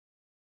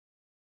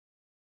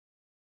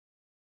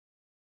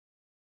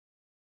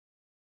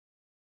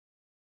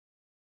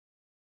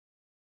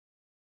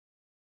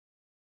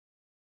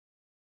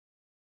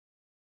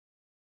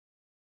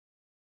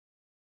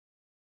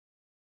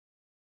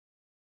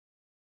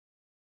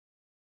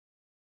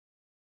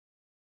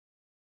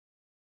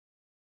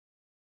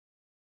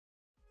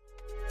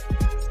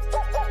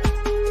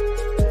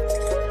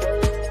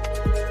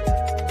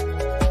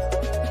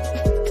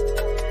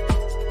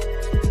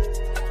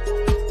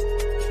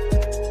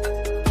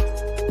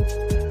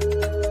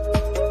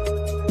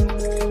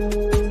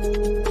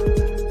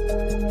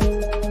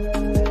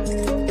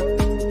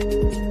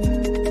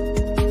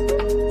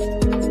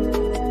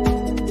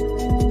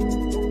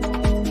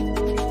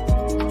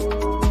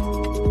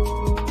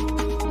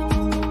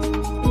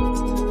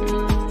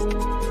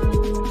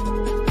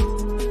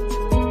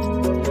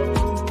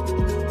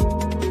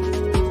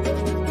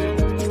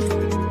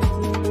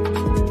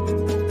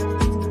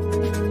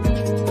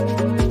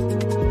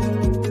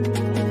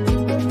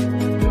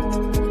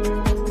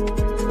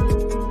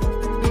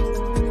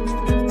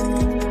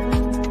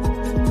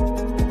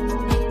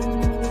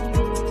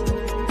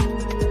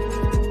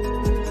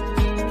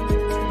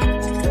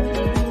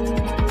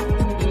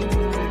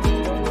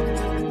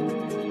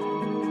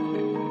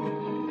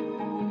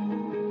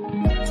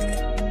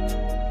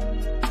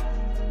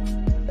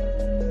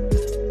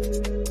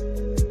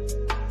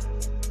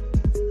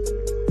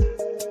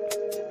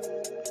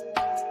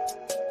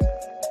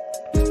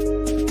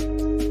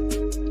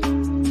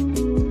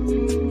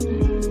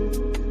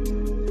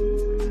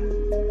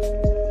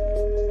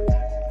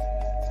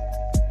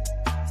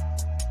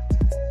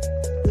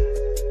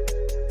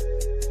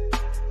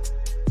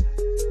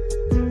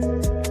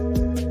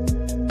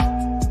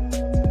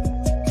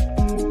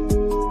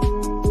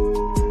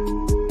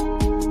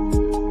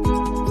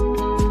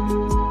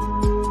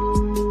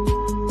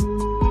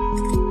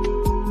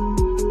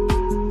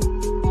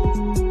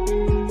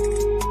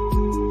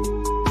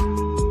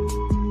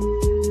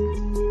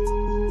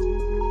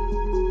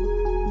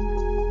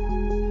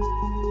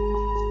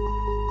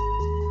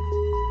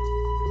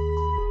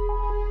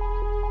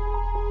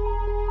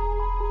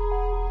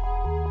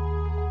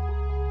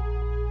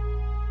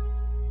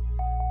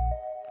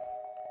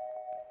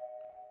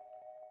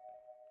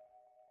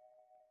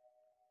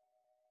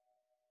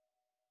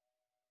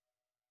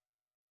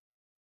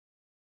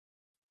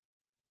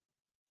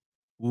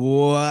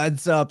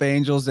What's up,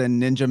 angels and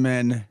ninja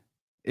men?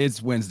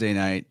 It's Wednesday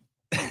night.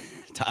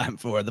 Time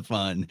for the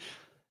fun.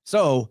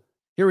 So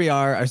here we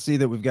are. I see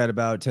that we've got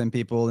about 10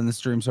 people in the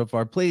stream so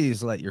far.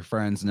 Please let your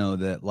friends know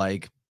that,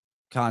 like,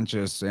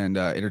 conscious and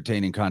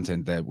entertaining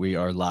content, that we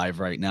are live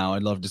right now.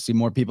 I'd love to see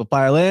more people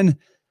pile in.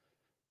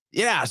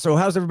 Yeah, so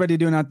how's everybody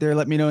doing out there?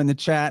 Let me know in the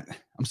chat.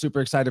 I'm super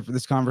excited for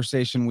this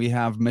conversation. We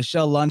have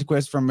Michelle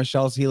Lundquist from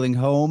Michelle's Healing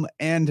Home,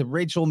 and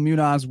Rachel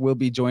Munoz will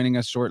be joining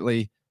us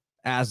shortly.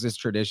 As is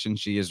tradition,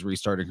 she is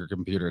restarting her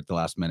computer at the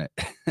last minute.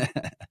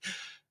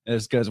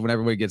 It's because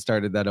whenever we get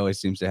started, that always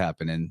seems to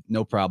happen, and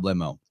no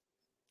problemo.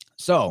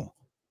 So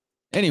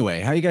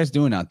anyway, how you guys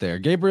doing out there?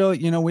 Gabriel,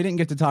 we didn't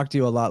get to talk to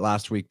you a lot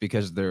last week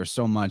because there's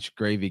so much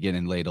gravy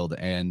getting ladled,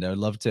 and I'd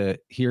love to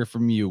hear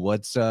from you.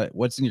 What's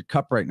in your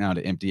cup right now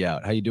to empty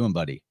out? How you doing,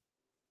 buddy?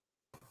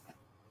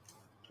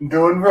 I'm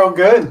doing real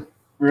good.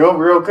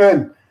 Real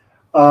good.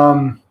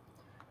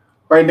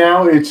 Right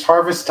now it's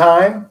harvest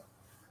time.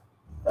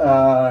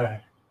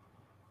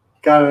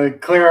 Gotta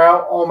clear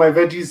out all my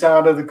veggies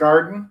out of the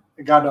garden.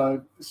 I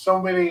got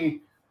so many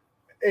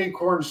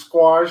acorn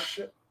squash.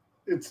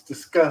 It's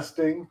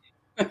disgusting.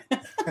 But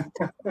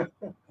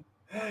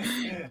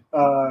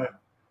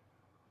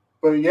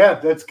yeah,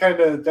 that's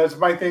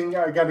my thing.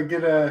 I got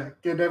to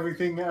get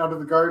everything out of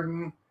the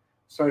garden,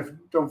 so I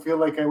don't feel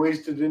like I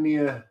wasted any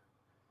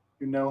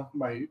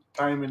my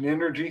time and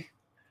energy.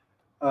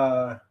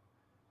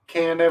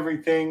 Can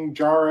everything,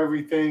 jar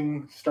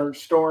everything, start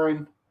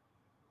storing,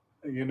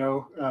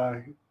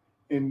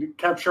 and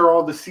capture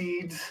all the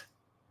seeds.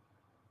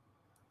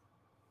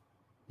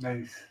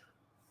 Nice.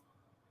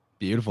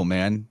 Beautiful,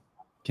 man.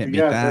 Can't beat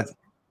that.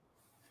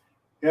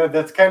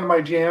 That's kind of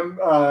my jam.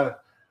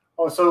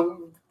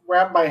 Also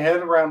wrap my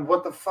head around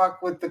what the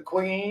fuck with the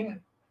queen.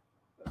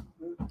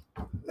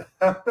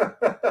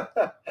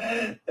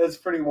 That's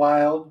pretty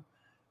wild.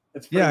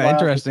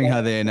 Interesting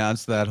how they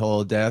announced that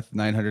whole death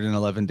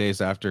 911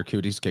 days after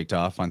Cooties kicked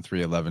off on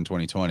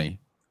 3/11/2020.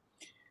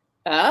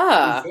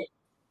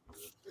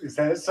 Is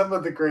that some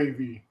of the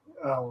gravy?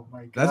 Oh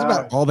my god. That's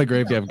about all the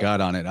gravy I've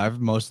got on it.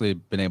 I've mostly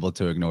been able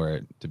to ignore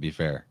it, to be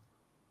fair.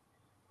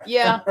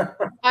 Yeah,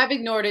 I've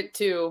ignored it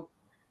too.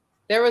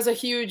 There was a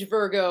huge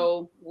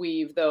Virgo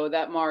weave, though,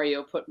 that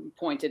Mario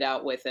pointed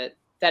out with it.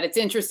 That it's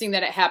interesting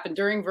that it happened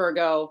during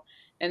Virgo,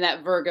 and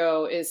that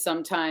Virgo is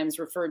sometimes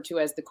referred to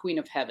as the Queen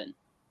of Heaven.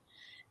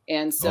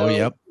 And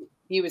so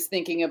he was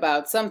thinking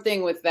about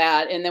something with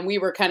that. And then we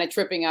were kind of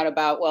tripping out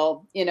about,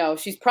 well,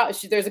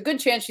 there's a good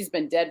chance she's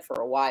been dead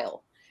for a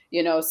while,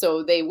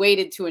 so they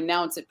waited to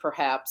announce it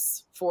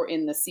perhaps for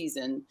in the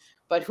season.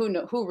 But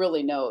who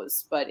really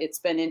knows? But it's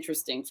been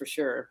interesting for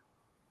sure.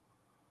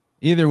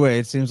 Either way,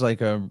 it seems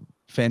like a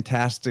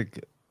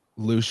fantastic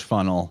loose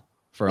funnel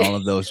for all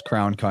of those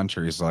crown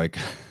countries like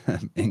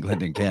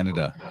England and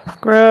Canada.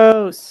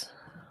 Gross.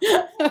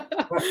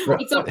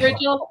 What's up,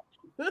 Rachel?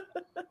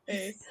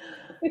 Hey.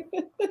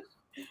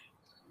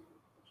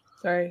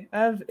 Sorry, I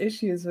have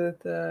issues with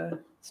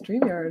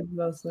StreamYard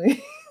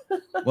mostly.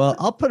 Well,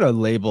 I'll put a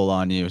label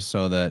on you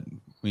so that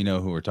we know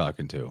who we're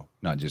talking to,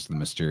 not just the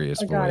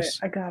mysterious voice.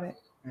 I got it.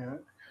 Yeah.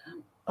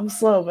 I'm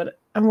slow, but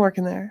I'm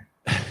working there.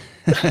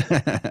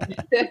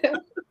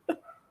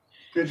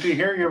 Good to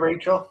hear you,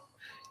 Rachel.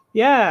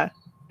 Yeah.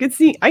 Good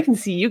see. I can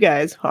see you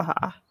guys.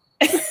 Haha.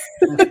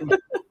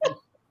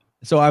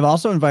 So I've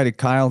also invited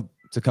Kyle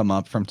to come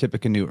up from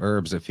Tippecanoe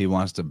Herbs if he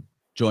wants to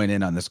join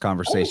in on this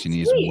conversation.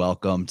 He's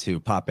welcome to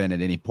pop in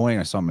at any point.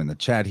 I saw him in the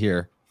chat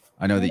here.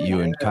 I know that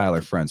you and Kyle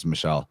are friends,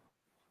 Michelle.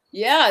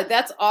 Yeah,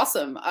 that's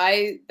awesome.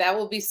 That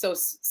will be so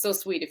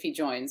sweet if he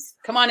joins.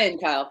 Come on in,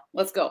 Kyle.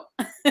 Let's go.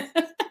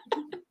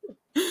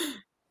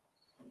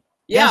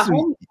 Yeah,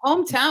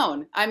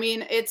 hometown. I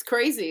mean, it's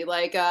crazy.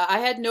 Like, I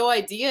had no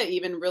idea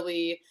even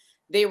really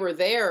they were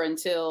there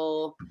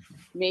until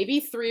maybe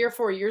 3 or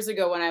 4 years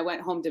ago when I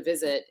went home to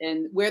visit.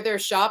 And where their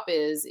shop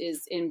is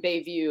in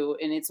Bayview,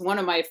 and it's one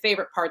of my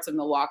favorite parts of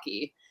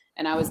Milwaukee.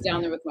 And I was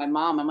down there with my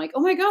mom. I'm like, oh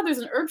my God, there's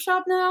an herb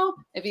shop now?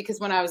 And because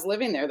when I was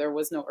living there, there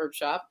was no herb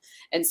shop.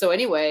 And so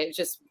anyway,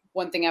 just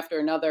one thing after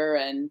another.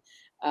 And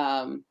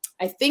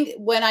I think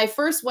when I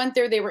first went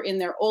there, they were in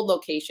their old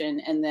location.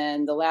 And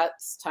then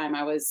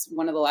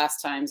one of the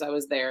last times I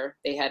was there,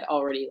 they had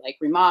already like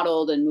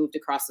remodeled and moved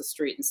across the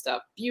street and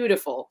stuff.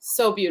 Beautiful.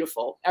 So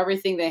beautiful.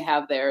 Everything they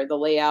have there, the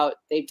layout,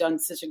 they've done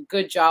such a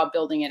good job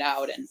building it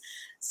out and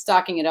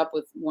stocking it up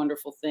with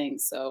wonderful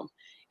things. So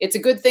it's a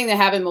good thing to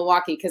have in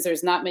Milwaukee because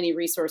there's not many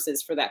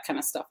resources for that kind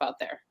of stuff out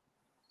there.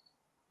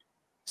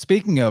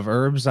 Speaking of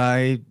herbs,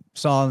 I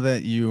saw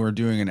that you are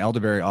doing an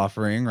elderberry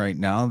offering right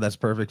now. That's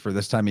perfect for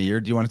this time of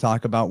year. Do you want to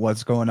talk about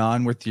what's going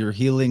on with your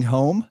healing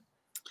home?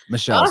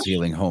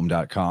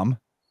 Michelle'sHealingHome.com.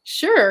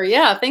 Sure.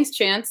 Yeah. Thanks,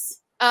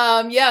 Chance.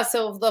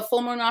 So the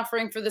full moon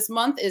offering for this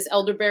month is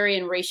elderberry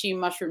and reishi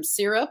mushroom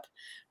syrup,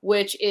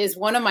 which is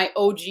one of my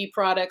OG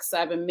products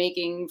I've been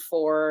making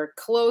for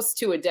close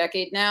to a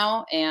decade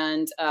now.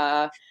 And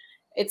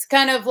it's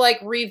kind of like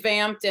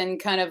revamped and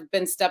kind of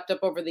been stepped up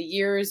over the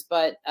years,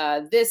 but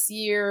this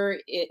year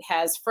it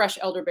has fresh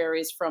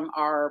elderberries from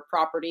our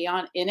property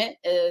in it.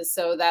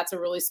 So that's a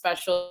really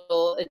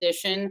special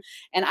edition.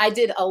 And I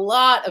did a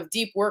lot of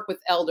deep work with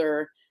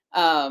elder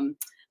um,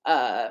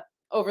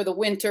 over the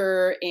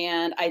winter,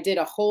 and I did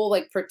a whole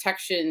like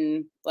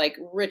protection, like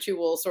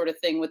ritual sort of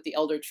thing with the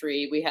elder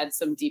tree. We had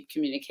some deep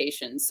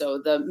communication.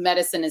 So the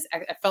medicine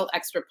I felt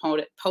extra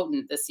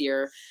potent this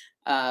year.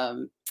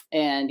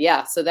 And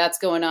yeah, so that's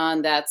going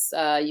on. That's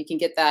you can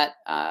get that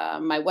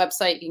my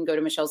website. You can go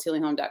to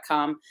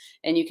michelleshealinghome.com,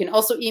 and you can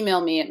also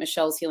email me at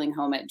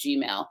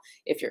michelleshealinghome@gmail.com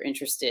if you're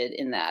interested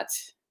in that.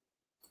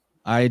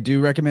 I do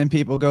recommend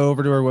people go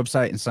over to our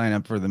website and sign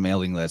up for the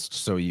mailing list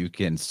so you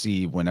can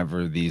see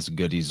whenever these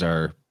goodies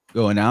are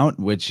going out,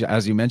 which,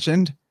 as you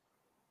mentioned,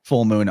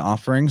 full moon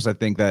offerings. I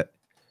think that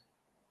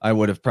I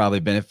would have probably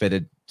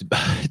benefited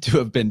to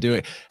have been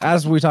doing,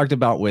 as we talked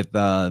about with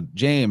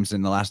James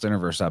in the last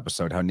InnerVerse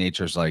episode, how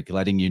nature's like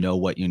letting you know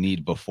what you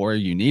need before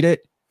you need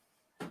it.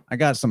 I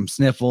got some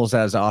sniffles,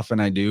 as often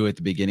I do at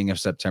the beginning of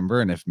September,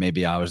 and if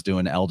maybe I was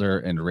doing elder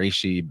and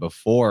reishi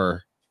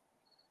before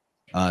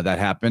that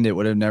happened, it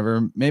would have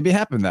never maybe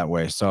happened that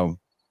way. So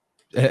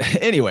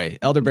anyway,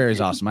 elderberry is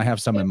awesome. I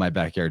have some in my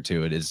backyard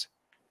too. It is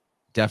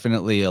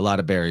definitely a lot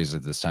of berries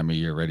at this time of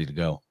year ready to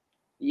go.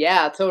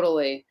 Yeah,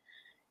 totally.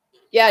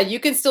 Yeah, you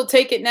can still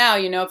take it now,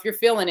 if you're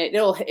feeling it.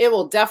 It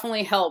will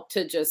definitely help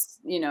to just,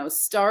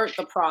 start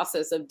the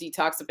process of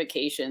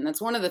detoxification.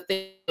 That's one of the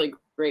things really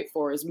great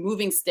for is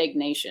moving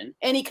stagnation,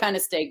 any kind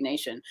of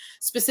stagnation.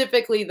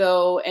 Specifically,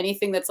 though,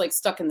 anything that's like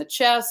stuck in the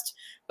chest,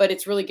 but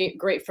it's really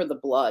great for the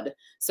blood.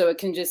 So it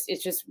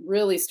just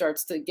really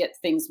starts to get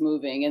things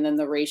moving. And then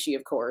the reishi,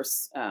 of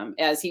course,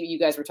 as you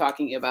guys were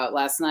talking about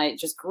last night,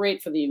 just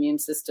great for the immune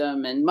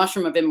system. And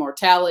mushroom of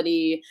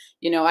immortality.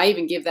 I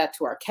even give that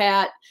to our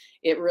cat.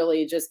 It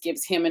really just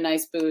gives him a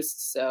nice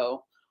boost.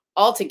 So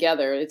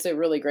altogether, it's a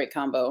really great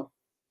combo.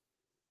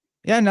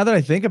 Yeah, now that I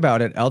think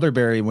about it,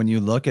 elderberry, when you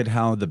look at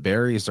how the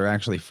berries are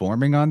actually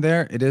forming on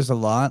there, it is a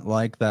lot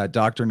like that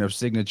doctrine of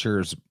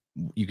signatures.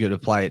 You could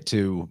apply it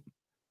to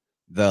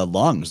the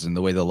lungs and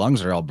the way the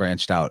lungs are all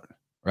branched out,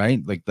 right?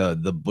 Like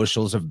the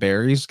bushels of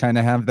berries kind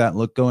of have that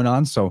look going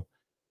on. So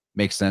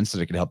makes sense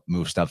that it could help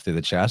move stuff through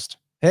the chest.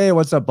 Hey,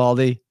 what's up,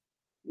 Baldy?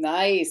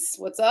 Nice.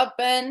 What's up,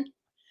 Ben?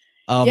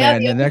 Oh, yeah,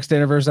 man, the next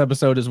InnerVerse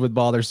episode is with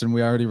Balderson.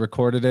 We already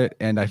recorded it,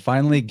 and I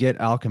finally get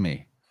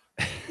alchemy.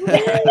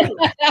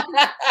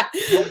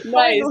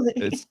 Nice.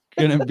 It's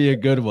gonna be a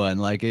good one.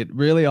 Like, it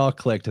really all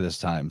clicked this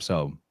time,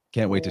 so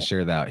can't wait to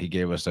share that. He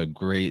gave us a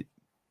great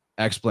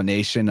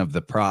explanation of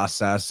the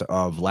process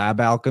of lab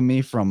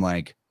alchemy from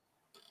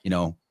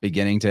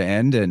beginning to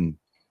end, and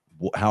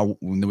how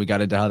when we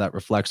got into how that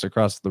reflects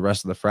across the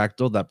rest of the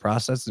fractal. That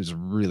process is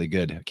really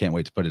good. I can't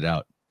wait to put it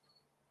out.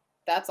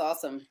 That's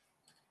awesome.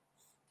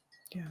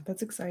 Yeah,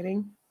 that's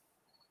exciting.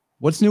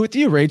 What's new with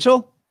you,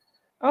 Rachel?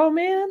 Oh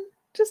man,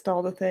 just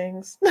all the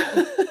things.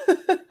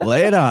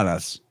 Lay it on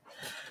us.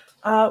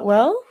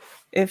 Well,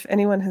 if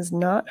anyone has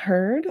not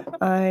heard,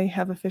 I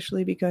have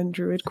officially begun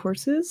Druid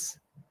courses.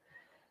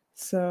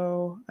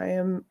 So I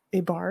am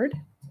a bard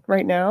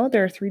right now.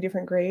 There are 3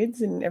 different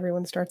grades, and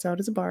everyone starts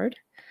out as a bard.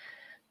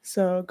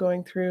 So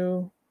going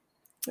through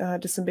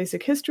just some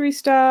basic history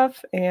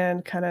stuff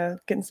and kind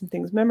of getting some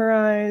things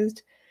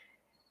memorized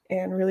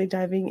and really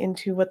diving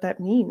into what that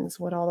means,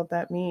 what all of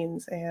that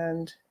means.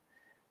 And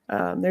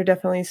they're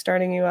definitely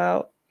starting you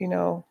out,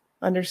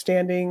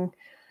 understanding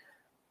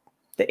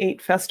the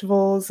 8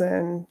 festivals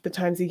and the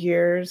times of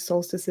years,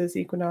 solstices,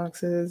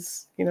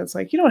 equinoxes. It's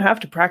like you don't have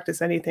to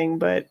practice anything,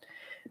 but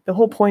the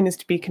whole point is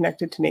to be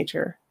connected to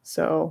nature.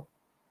 So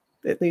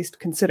at least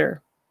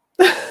consider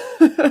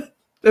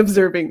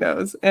observing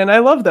those. And I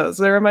love those.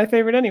 They're my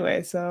favorite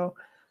anyway. So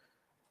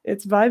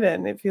it's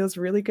vibing. It feels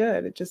really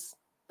good.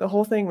 The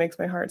whole thing makes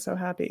my heart so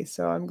happy.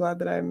 So I'm glad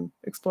that I'm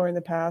exploring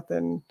the path,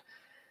 and,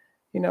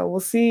 we'll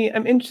see.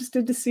 I'm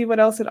interested to see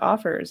what else it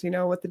offers,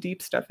 what the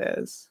deep stuff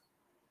is.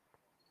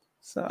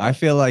 So I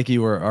feel like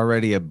you were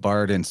already a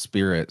bard in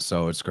spirit.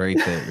 So it's great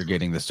that you're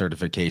getting the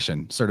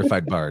certification,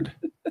 certified bard.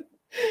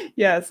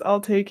 Yes, I'll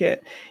take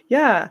it.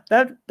 Yeah,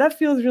 that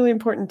feels really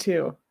important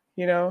too,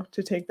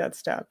 to take that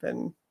step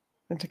and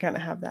to kind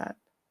of have that.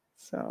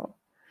 So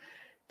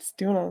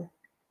just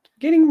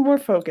getting more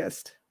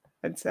focused,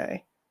 I'd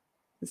say,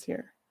 this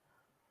year.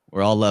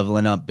 We're all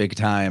leveling up big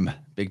time,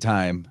 big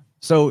time.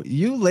 So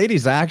you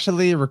ladies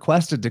actually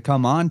requested to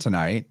come on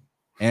tonight,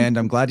 and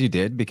I'm glad you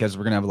did, because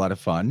we're going to have a lot of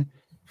fun.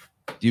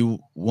 Do you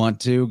want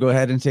to go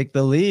ahead and take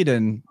the lead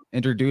and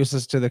introduce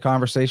us to the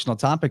conversational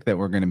topic that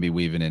we're going to be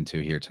weaving into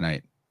here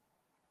tonight?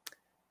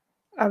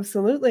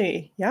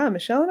 Absolutely. Yeah,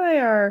 Michelle and I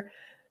are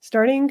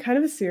starting kind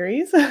of a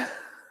series.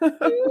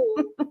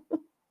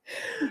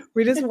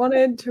 We just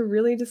wanted to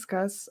really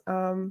discuss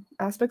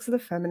aspects of the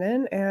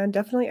feminine and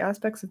definitely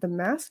aspects of the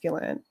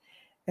masculine.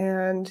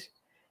 And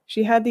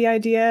she had the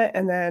idea,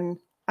 and then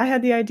I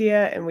had the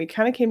idea, and we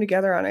kind of came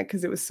together on it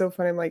because it was so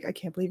fun. I'm like, I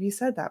can't believe you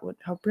said that.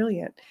 How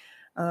brilliant.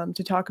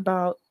 To talk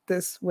about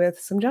this with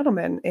some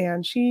gentlemen.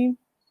 And she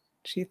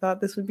she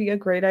thought this would be a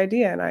great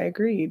idea, and I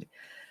agreed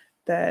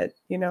that,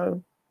 you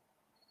know,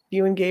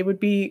 you and Gabe would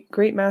be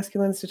great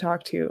masculines to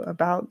talk to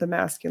about the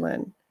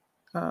masculine.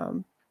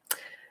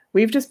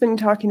 We've just been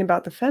talking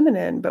about the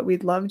feminine, but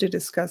we'd love to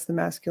discuss the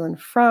masculine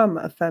from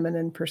a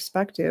feminine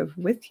perspective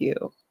with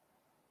you.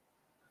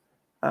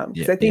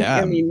 Because I think,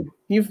 I mean,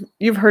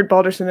 you've heard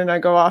Balderson and I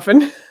go off,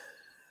 and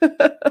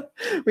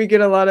we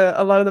get a lot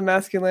of the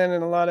masculine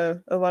and a lot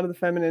of the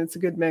feminine. It's a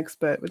good mix,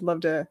 but we'd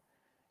love to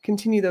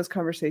continue those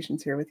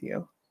conversations here with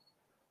you.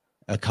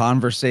 A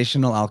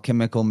conversational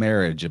alchemical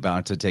marriage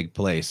about to take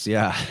place.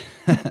 Yeah.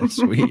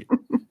 Sweet.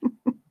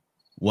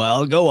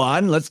 Well, go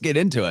on. Let's get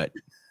into it.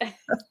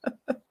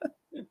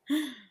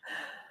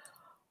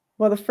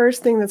 Well, the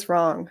first thing that's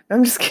wrong.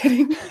 I'm just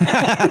kidding.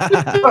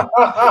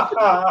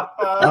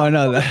 Oh,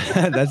 no,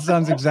 that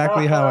sounds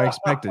exactly how I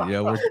expected. You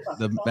know, we're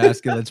the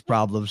masculine's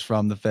problems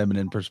from the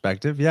feminine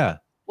perspective. Yeah.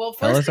 Well,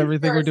 tell us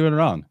everything we're doing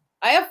wrong.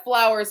 I have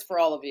flowers for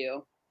all of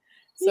you.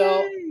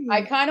 So Yay.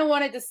 I kind of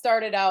wanted to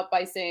start it out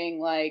by saying,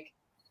 like,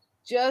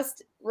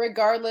 just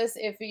regardless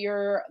if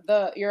you're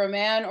a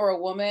man or a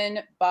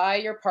woman, buy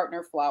your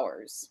partner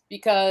flowers,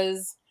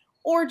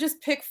 or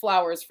just pick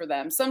flowers for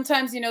them.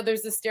 Sometimes, you know,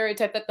 there's the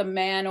stereotype that the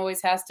man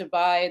always has to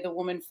buy the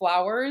woman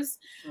flowers,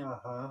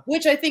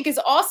 which I think is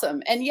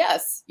awesome. And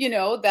yes, you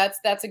know,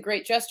 that's a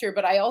great gesture.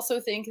 But I also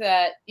think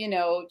that, you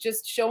know,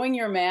 just showing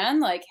your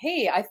man like,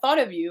 hey, I thought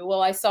of you.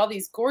 Well, I saw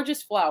these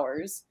gorgeous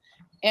flowers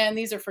and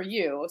these are for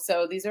you.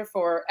 So these are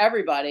for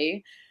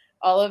everybody,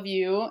 all of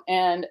you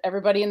and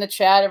everybody in the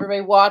chat,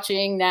 everybody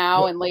watching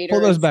now and later.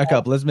 Pull those back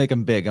up. Let's make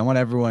them big. I want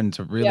everyone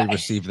to really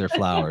receive their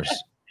flowers.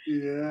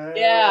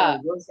 Yeah.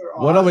 Those are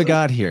awesome. What do we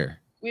got here?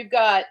 We've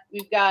got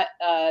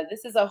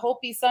this is a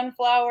Hopi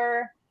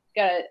sunflower.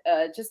 Got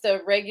just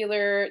a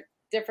regular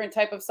different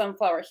type of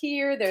sunflower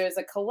here. There's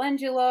a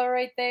calendula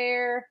right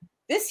there.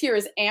 This here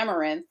is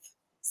amaranth.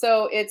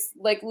 So it's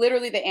like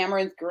literally the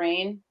amaranth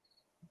grain.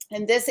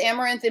 And this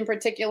amaranth in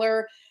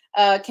particular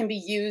can be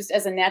used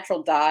as a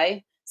natural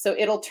dye. So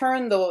it'll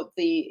turn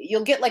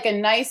you'll get like a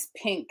nice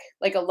pink,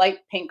 like a light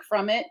pink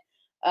from it.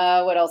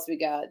 What else we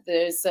got?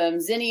 There's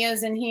some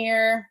zinnias in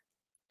here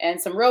and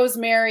some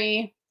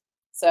rosemary.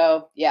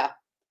 So yeah,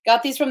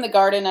 got these from the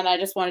garden and I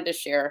just wanted to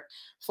share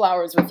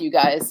flowers with you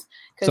guys.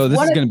 So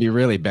this is going to be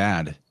really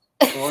bad.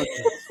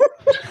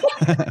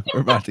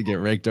 We're about to get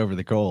raked over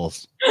the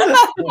coals.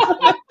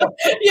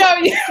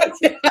 yeah.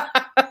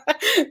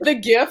 The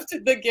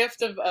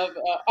gift of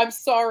I'm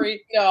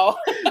sorry. No.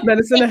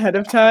 Medicine ahead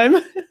of time.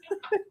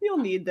 You'll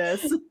need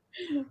this.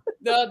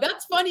 No,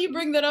 that's funny you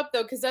bring that up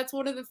though, because that's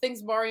one of the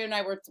things Mario and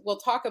I will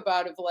talk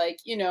about of like,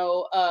 you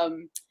know,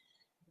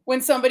 when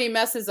somebody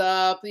messes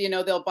up, you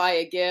know, they'll buy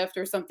a gift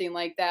or something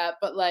like that.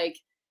 But like,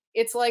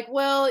 it's like,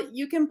 well,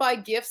 you can buy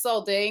gifts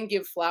all day and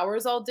give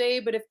flowers all day,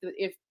 but if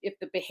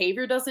the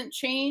behavior doesn't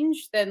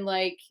change, then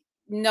like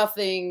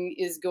nothing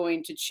is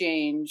going to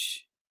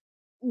change.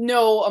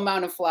 No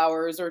amount of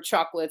flowers or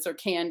chocolates or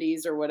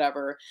candies or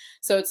whatever.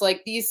 So it's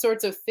like these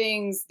sorts of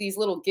things, these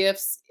little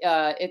gifts,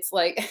 it's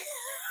like,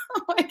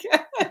 oh my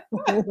God.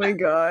 Oh my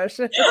gosh.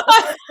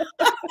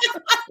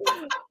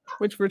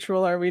 Which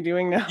ritual are we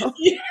doing now?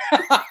 Yeah.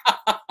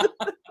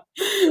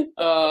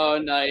 Oh,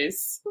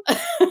 nice.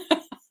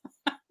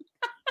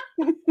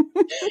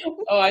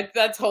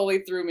 That totally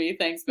threw me.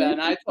 Thanks, Ben.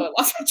 I totally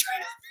lost my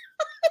train.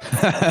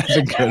 That's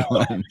a good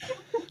one.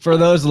 For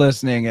those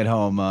listening at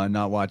home,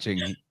 not watching,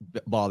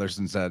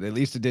 Balderson said, at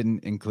least it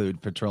didn't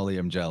include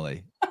petroleum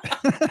jelly.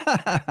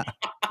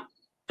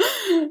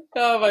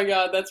 Oh my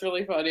God, that's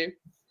really funny.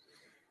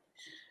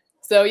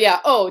 So yeah,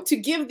 to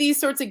give these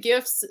sorts of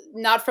gifts,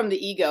 not from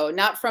the ego,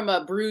 not from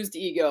a bruised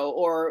ego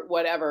or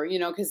whatever, you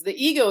know, because the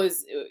ego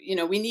is, you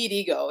know, we need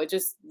ego. It's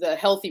just the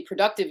healthy,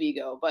 productive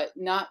ego, but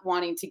not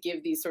wanting to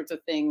give these sorts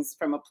of things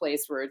from a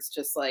place where it's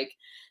just like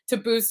to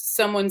boost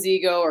someone's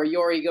ego or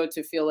your ego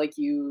to feel like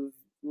you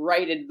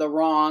righted the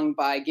wrong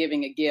by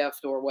giving a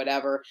gift or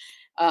whatever.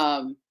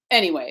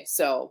 Anyway,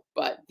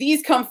 but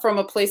these come from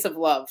a place of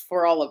love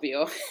for all of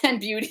you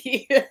and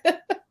beauty.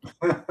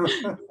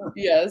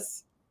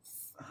 Yes.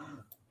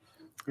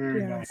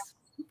 Very nice.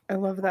 I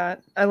love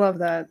that. I love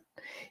that.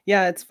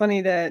 Yeah, it's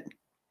funny that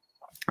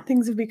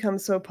things have become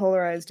so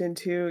polarized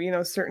into, you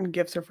know, certain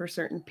gifts are for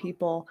certain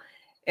people,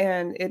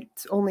 and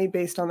it's only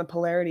based on the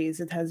polarities.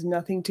 It has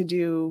nothing to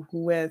do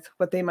with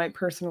what they might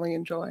personally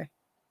enjoy.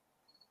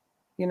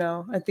 You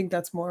know, I think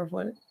that's more of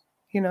what,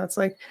 you know, it's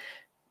like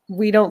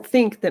we don't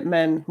think that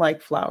men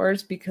like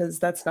flowers because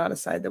that's not a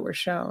side that we're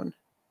shown.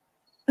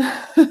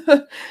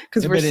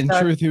 Because but in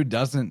truth, who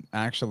doesn't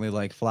actually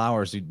like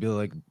flowers? You'd be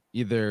like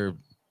either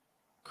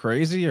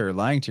crazy or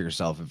lying to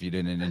yourself if you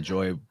didn't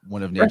enjoy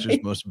one of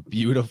nature's most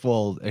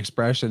beautiful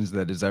expressions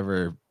that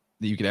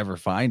you could ever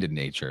find in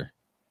nature.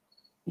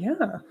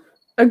 Yeah,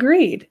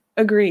 agreed.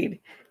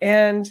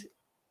 And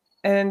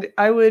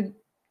I would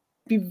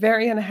be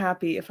very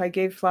unhappy if I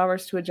gave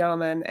flowers to a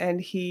gentleman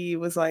and he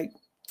was like,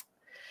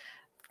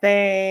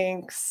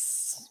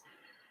 thanks,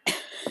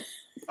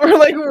 or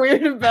like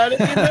weird about it,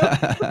 you know?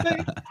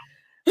 Like,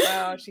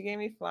 wow, she gave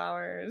me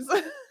flowers.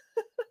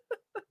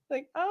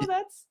 Like, oh,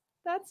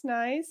 that's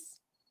nice.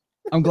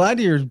 I'm glad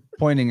you're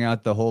pointing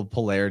out the whole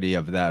polarity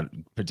of that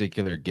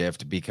particular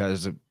gift,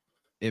 because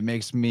it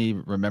makes me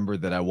remember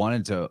that I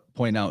wanted to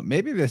point out,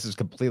 maybe this is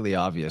completely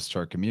obvious to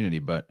our community,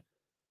 but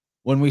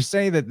when we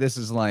say that this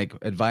is like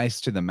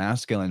advice to the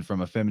masculine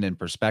from a feminine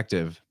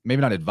perspective,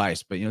 maybe not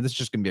advice, but this is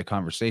just going to be a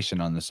conversation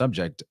on the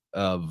subject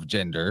of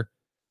gender,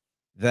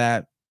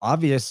 that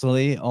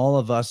obviously all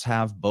of us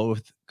have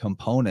both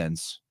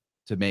components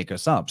to make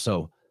us up.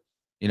 So,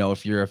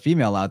 if you're a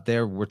female out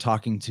there, we're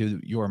talking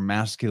to your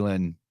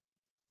masculine,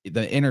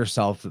 the inner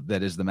self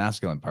that is the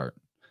masculine part,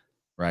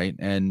 right?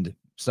 And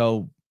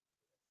so,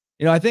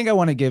 I think I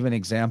want to give an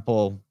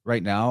example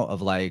right now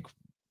of like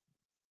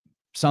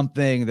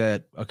something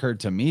that occurred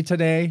to me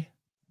today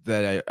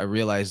that I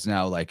realized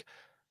now, like,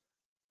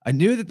 I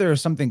knew that there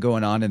was something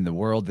going on in the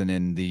world and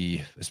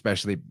in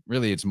especially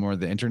really it's more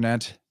the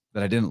internet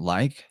that I didn't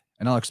like.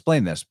 And I'll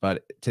explain this,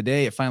 but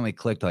today it finally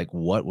clicked, like,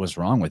 what was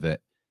wrong with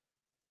it.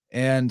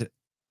 And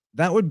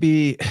that would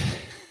be,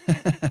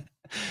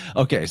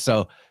 okay.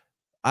 So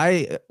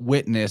I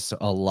witness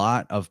a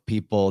lot of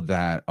people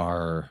that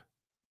are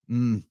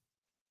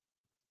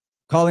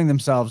calling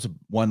themselves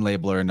one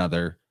label or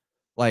another,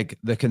 like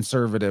the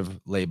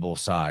conservative label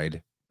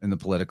side in the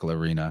political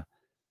arena.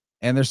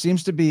 And there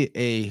seems to be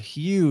a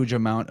huge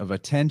amount of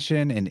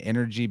attention and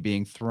energy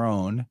being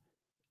thrown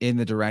in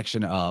the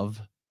direction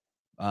of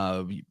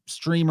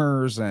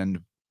streamers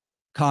and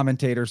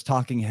commentators,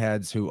 talking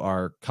heads who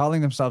are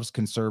calling themselves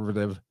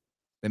conservative.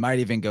 They might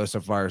even go so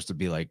far as to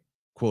be like,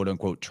 quote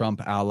unquote,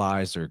 Trump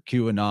allies or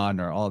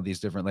QAnon or all of these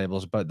different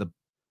labels. But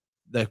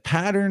the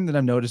pattern that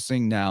I'm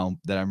noticing now,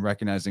 that I'm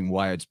recognizing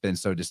why it's been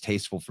so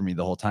distasteful for me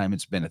the whole time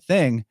it's been a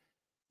thing,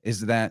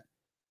 is that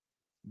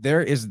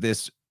there is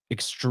this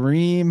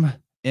extreme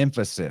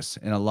emphasis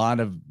in a lot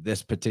of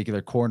this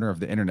particular corner of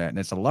the internet, and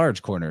it's a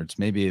large corner, it's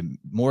maybe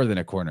more than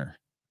a corner,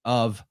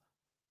 of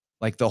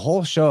like the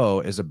whole show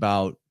is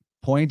about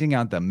pointing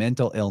out the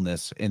mental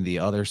illness in the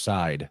other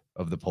side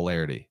of the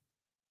polarity,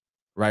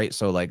 right?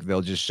 So like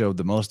they'll just show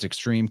the most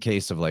extreme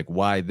case of like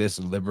why this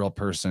liberal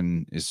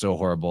person is so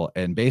horrible,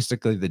 and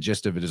basically the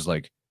gist of it is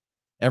like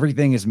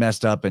everything is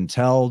messed up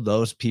until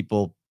those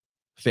people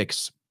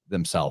fix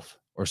themselves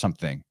or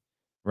something,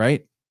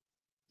 right?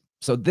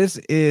 So this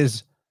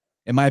is,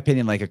 in my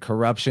opinion, like a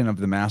corruption of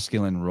the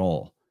masculine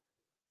role,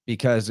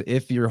 because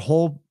if your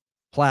whole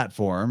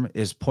platform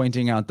is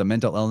pointing out the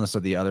mental illness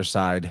of the other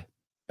side,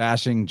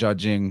 bashing,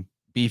 judging,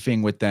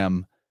 beefing with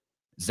them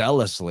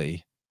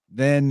zealously,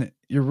 then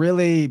you're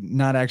really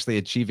not actually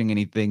achieving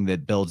anything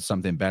that builds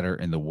something better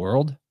in the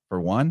world,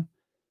 for one.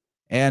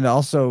 And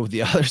also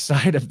the other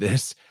side of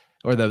this,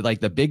 or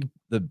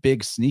the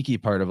big sneaky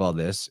part of all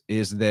this,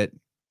 is that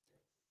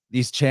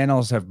these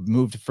channels have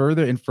moved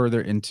further and further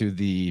into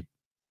the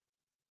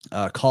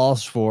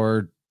calls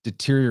for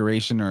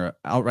deterioration or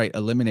outright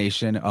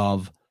elimination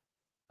of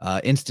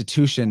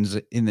institutions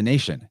in the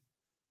nation.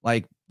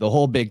 Like the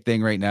whole big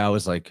thing right now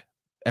is like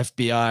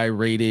FBI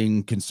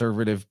raiding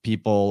conservative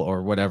people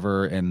or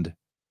whatever, and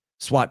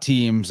SWAT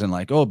teams, and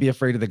like, oh, be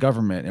afraid of the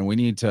government, and we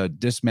need to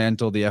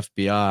dismantle the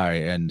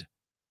FBI and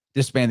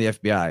disband the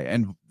FBI.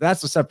 And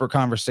that's a separate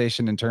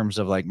conversation in terms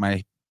of like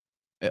my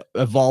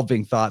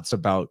evolving thoughts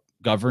about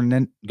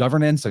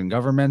governance and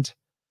government.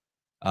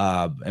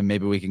 And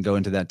maybe we can go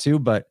into that too.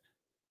 But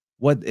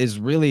what is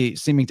really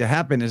seeming to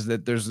happen is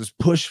that there's this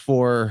push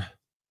for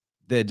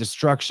the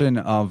destruction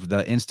of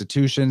the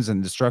institutions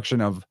and destruction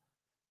of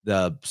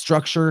the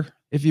structure,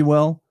 if you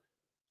will,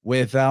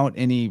 without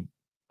any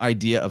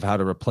idea of how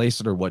to replace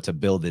it or what to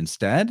build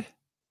instead,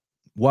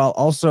 while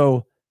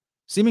also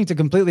seeming to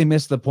completely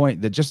miss the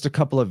point that just a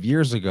couple of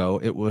years ago,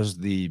 it was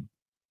the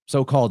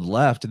so-called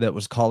left that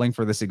was calling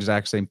for this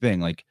exact same thing,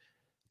 like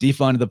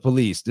defund the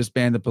police,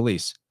 disband the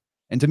police.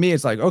 And to me,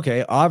 it's like,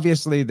 okay,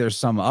 obviously there's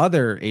some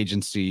other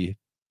agency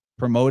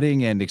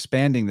promoting and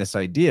expanding this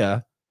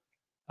idea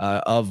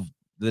of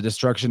the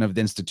destruction of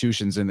the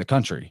institutions in the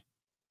country,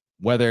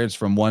 whether it's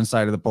from one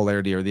side of the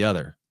polarity or the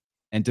other.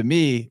 And to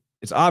me,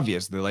 it's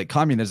obvious that like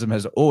communism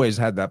has always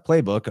had that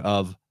playbook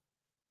of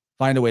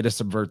find a way to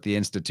subvert the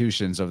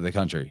institutions of the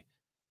country.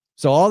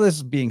 So all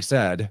this being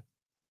said,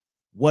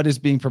 what is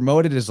being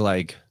promoted is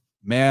like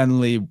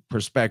manly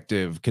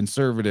perspective,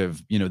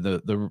 conservative,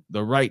 the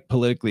right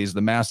politically is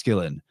the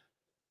masculine.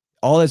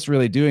 All it's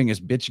really doing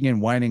is bitching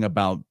and whining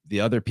about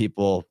the other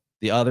people,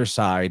 the other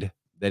side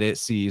that it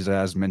sees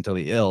as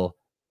mentally ill,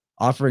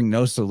 offering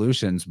no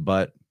solutions,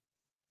 but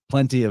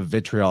plenty of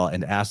vitriol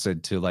and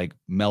acid to like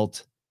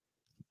melt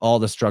all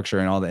the structure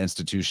and all the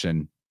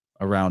institution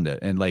around it,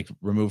 and like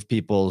remove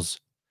people's,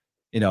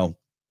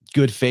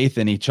 good faith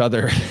in each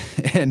other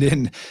and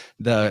in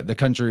the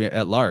country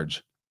at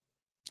large.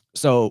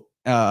 So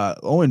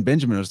Owen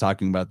Benjamin was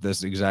talking about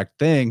this exact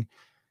thing,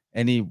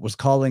 and he was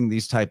calling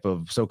these type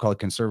of so-called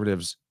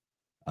conservatives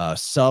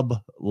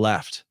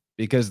sub-left,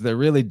 because they're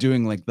really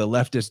doing like the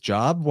leftist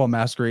job while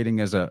masquerading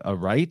as a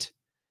right.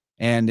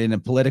 And in a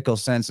political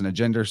sense and a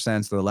gender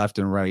sense, the left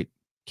and right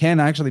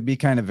can actually be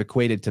kind of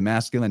equated to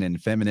masculine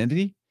and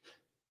femininity.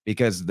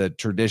 because the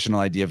traditional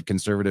idea of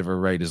conservative or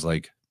right is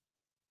like,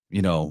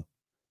 you know,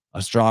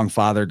 a strong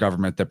father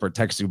government that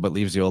protects you but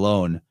leaves you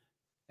alone.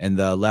 And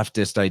the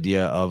leftist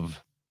idea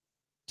of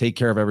take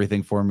care of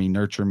everything for me,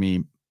 nurture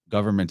me,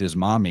 government is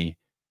mommy.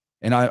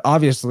 And I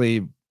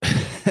obviously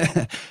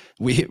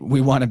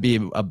we want to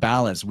be a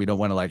balance. We don't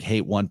want to like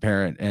hate one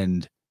parent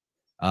and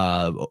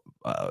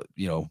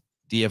you know,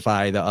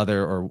 deify the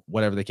other or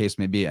whatever the case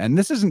may be. And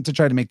this isn't to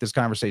try to make this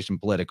conversation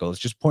political. It's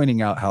just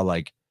pointing out how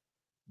like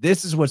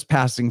this is what's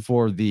passing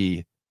for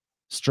the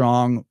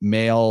strong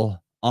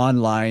male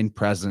online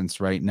presence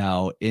right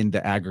now in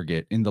the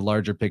aggregate, in the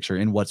larger picture,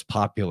 in what's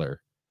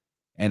popular.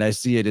 And I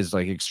see it as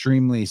like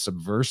extremely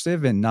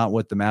subversive and not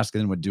what the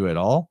masculine would do at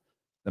all.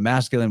 The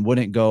masculine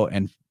wouldn't go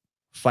and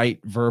fight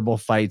verbal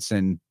fights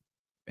and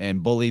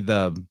bully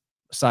the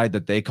side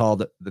that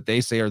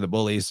they say are the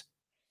bullies.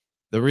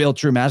 The real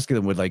true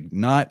masculine would like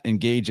not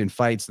engage in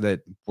fights that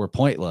were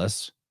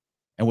pointless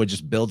and would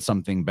just build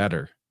something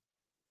better,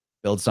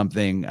 build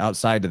something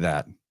outside of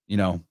that, you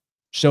know,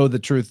 show the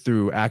truth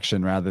through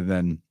action rather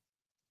than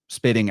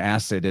spitting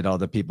acid at all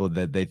the people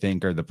that they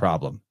think are the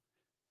problem.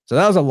 So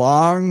that was a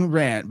long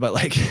rant, but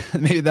like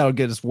maybe that'll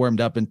get us warmed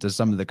up into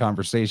some of the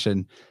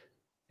conversation.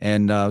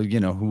 And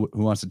you know, who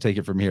wants to take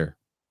it from here?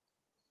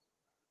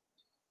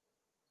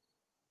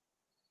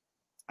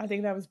 I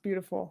think that was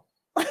beautiful.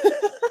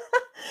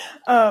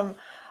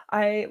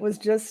 I was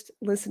just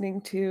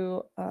listening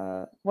to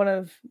one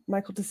of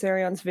Michael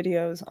Tessarion's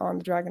videos on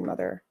the Dragon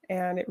Mother,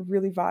 and it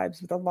really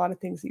vibes with a lot of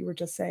things that you were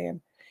just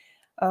saying.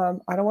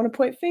 I don't want to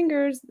point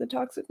fingers at the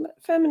toxic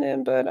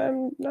feminine, but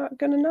I'm not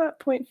going to not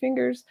point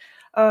fingers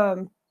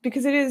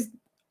because it is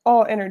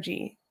all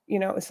energy, you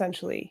know,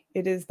 essentially.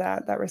 It is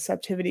that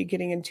receptivity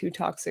getting into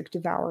toxic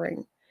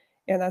devouring.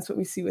 And that's what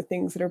we see with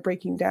things that are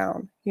breaking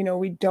down. You know,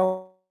 we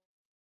don't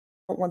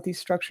want these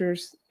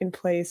structures in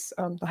place.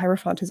 The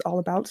Hierophant is all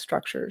about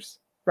structures,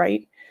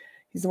 right?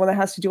 He's the one that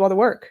has to do all the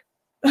work.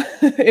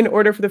 In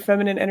order for the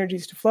feminine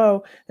energies to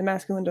flow, the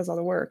masculine does all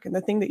the work. And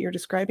the thing that you're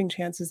describing,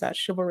 Chance, is that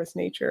chivalrous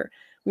nature.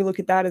 We look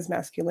at that as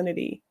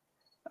masculinity.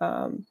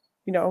 You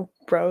know,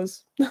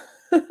 bros,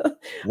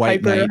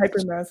 hyper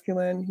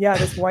masculine. Yeah,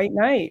 this white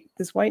knight,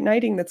 this white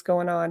knighting that's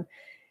going on.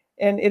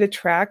 And it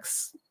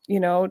attracts, you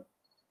know,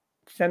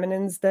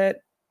 feminines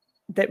that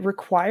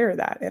require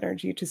that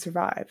energy to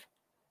survive.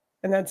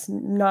 And that's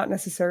not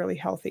necessarily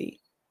healthy.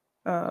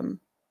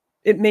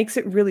 It makes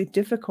it really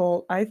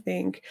difficult, I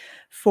think,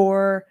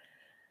 for,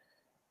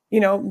 you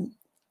know,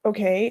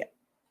 okay,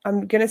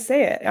 I'm going to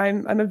say it.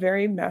 I'm a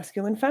very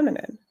masculine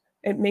feminine.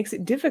 It makes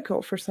it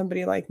difficult for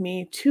somebody like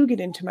me to get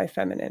into my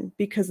feminine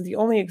because the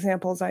only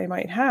examples I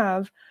might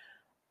have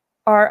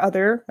are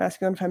other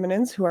masculine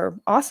feminines who are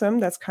awesome.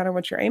 That's kind of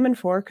what you're aiming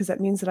for because that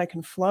means that I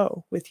can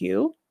flow with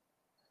you.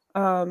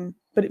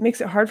 But it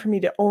makes it hard for me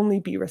to only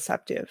be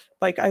receptive.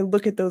 Like I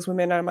look at those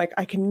women and I'm like,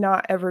 I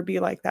cannot ever be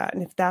like that.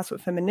 And if that's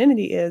what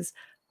femininity is,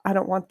 I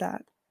don't want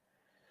that.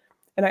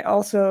 And I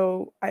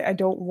also, I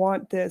don't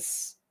want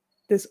this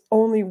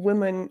only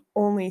women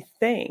only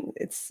thing.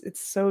 It's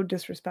so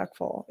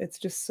disrespectful. It's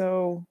just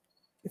so,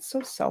 it's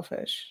so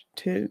selfish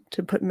to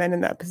put men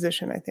in that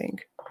position, I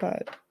think.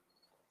 But,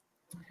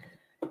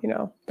 you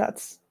know,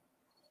 that's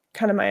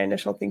kind of my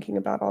initial thinking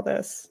about all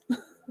this.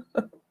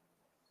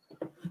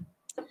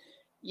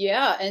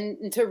 Yeah,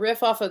 and to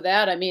riff off of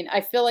that, I mean,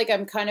 I feel like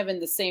I'm kind of in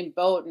the same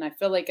boat, and I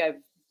feel like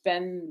I've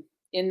been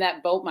in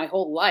that boat my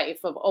whole life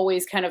of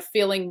always kind of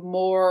feeling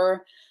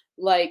more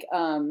like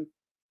on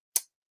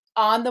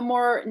the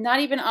more, not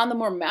even on the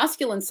more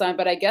masculine side,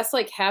 but I guess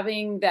like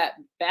having that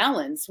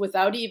balance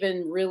without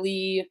even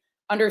really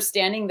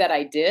understanding that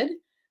I did,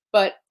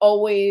 but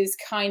always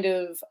kind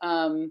of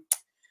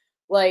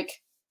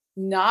like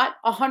not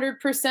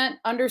 100%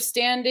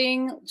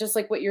 understanding, just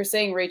like what you're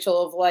saying,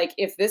 Rachel, of like,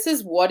 if this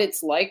is what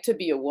it's like to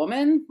be a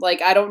woman,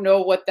 like, I don't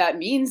know what that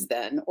means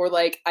then, or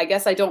like, I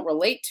guess I don't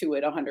relate to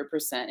it 100%.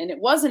 And it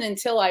wasn't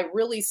until I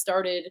really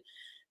started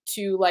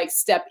to like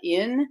step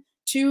in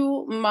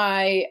to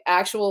my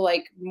actual,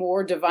 like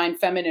more divine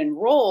feminine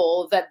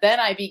role that then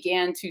I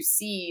began to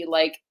see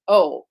like,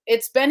 oh,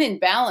 it's been in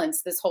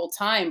balance this whole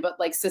time, but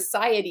like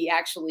society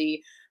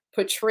actually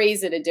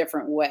portrays it a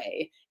different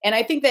way. And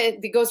I think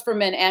that it goes for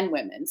men and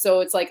women. So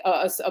it's like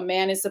a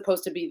man is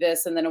supposed to be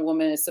this and then a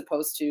woman is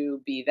supposed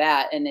to be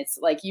that. And it's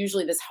like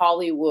usually this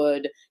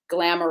Hollywood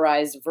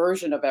glamorized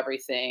version of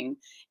everything.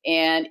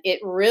 And it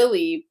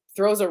really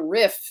throws a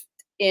rift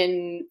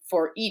in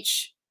for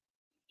each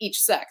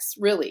sex,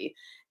 really.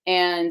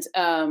 And,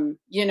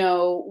 you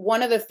know,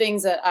 one of the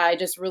things that I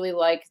just really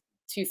like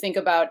to think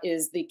about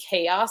is the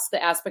chaos,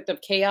 the aspect of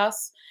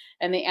chaos,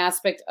 and the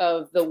aspect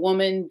of the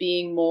woman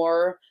being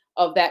more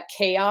of that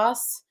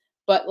chaos,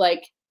 but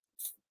like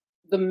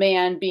the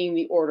man being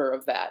the order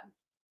of that.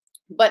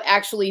 But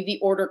actually the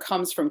order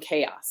comes from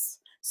chaos.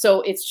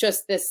 So it's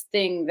just this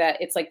thing that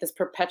it's like this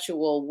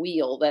perpetual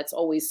wheel that's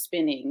always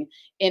spinning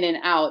in and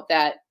out,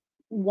 that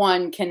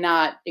one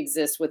cannot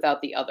exist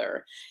without the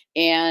other.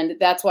 And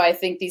that's why I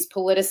think these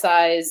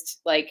politicized,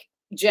 like,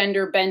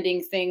 gender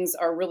bending things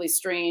are really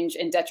strange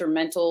and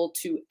detrimental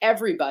to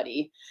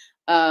everybody.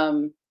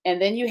 And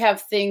then you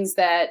have things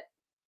that,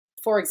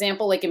 for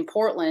example, like in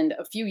Portland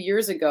a few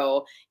years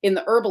ago in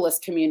the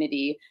herbalist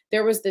community,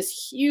 there was this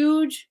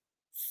huge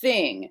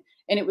thing,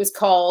 and it was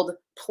called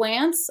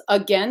Plants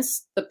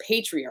Against the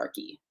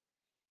Patriarchy.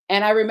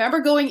 And I remember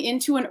going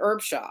into an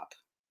herb shop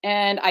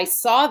and I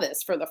saw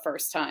this for the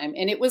first time.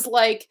 And it was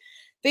like,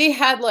 they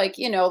had like,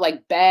 you know,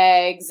 like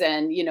bags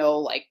and, you know,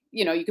 like,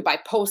 you know, you could buy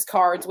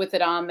postcards with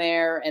it on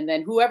there. And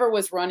then whoever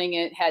was running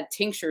it had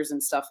tinctures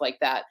and stuff like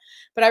that.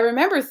 But I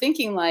remember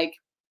thinking like,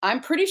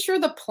 I'm pretty sure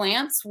the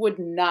plants would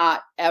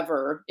not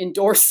ever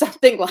endorse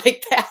something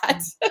like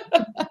that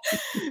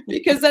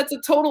because that's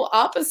a total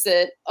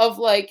opposite of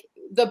like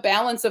the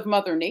balance of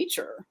Mother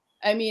Nature.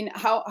 I mean,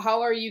 how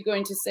are you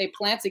going to say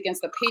plants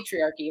against the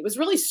patriarchy? It was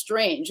really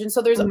strange. And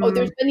so there's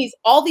been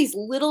all these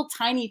little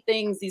tiny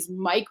things, these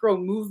micro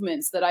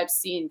movements that I've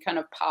seen kind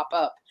of pop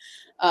up,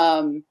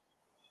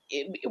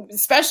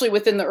 especially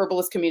within the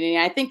herbalist community.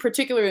 I think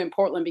particularly in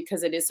Portland,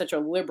 because it is such a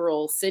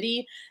liberal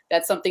city,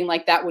 that something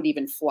like that would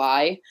even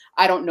fly.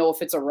 I don't know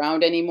if it's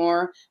around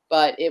anymore,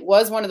 but it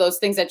was one of those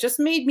things that just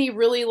made me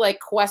really like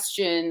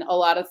question a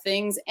lot of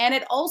things. And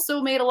it also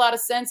made a lot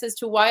of sense as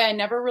to why I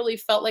never really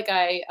felt like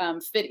I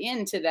fit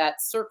into that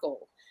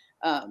circle,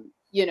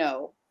 you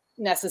know,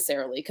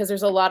 necessarily, because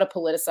there's a lot of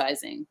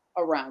politicizing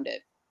around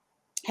it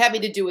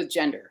having to do with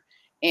gender.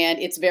 And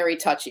it's very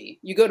touchy.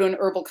 You go to an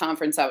herbal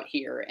conference out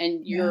here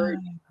and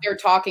they're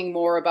talking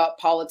more about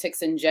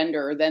politics and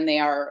gender than they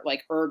are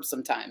like herbs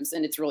sometimes.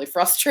 And it's really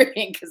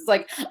frustrating because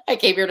like, I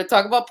came here to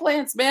talk about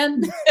plants,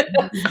 man.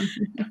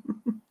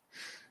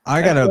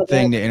 I got a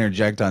thing to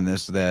interject on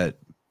this that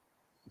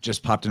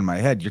just popped in my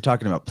head. You're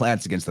talking about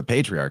plants against the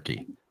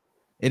patriarchy.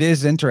 It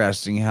is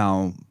interesting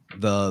how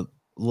the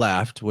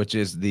left, which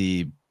is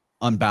the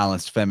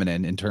unbalanced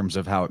feminine in terms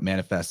of how it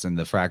manifests in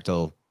the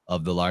fractal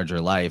of the larger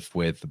life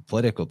with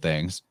political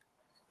things,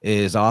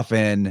 is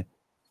often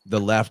the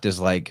left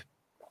is like,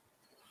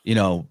 you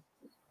know,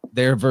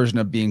 their version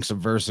of being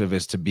subversive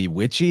is to be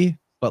witchy,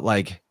 but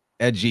like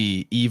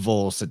edgy,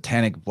 evil,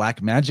 satanic,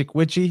 black magic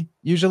witchy,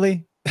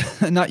 usually.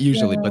 Not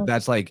usually, but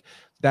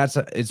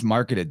it's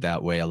marketed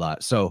that way a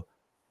lot. So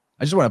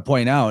I just want to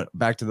point out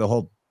back to the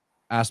whole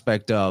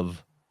aspect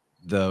of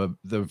the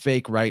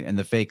fake right and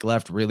the fake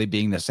left really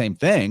being the same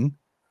thing.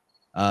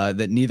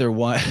 That neither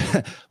one,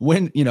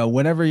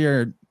 whenever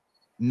you're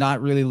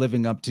not really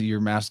living up to your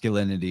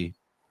masculinity,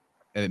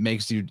 it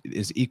makes you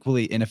as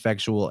equally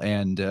ineffectual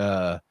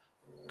and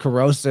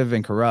corrosive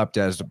and corrupt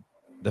as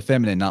the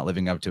feminine not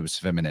living up to its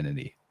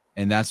femininity.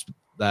 And that's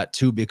that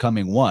two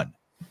becoming one,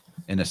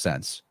 in a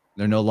sense.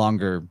 They're no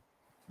longer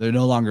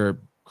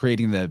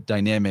creating the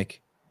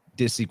dynamic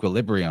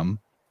disequilibrium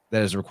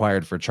that is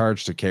required for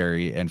charge to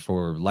carry and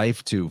for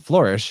life to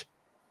flourish.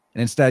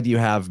 And instead you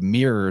have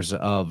mirrors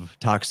of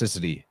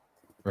toxicity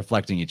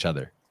reflecting each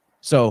other.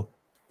 So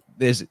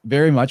this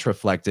very much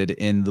reflected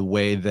in the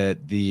way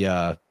that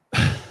the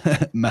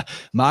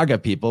MAGA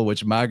people,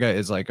 which MAGA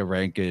is like a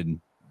rank in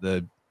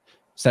the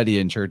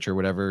Setian church or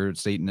whatever,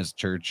 Satanist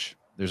church,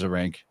 there's a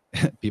rank.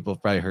 People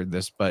have probably heard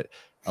this, but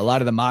a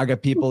lot of the MAGA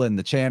people and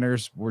the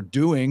chanters were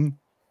doing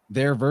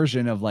their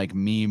version of like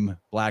meme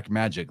black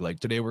magic. Like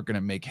today we're going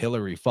to make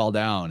Hillary fall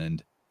down.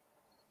 And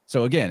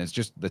so again, it's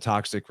just the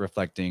toxic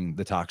reflecting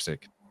the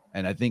toxic.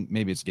 And I think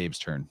maybe it's Gabe's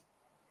turn.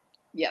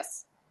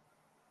 Yes.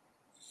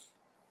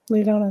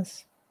 Lay it on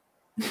us.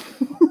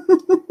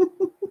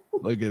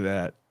 Look at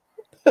that.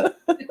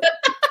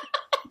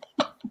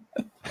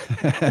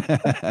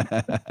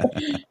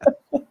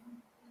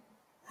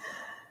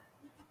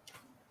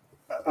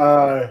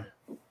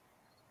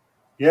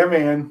 Yeah,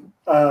 man.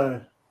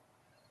 I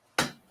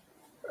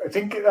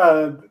think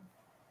the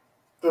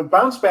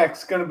bounce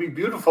back's going to be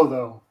beautiful,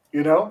 though.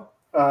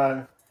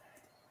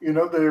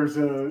 There's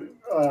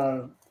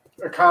a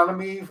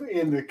economy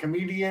in the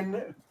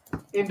comedian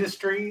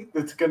industry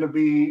that's going to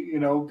be,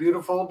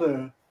 beautiful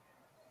to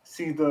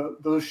see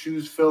those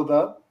shoes filled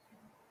up.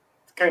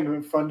 It's kind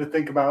of fun to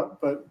think about,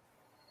 but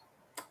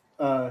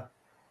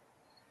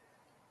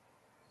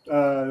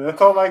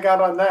that's all I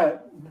got on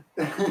that.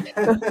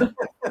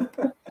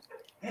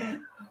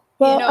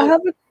 Well, I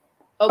have a...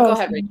 go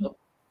ahead, Rachel.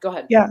 Go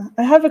ahead. Yeah,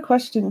 I have a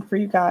question for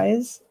you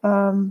guys.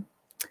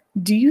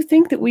 Do you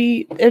think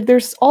that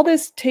there's all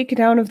this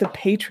takedown of the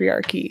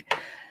patriarchy,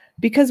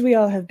 because we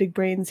all have big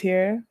brains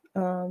here,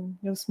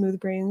 no smooth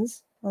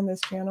brains on this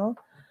channel?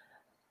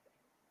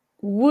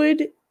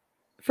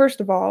 First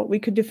of all, we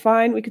could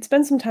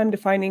spend some time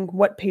defining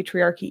what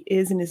patriarchy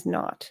is and is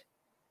not,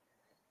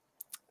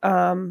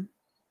 and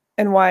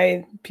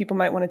why people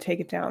might want to take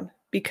it down.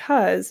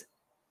 Because,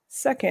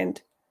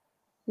 second,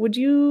 would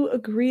you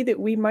agree that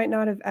we might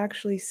not have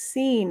actually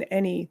seen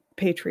any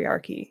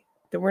patriarchy?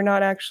 That we're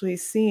not actually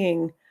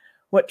seeing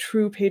what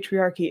true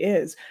patriarchy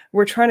is?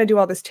 We're trying to do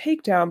all this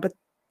takedown, but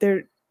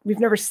we've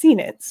never seen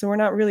it, so we're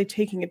not really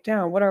taking it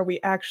down. What are we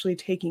actually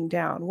taking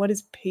down? What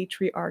is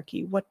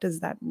patriarchy? What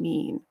does that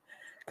mean?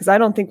 Because I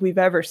don't think we've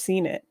ever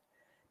seen it,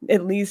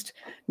 at least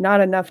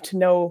not enough to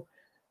know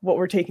what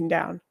we're taking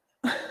down.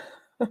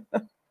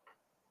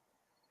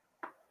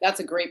 That's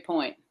a great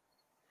point.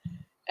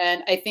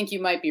 And I think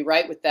you might be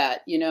right with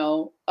that. You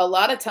know, a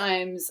lot of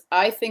times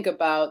I think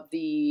about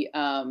the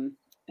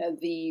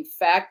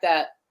fact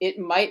that it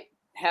might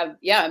have,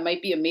 it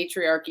might be a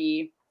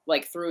matriarchy,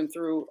 like through and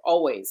through,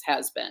 always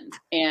has been.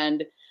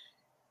 And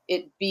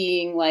it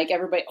being like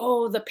everybody,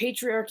 oh, the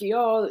patriarchy,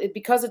 oh,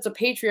 because it's a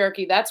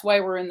patriarchy, that's why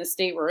we're in the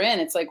state we're in.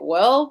 It's like,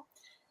 well,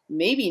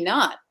 maybe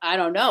not. I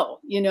don't know,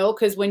 you know,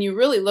 because when you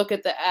really look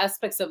at the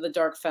aspects of the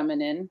dark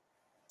feminine,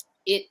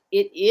 it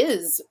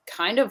is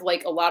kind of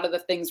like a lot of the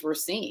things we're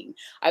seeing.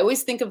 I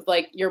always think of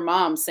like your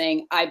mom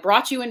saying, I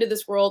brought you into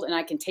this world and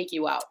I can take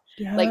you out.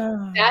 Yeah. Like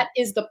that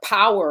is the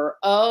power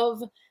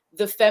of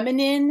the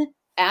feminine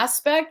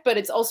aspect, but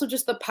it's also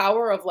just the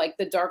power of like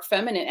the dark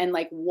feminine and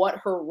like what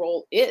her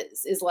role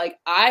is like,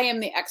 I am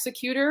the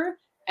executor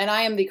and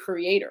I am the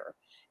creator.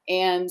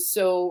 And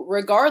so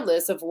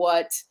regardless of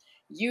what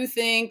you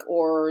think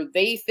or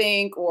they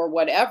think or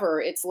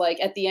whatever, it's like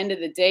at the end of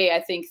the day,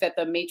 I think that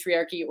the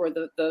matriarchy or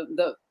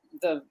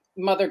the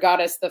mother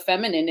goddess, the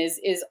feminine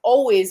is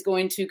always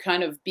going to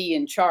kind of be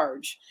in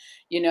charge,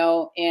 you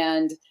know.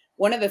 And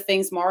one of the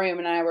things Mario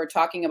and I were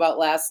talking about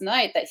last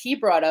night that he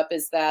brought up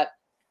is that,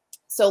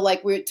 so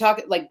like we're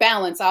talking like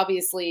balance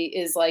obviously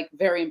is like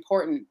very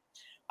important,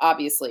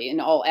 obviously in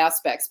all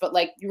aspects, but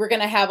like you were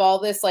going to have all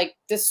this like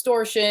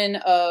distortion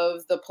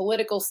of the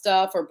political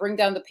stuff or bring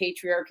down the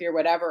patriarchy or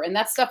whatever. And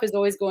that stuff is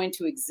always going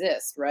to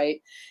exist.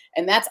 Right.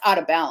 And that's out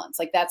of balance.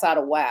 Like that's out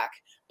of whack.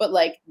 But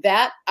like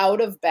that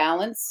out of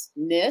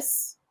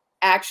balance-ness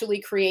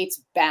actually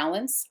creates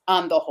balance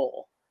on the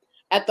whole,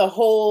 at the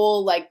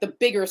whole, like the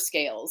bigger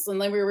scales.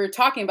 And then we were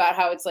talking about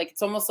how it's like,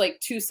 it's almost like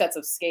two sets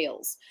of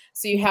scales.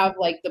 So you have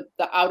like the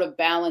out of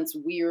balance,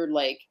 weird,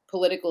 like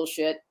political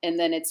shit. And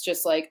then it's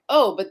just like,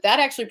 oh, but that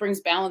actually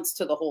brings balance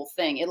to the whole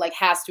thing. It like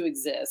has to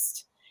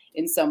exist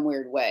in some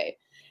weird way.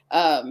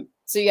 So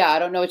yeah, I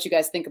don't know what you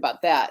guys think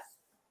about that,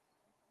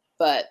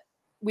 but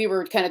we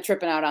were kind of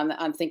tripping out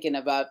on thinking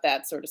about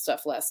that sort of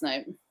stuff last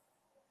night.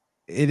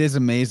 It is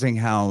amazing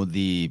how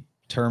the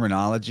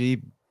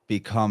terminology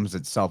becomes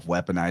itself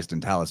weaponized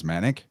and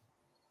talismanic.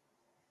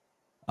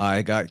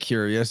 I got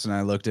curious and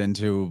I looked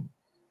into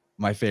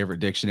my favorite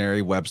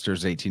dictionary,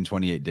 Webster's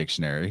 1828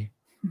 dictionary,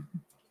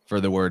 for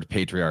the word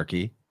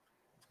patriarchy.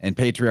 And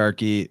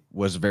patriarchy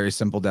was a very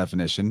simple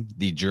definition,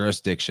 the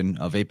jurisdiction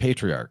of a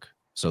patriarch.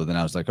 So then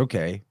I was like,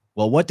 okay,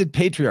 well, what did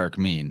patriarch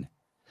mean?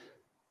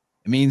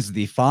 It means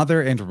the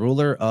father and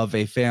ruler of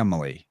a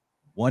family,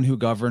 one who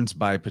governs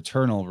by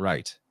paternal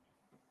right.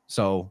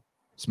 So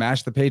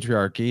smash the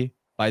patriarchy,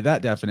 by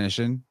that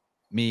definition,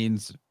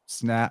 means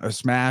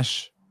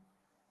smash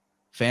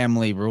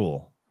family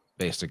rule,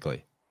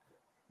 basically.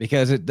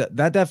 Because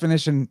that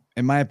definition,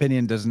 in my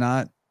opinion, does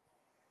not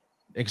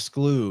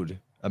exclude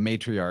a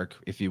matriarch,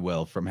 if you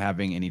will, from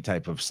having any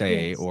type of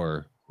say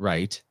or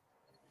right,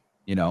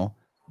 you know.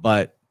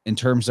 But in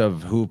terms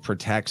of who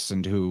protects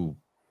and who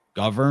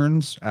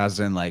governs, as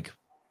in like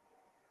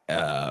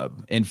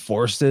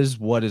enforces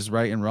what is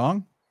right and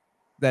wrong,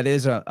 that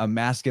is a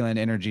masculine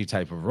energy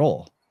type of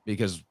role,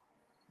 because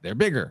they're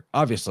bigger,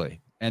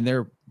 obviously, and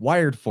they're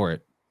wired for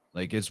it.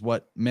 Like it's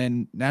what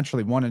men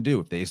naturally want to do.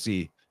 If they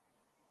see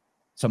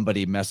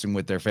somebody messing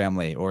with their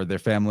family or their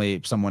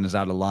family, someone is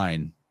out of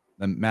line,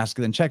 the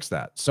masculine checks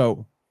that.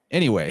 So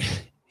anyway,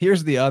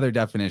 here's the other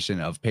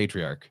definition of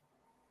patriarch.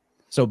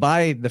 So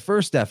by the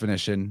first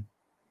definition,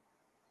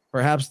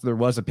 perhaps there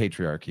was a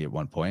patriarchy at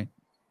one point,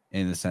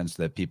 in the sense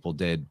that people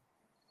did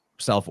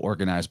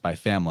self-organize by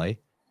family.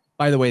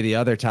 By the way, the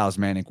other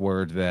talismanic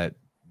word that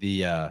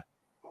the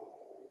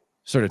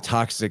sort of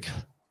toxic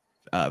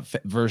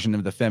version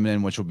of the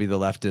feminine, which will be the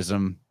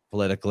leftism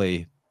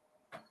politically,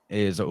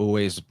 is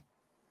always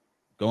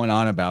going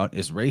on about,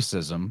 is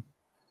racism.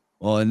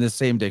 Well, in this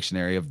same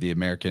dictionary of the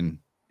American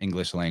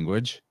English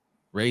language,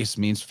 race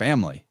means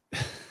family.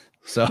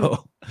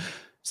 So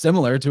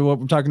similar to what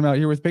we're talking about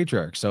here with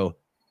patriarch. So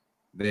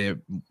they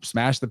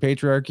smash the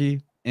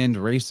patriarchy, and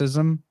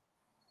racism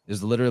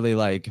is literally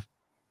like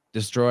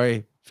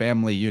destroy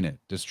family unit,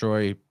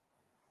 destroy.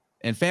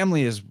 And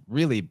family is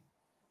really,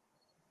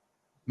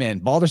 man,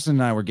 Balderson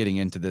and I were getting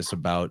into this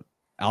about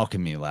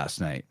alchemy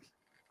last night,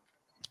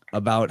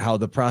 about how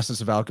the process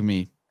of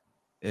alchemy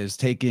is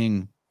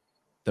taking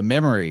the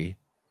memory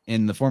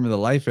in the form of the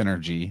life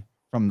energy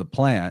from the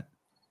plant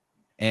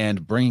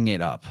and bringing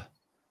it up.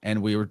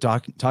 And we were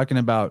talking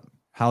about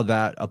how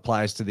that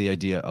applies to the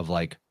idea of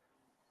like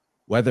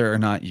whether or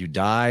not you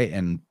die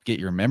and get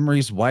your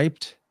memories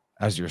wiped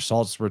as your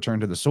salts return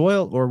to the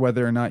soil, or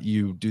whether or not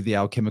you do the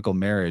alchemical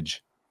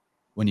marriage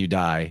when you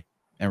die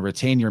and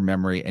retain your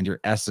memory and your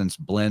essence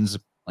blends,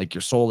 like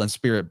your soul and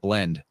spirit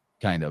blend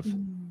kind of.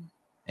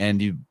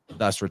 And you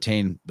thus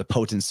retain the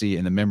potency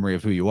and the memory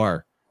of who you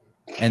are.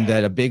 And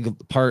that a big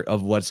part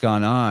of what's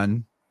gone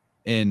on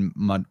in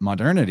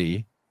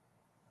modernity,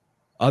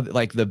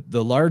 like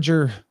the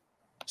larger,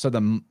 so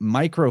the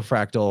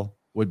microfractal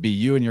would be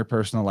you and your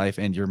personal life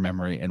and your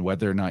memory, and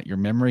whether or not your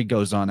memory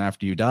goes on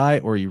after you die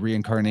or you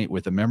reincarnate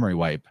with a memory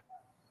wipe.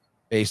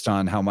 based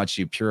on how much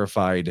you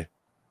purified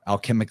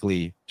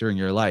alchemically during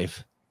your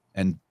life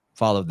and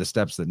followed the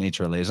steps that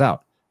nature lays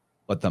out.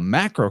 But the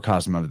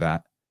macrocosm of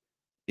that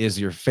is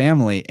your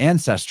family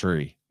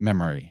ancestry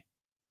memory.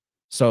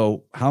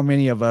 So how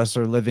many of us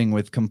are living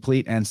with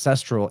complete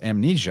ancestral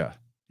amnesia?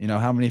 You know,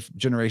 how many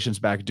generations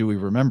back do we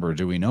remember,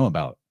 do we know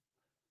about?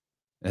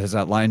 Has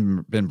that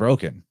line been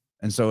broken?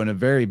 And so in a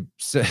very,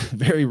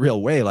 very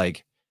real way,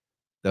 like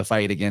the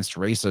fight against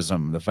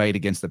racism, the fight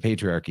against the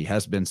patriarchy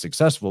has been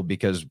successful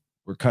because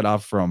we're cut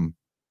off from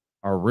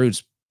our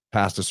roots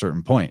past a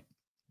certain point.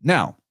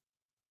 Now,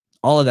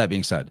 all of that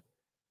being said,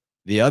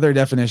 the other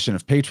definition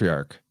of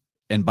patriarch,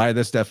 and by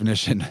this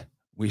definition,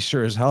 we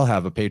sure as hell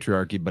have a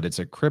patriarchy, but it's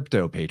a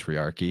crypto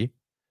patriarchy,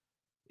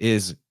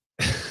 is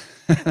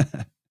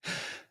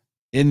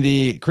in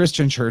the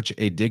Christian church,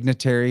 a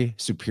dignitary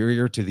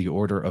superior to the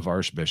order of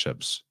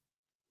archbishops.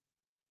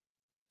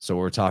 So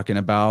we're talking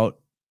about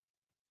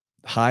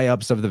high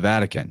ups of the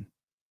Vatican,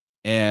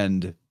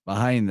 and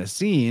behind the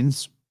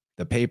scenes,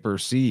 the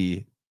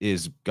papacy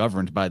is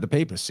governed by the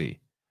papacy.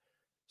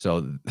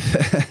 So,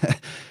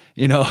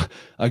 you know,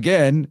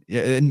 again,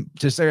 and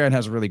Tessarian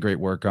has really great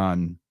work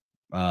on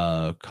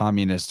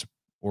communist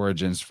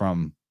origins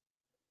from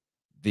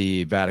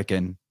the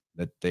Vatican,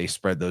 that they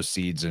spread those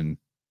seeds. And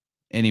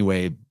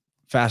anyway,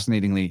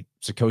 fascinatingly,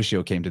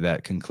 Sakosio came to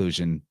that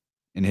conclusion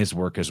in his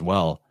work as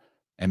well,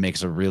 and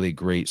makes a really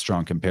great,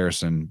 strong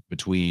comparison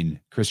between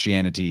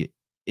Christianity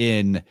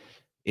in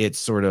its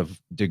sort of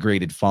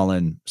degraded,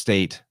 fallen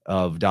state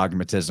of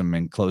dogmatism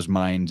and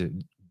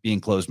being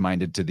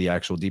closed-minded to the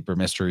actual deeper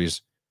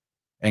mysteries,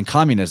 and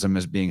communism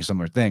as being a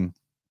similar thing.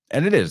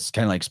 And it is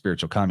kind of like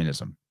spiritual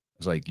communism.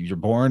 It's like you're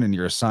born and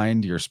you're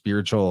assigned your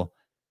spiritual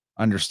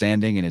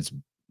understanding, and it's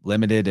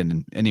limited.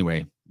 And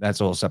anyway,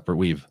 that's a whole separate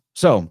weave.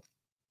 So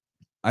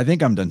I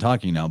think I'm done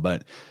talking now,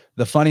 but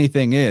the funny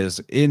thing is,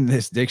 in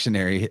this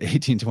dictionary,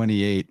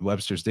 1828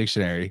 Webster's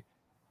dictionary,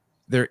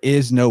 there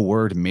is no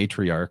word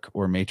matriarch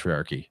or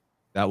matriarchy.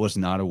 That was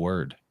not a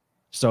word.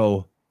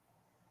 So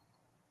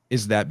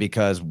is that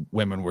because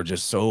women were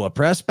just so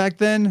oppressed back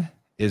then?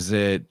 Is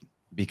it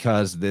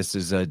because this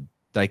is a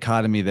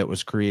dichotomy that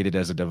was created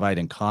as a divide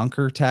and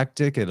conquer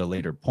tactic at a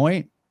later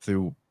point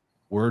through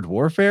word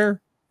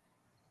warfare?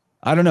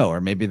 I don't know. Or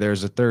maybe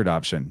there's a third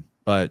option.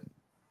 But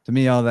to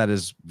me, all that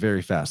is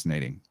very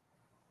fascinating.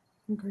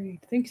 Agreed.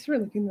 Thanks for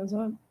looking those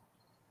up.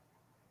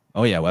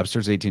 Oh yeah,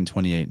 Webster's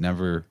 1828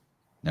 never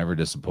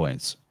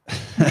disappoints.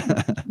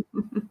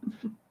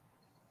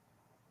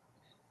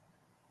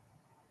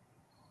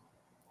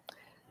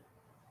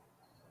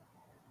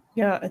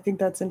 Yeah, I think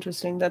that's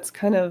interesting. That's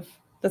kind of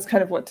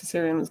what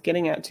Tessarian was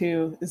getting at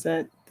too, is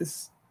that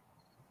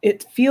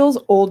it feels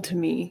old to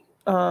me.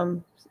 I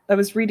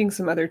was reading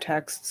some other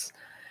texts,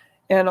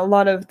 and a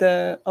lot of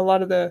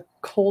the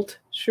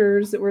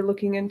cultures that we're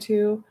looking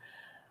into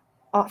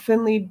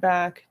often lead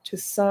back to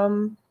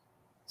some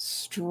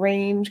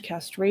strange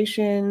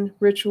castration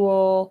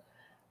ritual.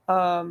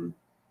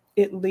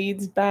 It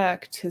leads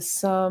back to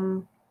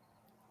some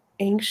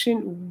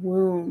ancient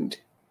wound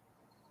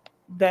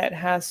that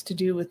has to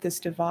do with this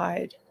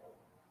divide.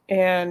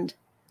 And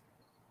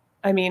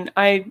I mean,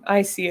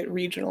 I see it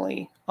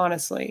regionally,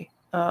 honestly.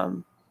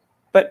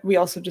 But we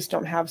also just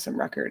don't have some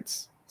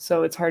records.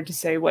 So it's hard to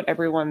say what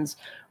everyone's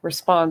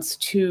response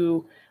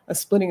to a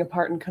splitting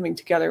apart and coming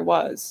together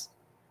was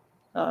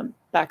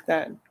back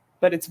then.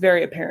 But it's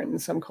very apparent in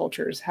some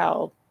cultures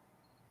how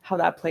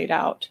that played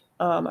out.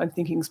 I'm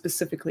thinking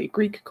specifically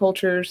Greek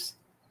cultures.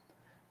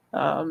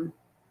 You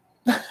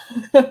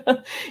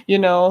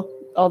know,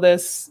 all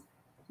this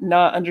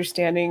not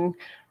understanding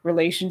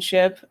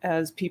relationship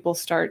as people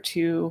start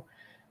to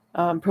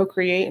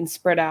procreate and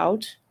spread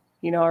out.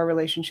 You know, our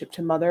relationship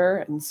to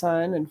mother and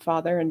son and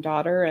father and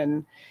daughter,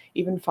 and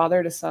even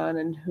father to son,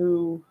 and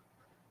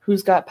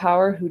who's got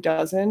power, who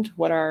doesn't,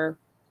 what our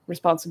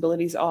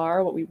responsibilities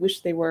are, what we wish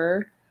they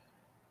were,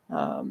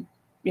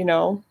 you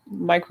know,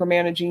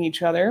 micromanaging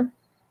each other.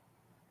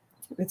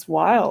 It's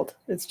wild.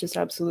 It's just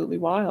absolutely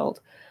wild.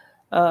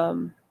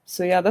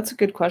 So yeah, that's a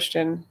good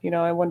question. You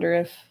know, I wonder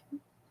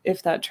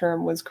if that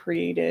term was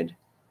created.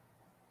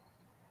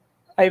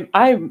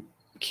 I'm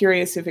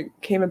curious if it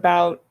came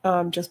about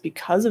just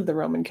because of the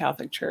Roman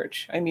Catholic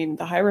Church. I mean,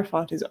 the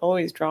Hierophant is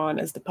always drawn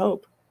as the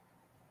Pope.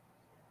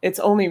 It's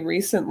only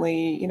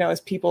recently, you know, as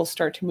people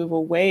start to move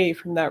away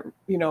from that,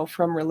 you know,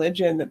 from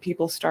religion, that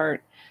people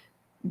start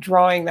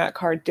drawing that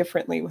card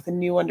differently with a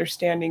new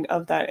understanding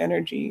of that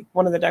energy.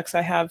 One of the decks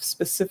I have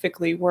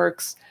specifically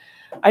works.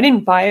 I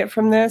didn't buy it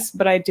from this,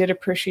 but I did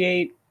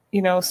appreciate,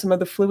 you know, some of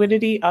the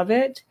fluidity of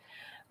it.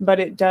 But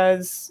it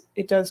does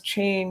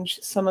change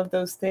some of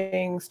those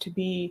things to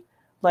be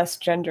less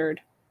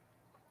gendered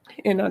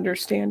in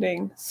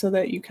understanding, so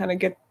that you kind of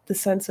get the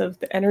sense of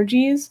the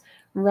energies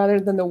rather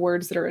than the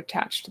words that are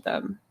attached to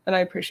them. And I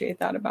appreciate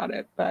that about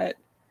it. But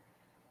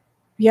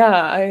yeah,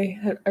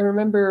 I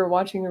remember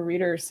watching a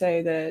reader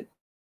say that,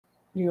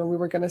 you know, we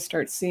were going to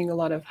start seeing a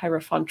lot of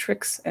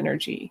Hierophantrix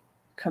energy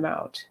come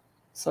out.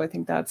 So I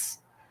think that's,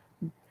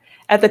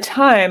 at the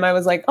time I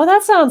was like, oh,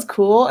 that sounds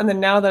cool. And then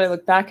now that I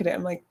look back at it,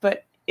 I'm like,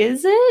 but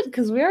is it?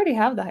 Because we already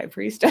have the high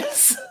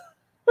priestess.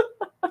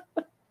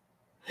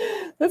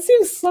 That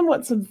seems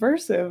somewhat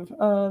subversive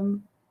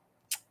to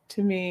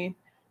me.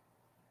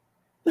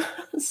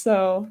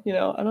 So, you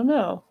know, I don't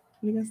know.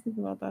 What do you guys think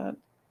about that?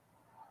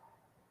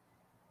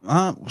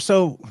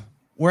 So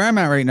where I'm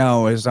at right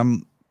now is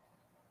I'm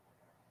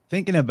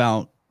thinking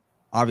about,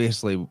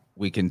 obviously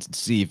we can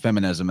see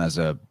feminism as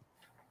a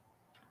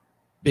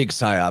big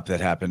psyop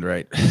that happened,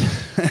 right?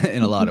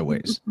 In a lot of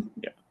ways.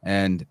 Yeah.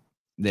 And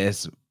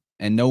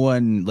no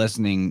one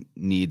listening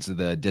needs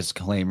the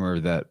disclaimer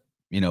that,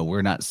 you know,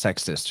 we're not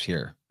sexist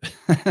here.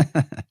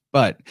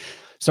 But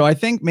so I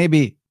think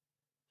maybe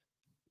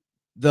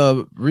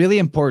the really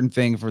important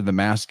thing for the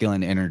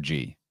masculine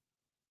energy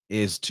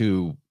is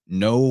to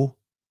know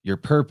your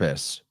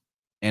purpose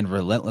and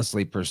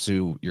relentlessly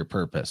pursue your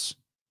purpose,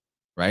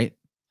 right?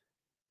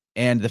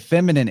 And the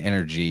feminine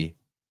energy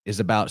is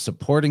about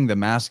supporting the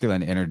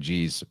masculine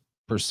energy's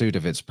pursuit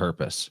of its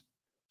purpose.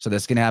 So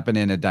this can happen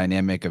in a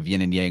dynamic of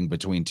yin and yang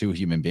between two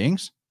human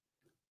beings,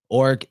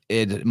 or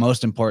it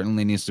most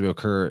importantly needs to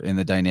occur in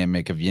the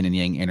dynamic of yin and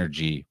yang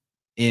energy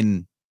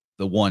in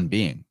the one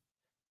being.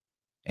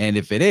 And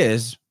if it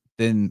is,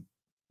 then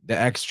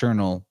the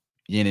external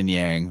yin and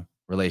yang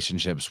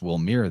relationships will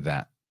mirror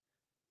that.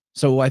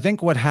 So I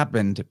think what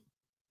happened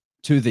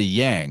to the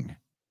yang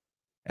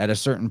at a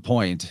certain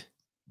point,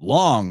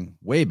 long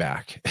way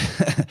back,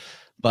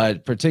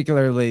 but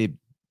particularly,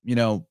 you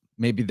know,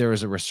 maybe there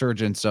was a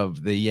resurgence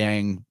of the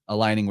yang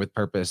aligning with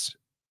purpose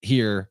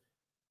here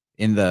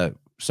in the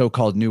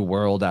so-called New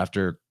World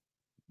after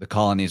the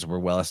colonies were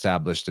well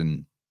established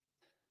and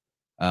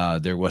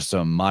there was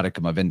some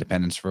modicum of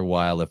independence for a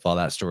while, if all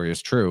that story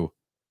is true,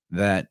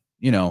 that,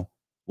 you know,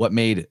 what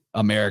made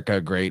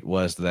America great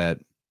was that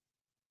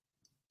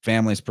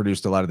families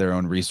produced a lot of their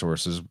own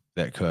resources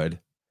that could.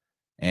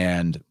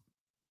 And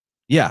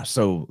yeah,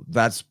 so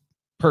that's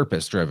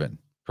purpose driven,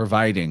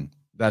 providing.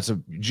 That's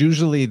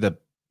usually the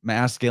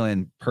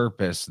masculine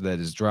purpose that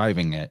is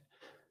driving it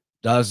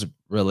does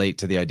relate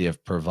to the idea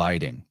of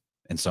providing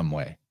in some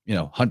way, you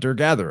know, hunter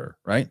gatherer,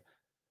 right?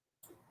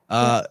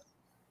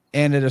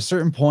 And at a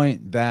certain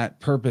point, that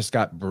purpose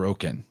got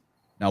broken.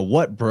 Now,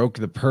 what broke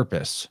the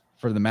purpose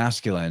for the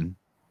masculine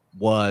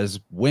was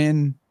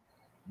when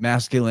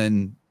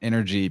masculine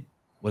energy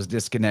was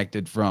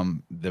disconnected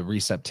from the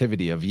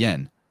receptivity of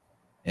yin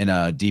in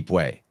a deep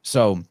way.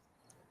 So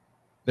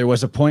there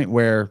was a point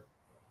where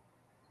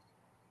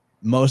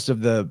most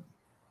of the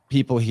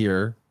people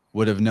here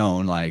would have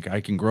known, like, I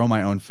can grow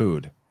my own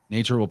food.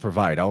 Nature will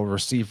provide. I'll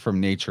receive from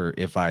nature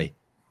if I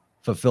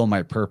fulfill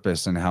my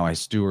purpose and how I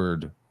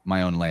steward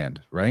my own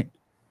land, right?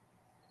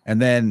 And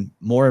then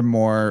more and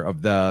more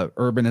of the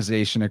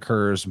urbanization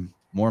occurs,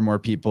 more and more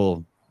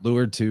people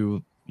lured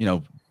to, you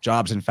know,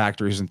 jobs in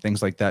factories and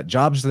things like that,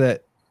 jobs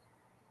that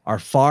are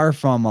far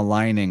from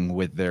aligning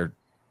with their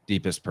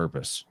deepest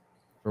purpose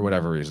for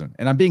whatever reason.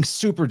 And I'm being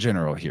super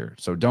general here,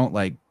 so don't,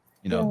 like,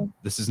 you know,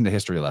 this isn't a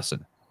history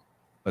lesson,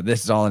 but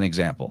this is all an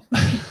example.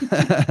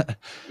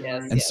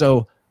 And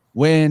so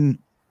when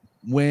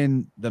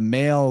the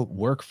male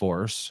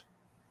workforce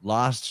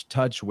lost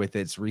touch with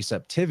its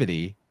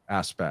receptivity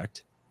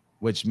aspect,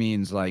 which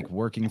means like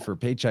working for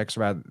paychecks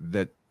rather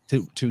that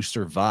to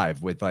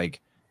survive, with, like,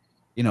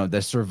 you know,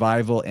 the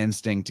survival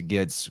instinct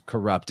gets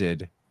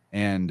corrupted,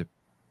 and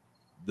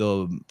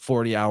the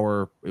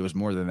 40-hour, it was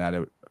more than that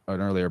at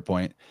an earlier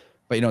point,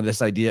 but, you know,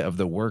 this idea of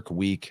the work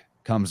week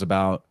comes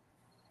about,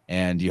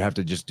 and you have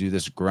to just do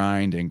this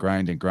grind and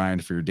grind and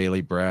grind for your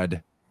daily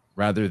bread,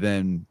 rather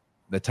than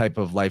the type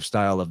of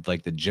lifestyle of,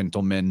 like, the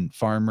gentleman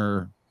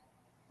farmer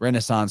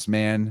Renaissance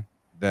man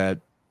that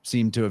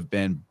seemed to have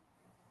been,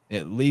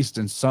 at least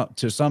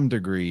to some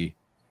degree,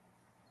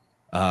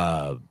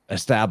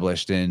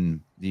 established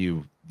in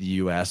the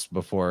U.S.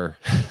 before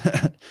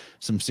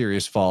some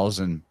serious falls,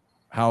 and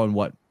how and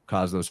what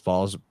caused those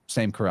falls.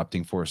 Same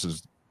corrupting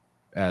forces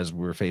as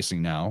we're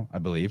facing now, I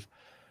believe.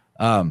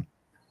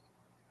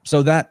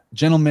 So that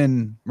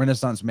gentleman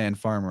Renaissance man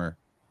farmer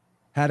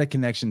had a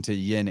connection to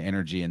yin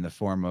energy in the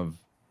form of,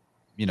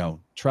 you know,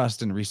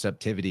 trust and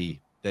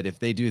receptivity, that if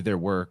they do their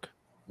work,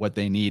 what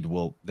they need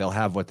they'll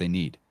have what they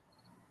need.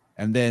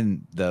 And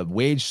then the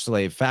wage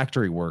slave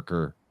factory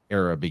worker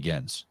era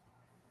begins,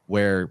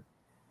 where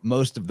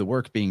most of the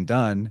work being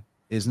done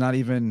is not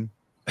even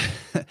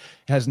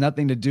has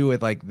nothing to do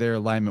with, like, their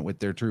alignment with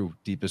their true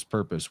deepest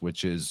purpose,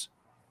 which is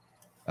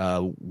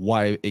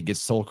why it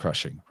gets soul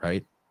crushing,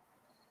 right?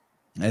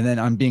 And then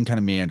I'm being kind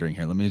of meandering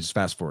here. Let me just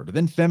fast forward.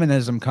 Then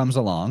feminism comes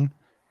along,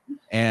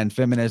 and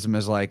feminism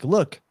is like,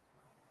 look,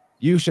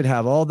 you should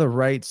have all the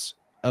rights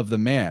of the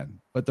man,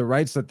 but the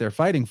rights that they're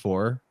fighting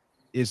for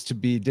is to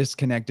be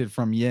disconnected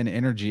from yin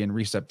energy and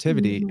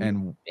receptivity,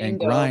 and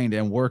grind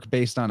and work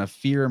based on a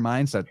fear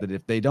mindset that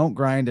if they don't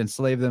grind and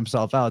slave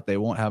themselves out, they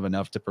won't have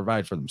enough to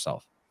provide for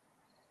themselves.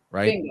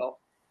 Right. Bingo.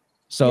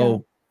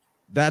 So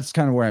that's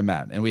kind of where I'm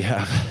at. And we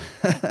have,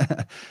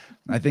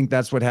 I think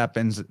that's what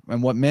happens.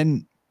 And what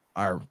men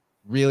are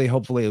really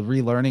hopefully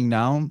relearning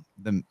now,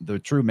 the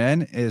true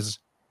men is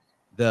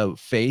the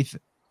faith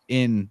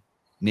in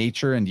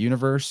nature and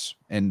universe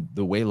and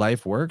the way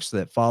life works,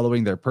 that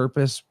following their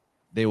purpose,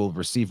 they will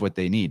receive what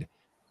they need.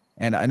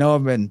 And I know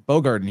I've been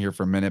bogarting here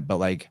for a minute, but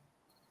like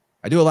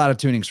I do a lot of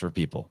tunings for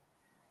people.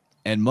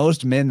 And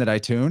most men that I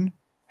tune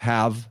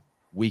have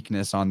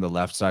weakness on the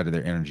left side of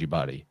their energy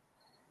body.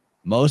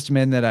 Most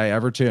men that I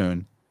ever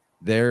tune,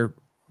 their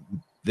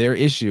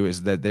issue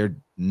is that they're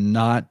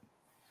not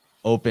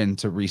open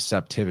to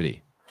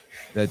receptivity,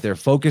 that they're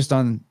focused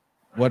on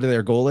what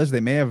their goal is. They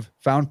may have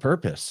found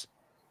purpose,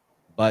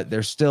 but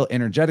they're still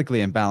energetically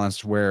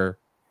imbalanced, where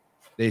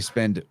they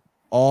spend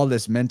all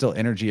this mental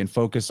energy and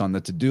focus on the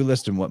to-do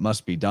list and what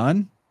must be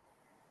done.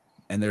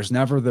 And there's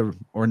never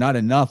not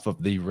enough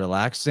of the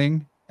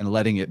relaxing and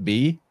letting it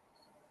be,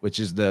 which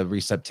is the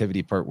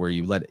receptivity part, where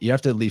you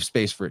have to leave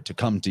space for it to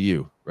come to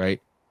you. Right.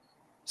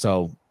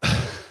 So,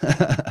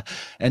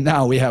 and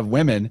now we have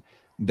women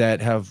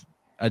that have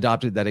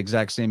adopted that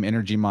exact same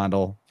energy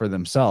model for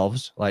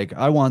themselves. Like,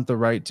 I want the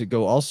right to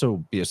go also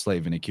be a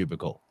slave in a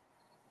cubicle.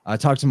 I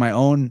talked to my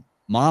own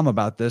mom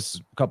about this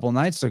a couple of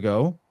nights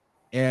ago,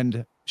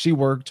 and she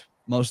worked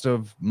most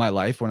of my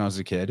life when I was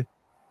a kid.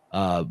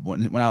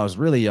 When I was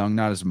really young,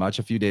 not as much,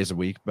 a few days a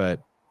week,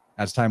 but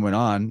as time went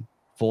on,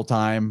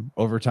 full-time,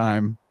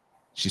 overtime,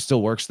 she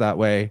still works that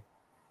way.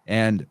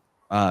 And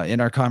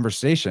in our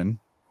conversation,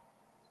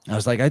 I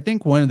was like, I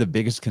think one of the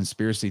biggest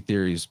conspiracy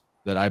theories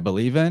that I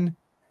believe in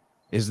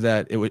is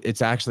that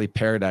it's actually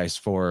paradise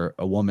for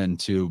a woman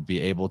to be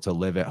able to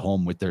live at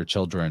home with their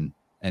children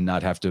and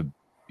not have to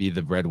be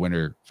the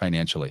breadwinner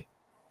financially.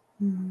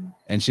 Mm-hmm.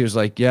 And she was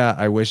like, yeah,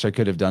 I wish I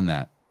could have done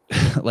that.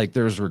 Like,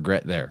 there's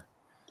regret there,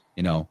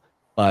 you know,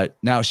 but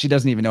now she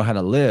doesn't even know how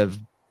to live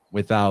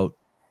without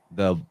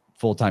the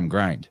full-time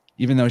grind,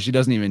 even though she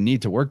doesn't even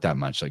need to work that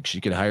much. Like, she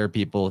could hire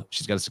people.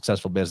 She's got a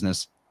successful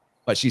business,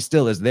 but she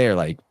still is there,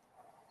 like,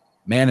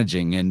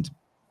 managing and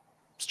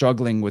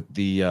struggling with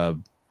the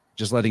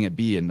just letting it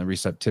be in the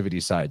receptivity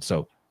side.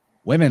 So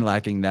women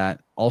lacking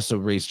that also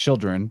raise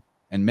children,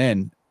 and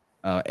men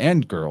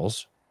and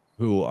girls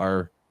who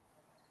are,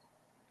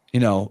 you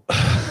know,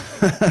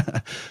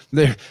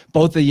 they're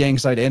both the yang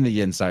side and the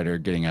yin side are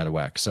getting out of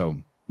whack. So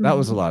that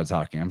was a lot of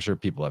talking. I'm sure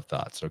people have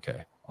thoughts.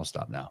 Okay, I'll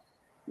stop now.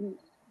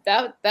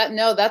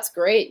 No, that's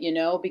great, you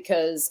know,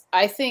 because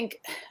I think,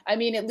 I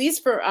mean, at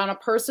least on a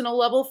personal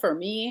level for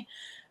me,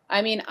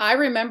 I mean, I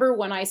remember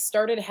when I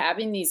started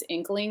having these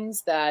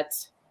inklings that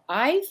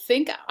I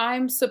think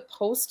I'm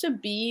supposed to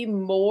be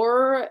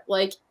more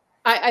like,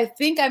 I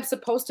think I'm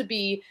supposed to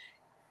be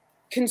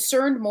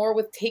concerned more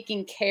with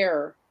taking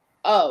care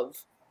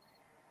of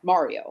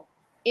Mario,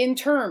 in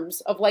terms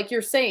of, like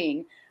you're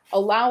saying,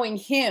 allowing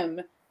him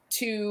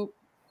to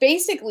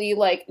basically,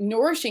 like,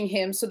 nourishing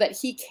him so that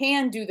he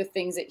can do the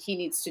things that he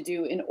needs to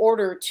do in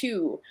order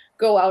to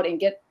go out and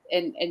get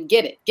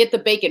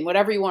the bacon,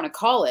 whatever you want to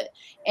call it.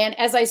 And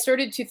as I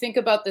started to think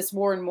about this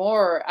more and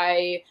more,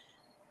 I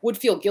would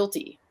feel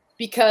guilty,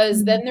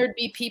 because then there'd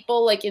be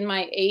people like in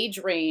my age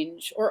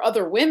range or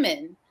other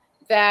women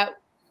that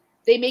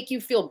they make you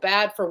feel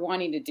bad for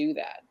wanting to do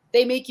that.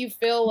 They make you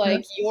feel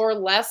like you're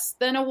less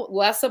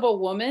of a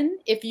woman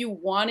if you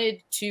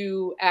wanted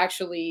to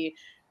actually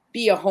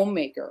be a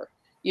homemaker,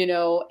 you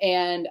know.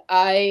 And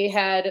I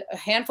had a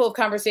handful of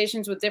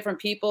conversations with different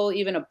people,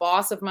 even a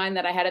boss of mine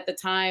that I had at the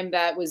time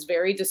that was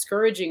very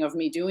discouraging of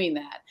me doing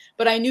that.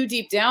 But I knew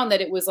deep down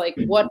that it was like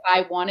what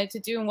I wanted to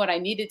do and what I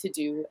needed to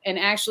do. And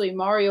actually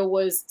Mario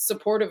was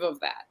supportive of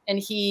that. And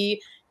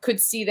he could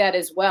see that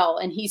as well.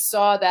 And he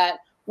saw that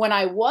when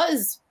I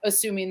was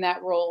assuming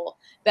that role,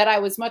 that I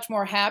was much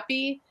more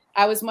happy,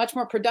 I was much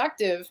more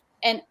productive,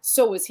 and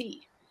so was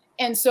he.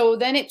 And so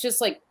then it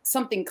just, like,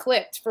 something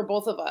clicked for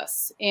both of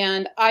us.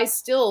 And I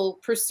still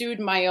pursued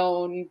my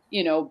own,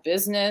 you know,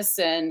 business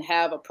and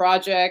have a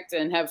project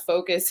and have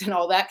focus and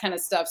all that kind of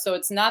stuff. So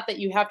it's not that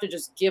you have to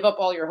just give up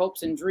all your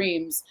hopes and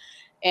dreams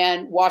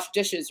and wash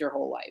dishes your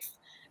whole life.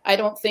 I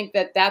don't think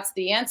that that's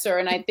the answer.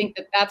 And I think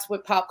that that's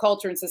what pop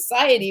culture and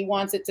society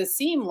wants it to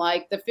seem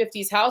like. The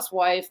 50s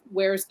housewife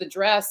wears the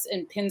dress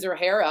and pins her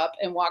hair up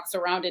and walks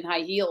around in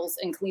high heels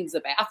and cleans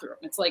the bathroom.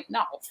 It's like,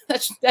 no,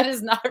 that's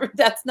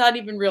not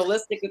even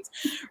realistic. It's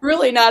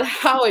really not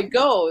how it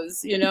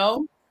goes, you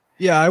know?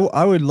 Yeah,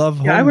 I would love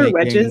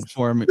homemaking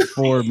for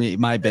me,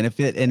 my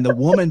benefit. And the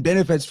woman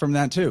benefits from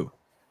that too.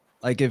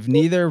 Like, if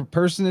neither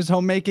person is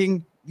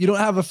homemaking, you don't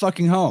have a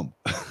fucking home.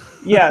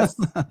 Yes.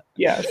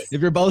 Yes.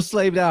 If you're both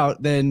slaved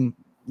out, then,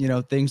 you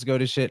know, things go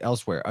to shit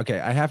elsewhere. Okay,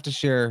 I have to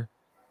share.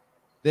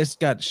 This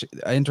got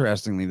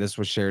interestingly, this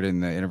was shared in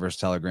the InnerVerse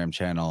Telegram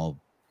channel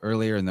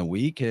earlier in the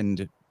week,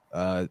 and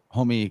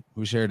homie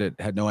who shared it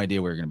had no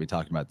idea we were going to be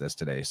talking about this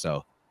today.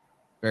 So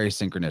very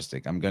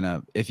synchronistic.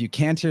 If you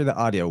can't hear the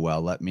audio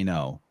well, let me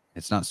know.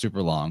 It's not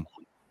super long.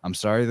 I'm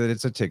sorry that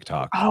it's a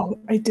TikTok. Oh,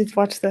 I did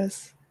watch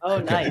this. Oh,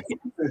 nice.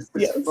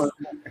 Yes.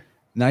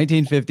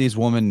 1950s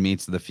woman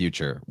meets the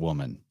future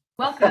woman.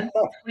 Welcome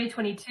to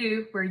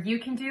 2022, where you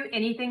can do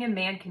anything a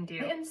man can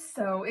do. I am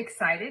so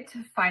excited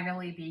to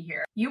finally be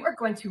here. You are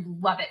going to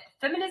love it.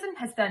 Feminism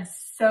has done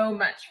so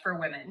much for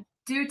women.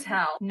 Do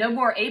tell. No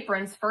more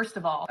aprons, first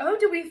of all. Oh,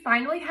 do we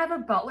finally have a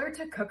butler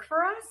to cook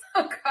for us?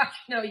 Oh gosh,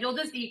 no, you'll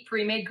just eat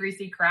pre-made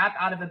greasy crap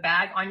out of a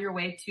bag on your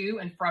way to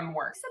and from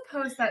work.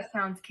 Suppose that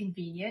sounds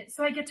convenient,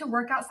 so I get to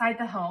work outside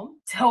the home?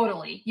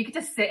 Totally. You get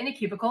to sit in a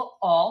cubicle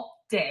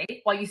all day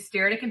while you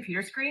stare at a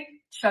computer screen,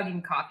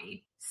 chugging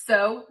coffee.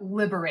 So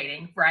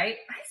liberating, right?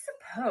 I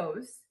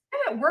suppose.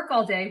 I'm at work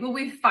all day. Will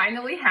we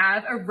finally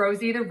have a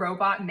Rosie the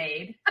robot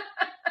maid?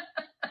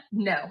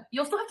 No,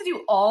 you'll still have to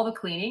do all the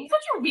cleaning. That's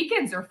what your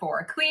weekends are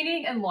for,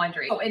 cleaning and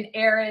laundry. Oh, and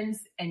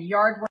errands and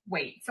yard work.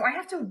 Wait, so I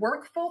have to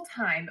work full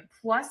time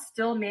plus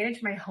still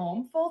manage my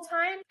home full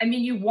time? I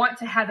mean, you want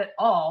to have it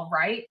all,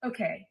 right?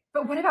 Okay,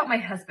 but what about my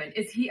husband?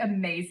 Is he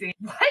amazing?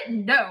 What?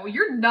 No,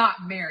 you're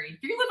not married.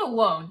 You live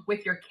alone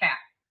with your cat.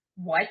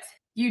 What?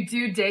 You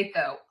do date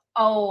though.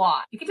 A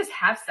lot. You can just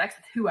have sex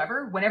with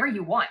whoever, whenever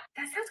you want.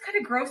 That sounds kind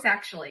of gross,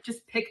 actually.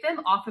 Just pick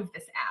them off of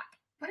this app.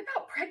 What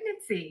about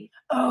pregnancy?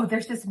 Oh,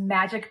 there's this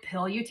magic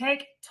pill you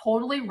take.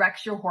 Totally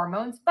wrecks your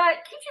hormones,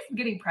 but keeps you from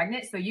getting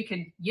pregnant so you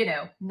can,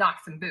 knock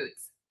some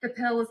boots. The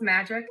pill is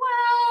magic.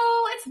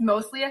 Well, it's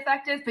mostly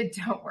effective, but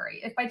don't worry.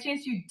 If by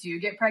chance you do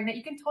get pregnant,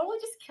 you can totally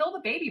just kill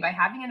the baby by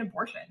having an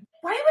abortion.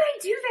 Why would I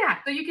do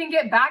that? So you can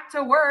get back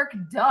to work.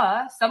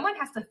 Duh. Someone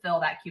has to fill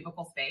that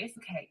cubicle space.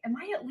 Okay, am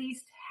I at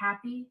least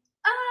happy?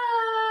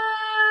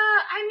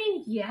 I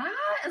mean, yeah,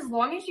 as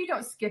long as you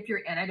don't skip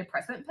your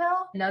antidepressant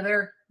pill,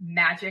 another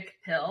magic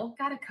pill.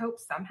 Gotta cope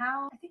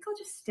somehow. I think I'll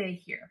just stay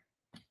here.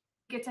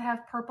 Get to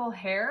have purple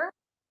hair.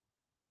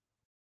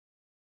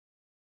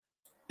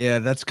 Yeah,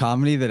 that's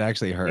comedy that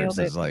actually hurts.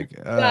 It's like,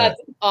 that's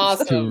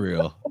awesome. Too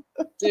real.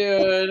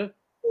 Dude,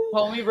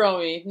 homie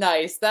Romy.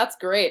 Nice. That's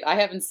great. I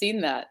haven't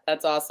seen that.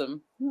 That's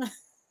awesome.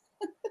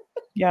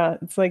 Yeah,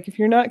 it's like, if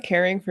you're not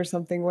caring for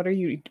something, what are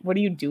you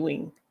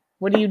doing?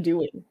 What are you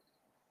doing?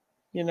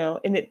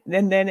 And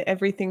then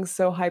everything's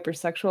so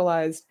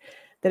hypersexualized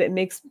that it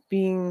makes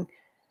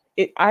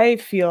I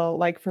feel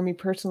like, for me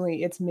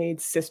personally, it's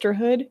made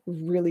sisterhood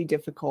really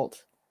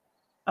difficult.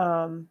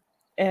 And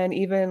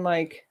even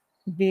like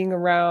being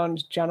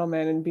around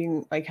gentlemen and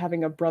being like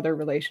having a brother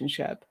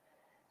relationship,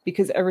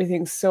 because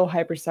everything's so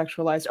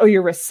hypersexualized. Oh,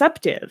 you're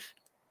receptive.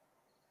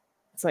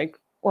 It's like,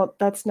 well,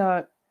 that's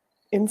not,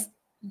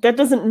 that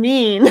doesn't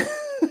mean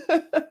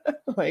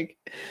like,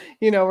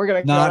 we're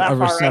going to not a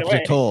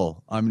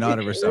receptacle. Right, I'm not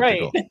a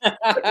receptacle.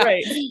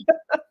 Right.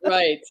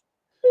 Right.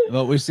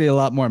 But we see a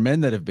lot more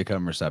men that have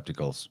become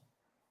receptacles.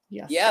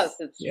 Yes,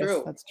 it's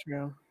true. That's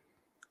true.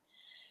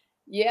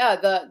 Yeah,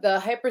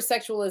 the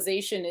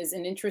hypersexualization is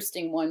an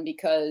interesting one,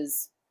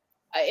 because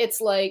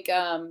it's like,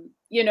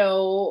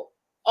 all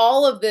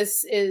of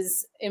this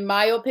is, in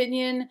my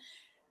opinion,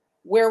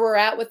 where we're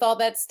at with all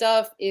that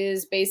stuff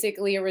is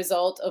basically a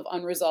result of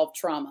unresolved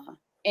trauma.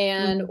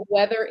 And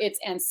whether it's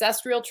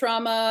ancestral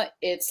trauma,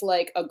 it's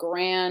like a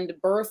grand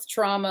birth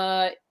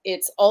trauma,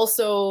 it's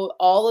also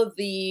all of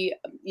the,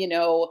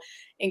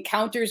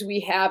 encounters we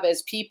have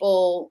as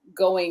people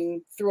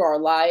going through our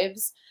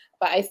lives.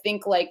 But I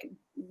think, like,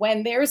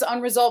 when there's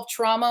unresolved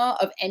trauma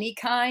of any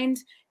kind,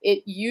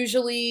 it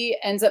usually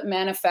ends up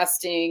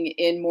manifesting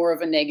in more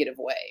of a negative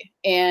way.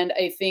 And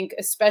I think,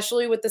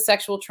 especially with the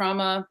sexual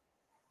trauma,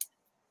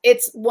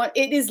 it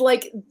is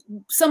like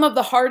some of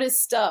the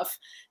hardest stuff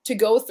to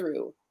go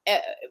through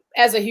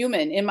as a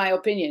human, in my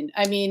opinion.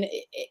 I mean,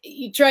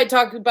 you try to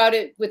talk about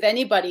it with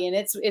anybody, and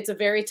it's a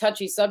very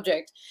touchy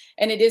subject,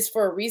 and it is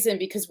for a reason,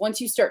 because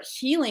once you start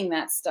healing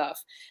that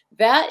stuff,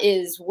 that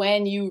is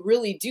when you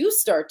really do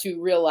start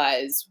to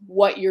realize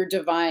what your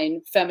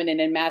divine feminine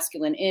and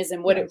masculine is,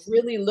 and what it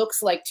really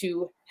looks like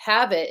to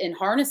have it and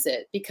harness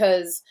it,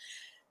 because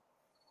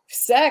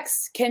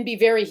sex can be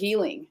very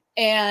healing.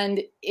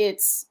 And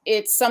it's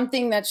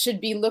something that should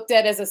be looked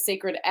at as a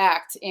sacred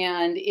act.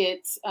 And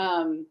it's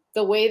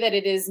the way that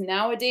it is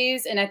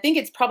nowadays. And I think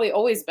it's probably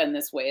always been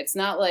this way. It's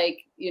not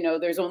like,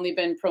 there's only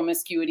been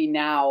promiscuity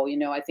now.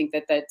 I think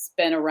that that's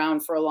been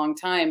around for a long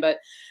time. But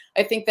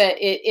I think that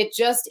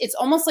it's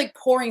almost like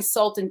pouring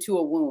salt into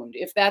a wound.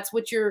 If that's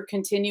what you're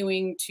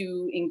continuing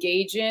to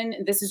engage in,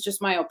 and this is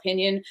just my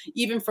opinion,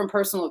 even from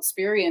personal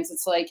experience,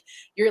 it's like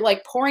you're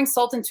like pouring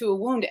salt into a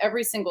wound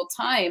every single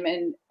time.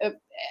 And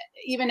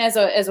even as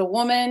a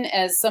woman,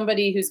 as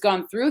somebody who's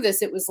gone through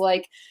this, it was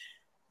like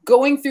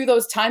going through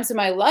those times in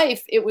my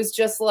life. It was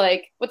just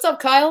like, what's up,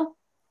 Kyle?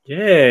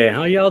 Yeah,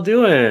 how y'all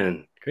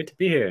doing? Great to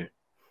be here.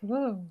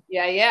 Whoa.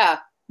 Yeah.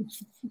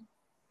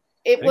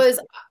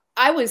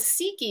 I was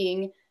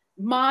seeking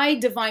my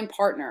divine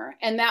partner,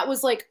 and that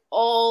was like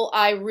all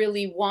I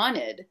really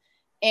wanted.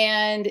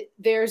 And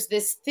there's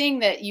this thing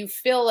that you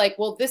feel like,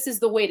 well, this is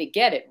the way to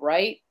get it,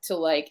 right? To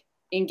like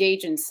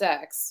engage in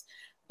sex.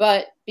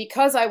 But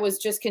because I was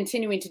just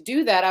continuing to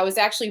do that, I was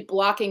actually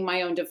blocking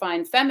my own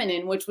divine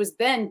feminine, which was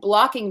then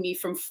blocking me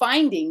from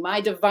finding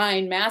my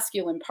divine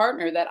masculine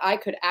partner that I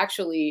could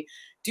actually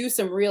do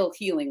some real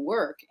healing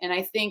work. And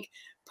I think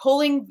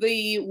pulling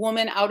the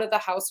woman out of the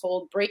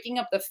household, breaking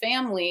up the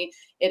family,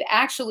 it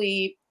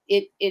actually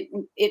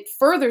it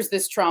furthers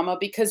this trauma,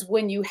 because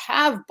when you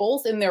have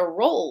both in their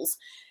roles,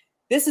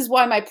 this is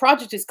why my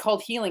project is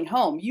called Healing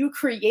Home. You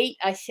create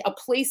a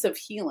place of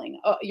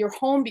healing. Your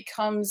home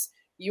becomes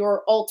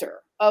your altar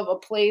of a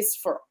place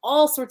for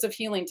all sorts of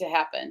healing to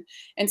happen.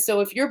 And so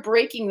if you're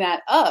breaking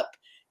that up,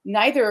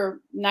 neither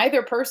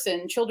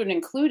person, children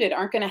included,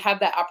 aren't going to have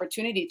that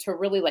opportunity to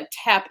really like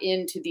tap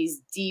into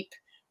these deep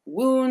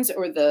wounds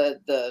or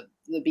the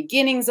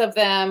beginnings of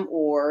them,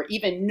 or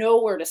even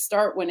know where to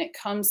start when it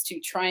comes to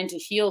trying to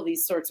heal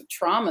these sorts of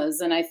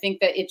traumas. And I think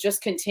that it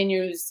just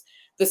continues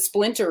the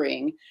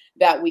splintering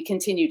that we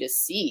continue to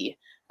see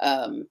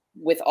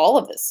with all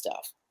of this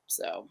stuff.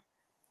 So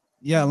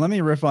yeah, let me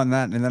riff on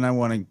that, and then I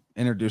want to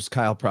introduce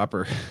Kyle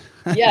proper.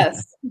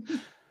 Yes.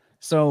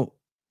 So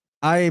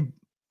a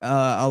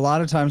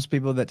lot of times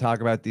people that talk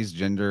about these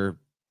gender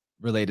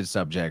related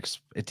subjects,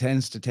 it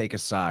tends to take a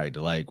side,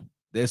 like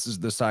this is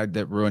the side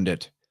that ruined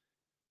it,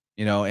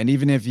 you know. And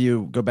even if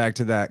you go back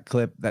to that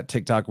clip, that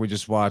TikTok we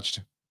just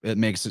watched, it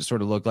makes it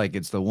sort of look like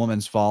it's the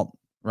woman's fault,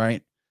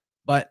 right?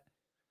 But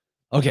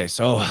okay,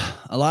 so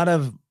a lot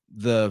of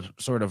the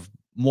sort of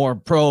more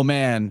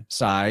pro-man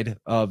side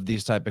of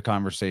these type of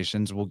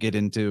conversations will get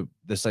into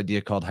this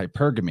idea called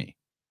hypergamy,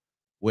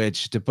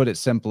 which, to put it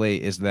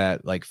simply, is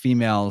that like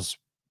females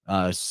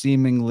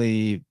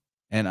seemingly,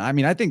 and I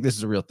mean, I think this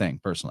is a real thing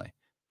personally,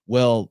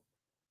 will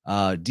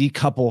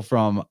decouple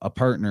from a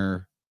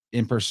partner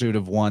in pursuit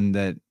of one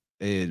that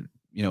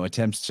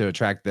attempts to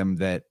attract them,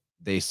 that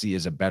they see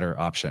as a better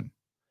option.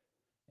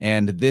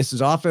 And this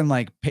is often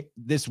like,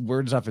 this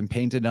word is often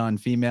painted on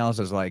females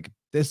as like,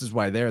 this is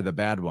why they're the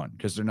bad one,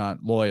 because they're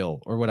not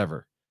loyal or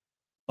whatever.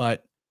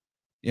 But,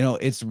 you know,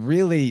 it's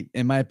really,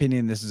 in my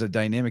opinion, this is a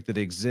dynamic that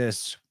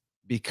exists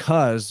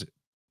because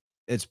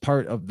it's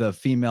part of the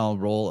female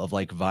role of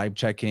like vibe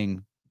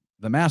checking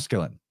the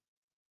masculine.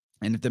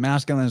 And if the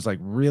masculine is like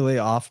really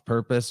off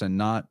purpose and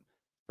not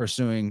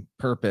pursuing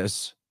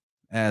purpose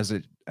as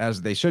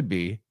they should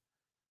be,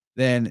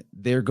 then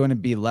they're going to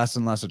be less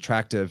and less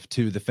attractive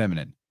to the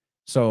feminine.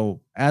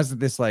 So as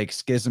this like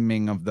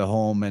schisming of the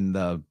home and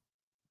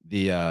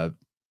the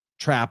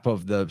trap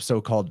of the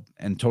so-called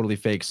and totally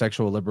fake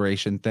sexual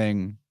liberation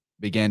thing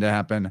began to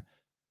happen,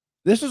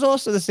 this was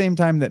also the same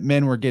time that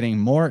men were getting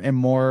more and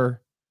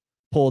more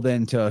pulled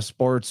into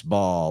sports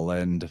ball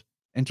and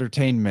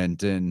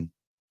entertainment and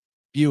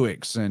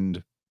Buicks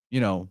and,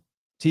 you know,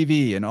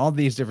 TV and all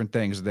these different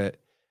things that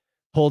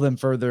pull them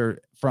further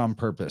from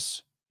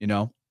purpose, you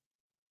know?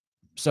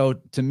 So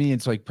to me,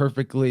 it's like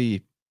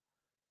perfectly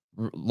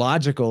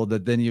logical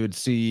that then you would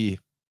see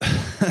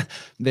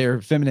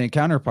their feminine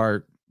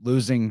counterpart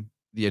losing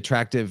the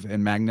attractive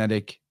and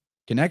magnetic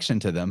connection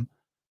to them.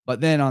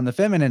 But then on the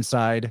feminine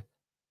side,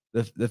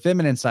 the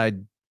feminine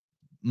side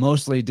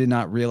mostly did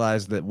not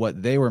realize that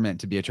what they were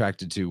meant to be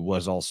attracted to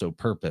was also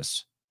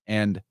purpose.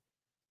 And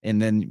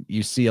then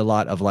you see a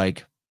lot of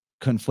like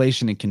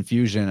conflation and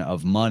confusion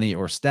of money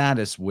or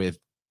status with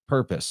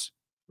purpose,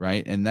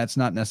 right? And that's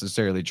not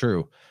necessarily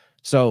true.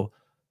 So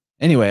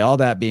anyway, all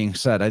that being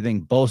said, I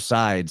think both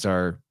sides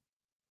are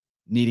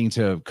needing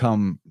to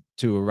come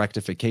to a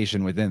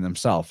rectification within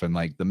themselves. And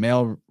like the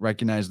male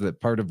recognize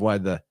that part of why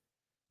the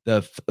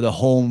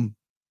home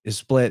is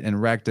split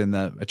and wrecked, and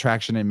the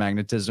attraction and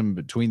magnetism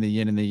between the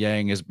yin and the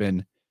yang has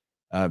been,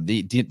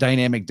 the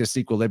dynamic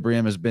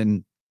disequilibrium has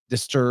been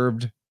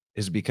disturbed,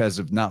 is because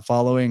of not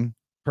following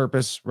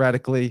purpose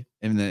radically.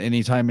 And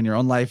any time in your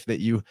own life that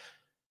you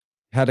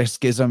had a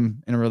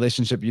schism in a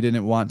relationship you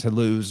didn't want to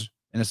lose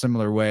in a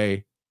similar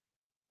way,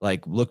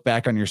 like look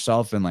back on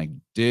yourself and like,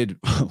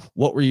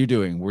 what were you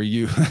doing? Were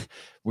you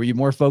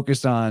more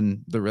focused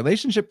on the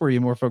relationship, or were you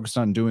more focused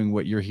on doing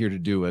what you're here to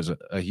do as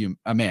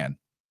a man?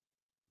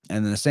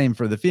 And then the same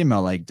for the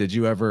female. Like, did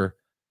you ever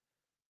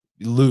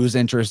lose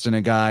interest in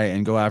a guy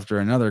and go after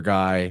another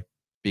guy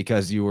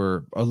because you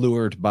were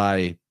allured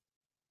by,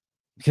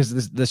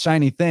 because the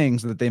shiny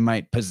things that they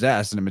might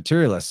possess in a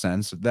materialist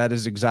sense? That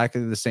is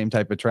exactly the same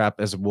type of trap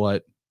as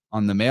what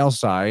on the male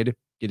side,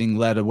 getting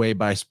led away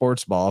by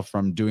sports ball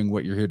from doing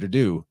what you're here to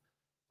do,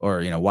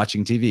 or, you know,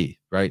 watching TV,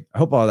 right? I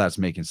hope all that's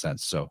making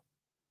sense. So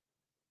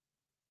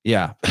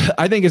yeah,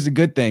 I think it's a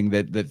good thing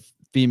that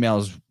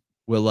females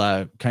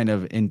will kind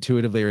of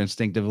intuitively or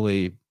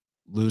instinctively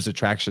lose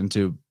attraction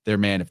to their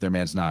man if their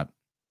man's not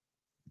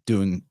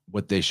doing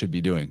what they should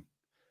be doing.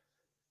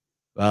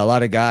 A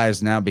lot of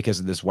guys now, because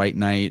of this white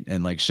knight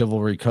and like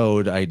chivalry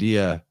code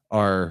idea,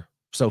 are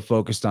so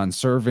focused on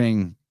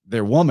serving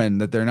their woman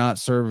that they're not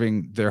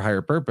serving their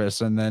higher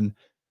purpose. And then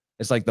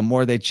it's like the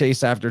more they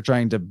chase after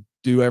trying to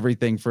do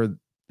everything for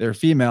their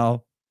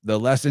female, the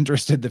less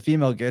interested the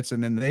female gets.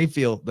 And then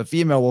the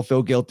female will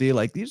feel guilty.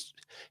 Like these,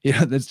 you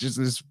know, that's just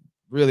this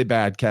really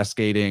bad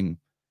cascading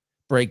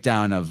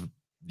breakdown of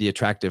the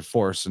attractive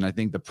force. And I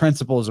think the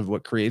principles of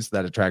what creates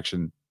that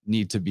attraction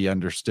need to be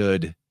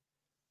understood.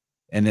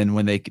 And then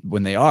when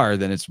they are,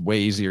 then it's way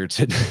easier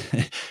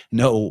to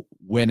know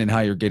when and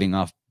how you're getting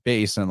off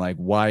base, and like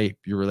why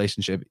your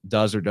relationship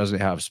does or doesn't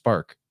have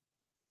spark.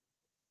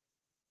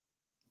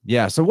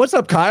 Yeah. So what's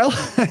up, Kyle?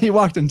 You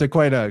walked into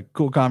quite a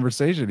cool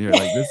conversation here.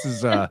 Like this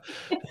is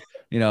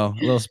you know,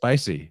 a little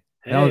spicy.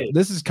 Hey. Now,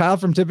 this is Kyle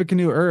from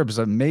Tippecanoe Herbs,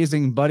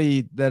 amazing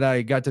buddy that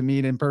I got to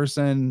meet in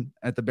person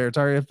at the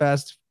Bertaria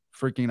Fest.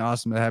 Freaking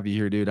awesome to have you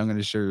here, dude. I'm going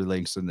to share your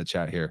links in the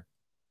chat here.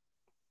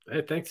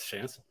 Hey, thanks,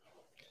 Chance.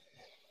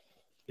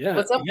 Yeah.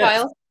 What's up,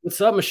 Kyle?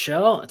 What's up,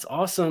 Michelle? It's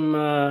awesome.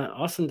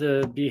 Awesome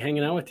to be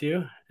hanging out with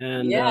you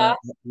and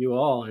you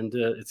all. And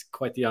it's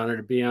quite the honor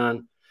to be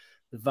on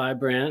the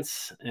Vibe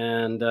Rants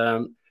and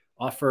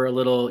offer a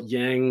little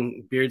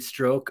yang beard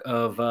stroke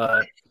of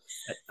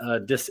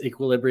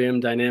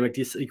dynamic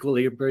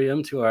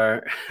disequilibrium to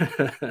our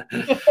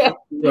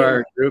to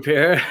our group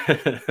here.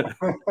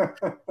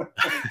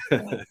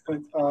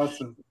 That's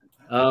awesome.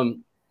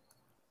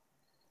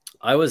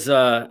 I was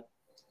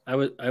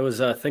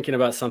thinking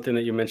about something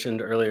that you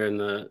mentioned earlier in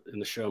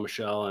the show,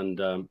 Michelle,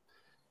 and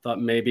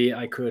thought maybe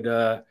I could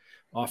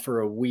offer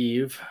a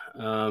weave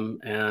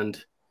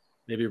and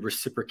maybe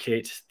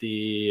reciprocate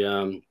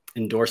the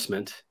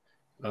endorsement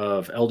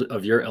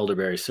of your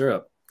elderberry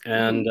syrup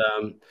and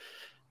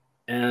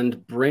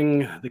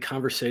bring the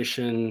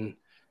conversation,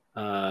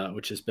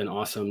 which has been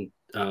awesome,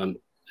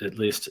 at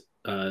least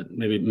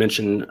maybe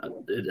mention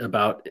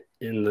about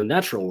in the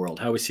natural world,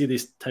 how we see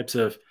these types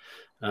of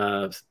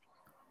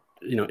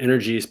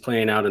energies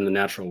playing out in the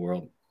natural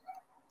world.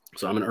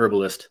 So I'm an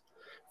herbalist,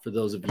 for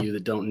those of you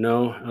that don't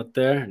know out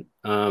there.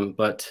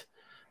 But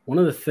one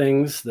of the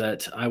things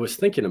that I was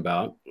thinking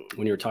about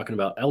when you were talking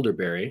about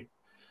elderberry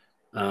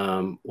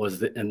was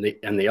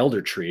the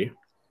elder tree,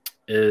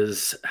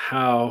 is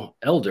how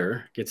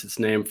elder gets its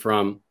name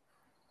from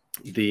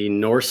the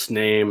Norse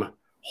name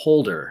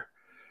Holder,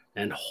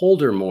 and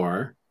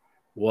Holdermore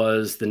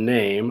was the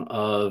name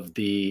of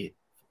the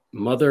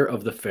mother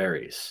of the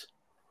fairies.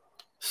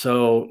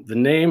 So the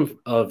name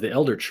of the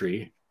elder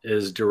tree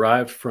is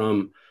derived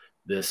from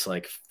this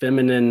like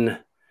feminine,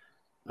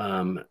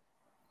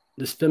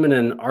 this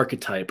feminine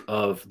archetype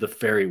of the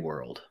fairy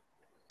world.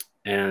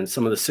 And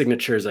some of the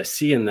signatures I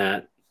see in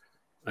that,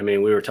 I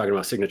mean, we were talking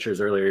about signatures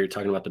earlier, you're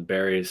talking about the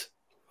berries,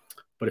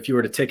 but if you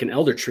were to take an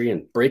elder tree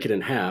and break it in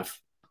half,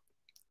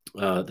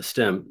 the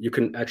stem, you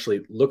can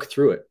actually look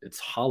through it. It's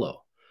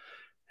hollow.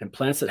 And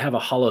plants that have a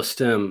hollow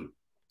stem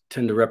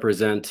tend to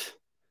represent,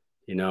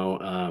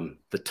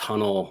 the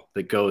tunnel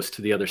that goes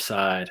to the other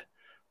side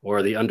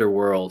or the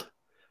underworld.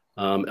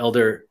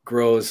 Elder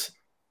grows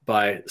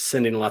by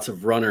sending lots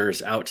of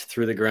runners out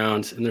through the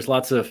ground. And there's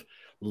lots of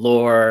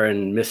lore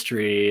and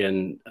mystery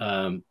and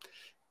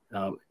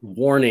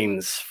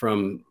warnings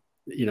from,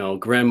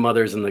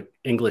 grandmothers in the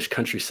English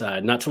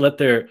countryside, not to let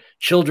their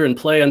children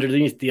play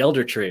underneath the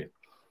elder tree.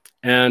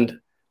 And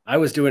I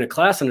was doing a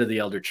class under the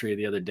elder tree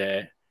the other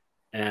day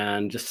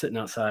and just sitting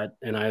outside.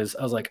 And I was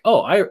like,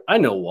 oh, I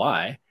know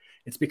why.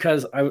 It's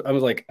because I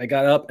was like, I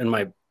got up and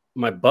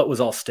my butt was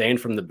all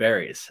stained from the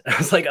berries. I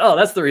was like, oh,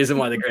 that's the reason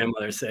why the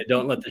grandmothers say,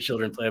 don't let the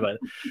children play by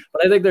it.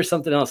 But I think there's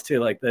something else too.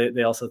 Like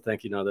they also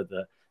think,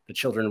 that the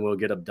children will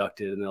get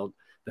abducted and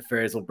the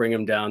fairies will bring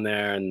them down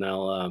there and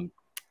they'll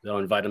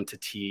invite them to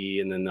tea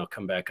and then they'll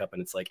come back up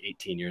and it's like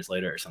 18 years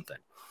later or something.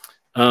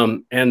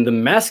 And the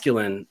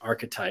masculine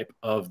archetype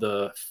of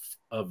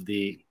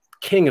the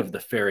king of the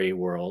fairy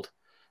world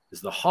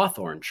is the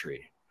hawthorn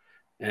tree.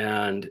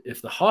 And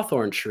if the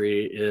hawthorn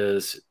tree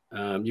is,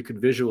 you could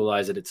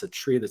visualize it. It's a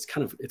tree that's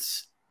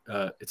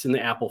it's in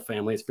the apple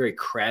family. It's very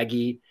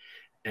craggy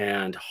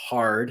and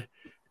hard.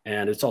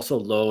 And it's also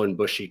low and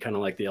bushy, kind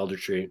of like the elder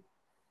tree.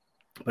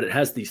 But it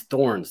has these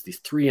thorns,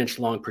 these 3-inch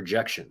long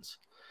projections.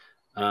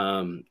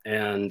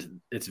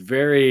 And it's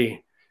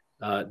very,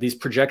 these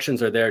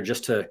projections are there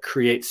just to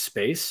create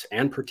space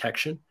and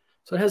protection.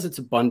 So it has its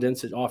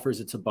abundance. It offers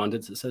its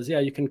abundance. It says, yeah,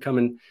 you can come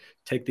and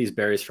take these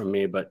berries from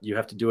me, but you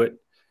have to do it.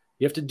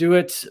 You have to do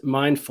it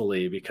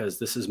mindfully because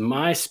this is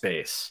my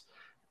space.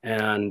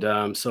 And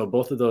so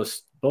both of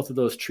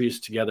those trees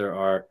together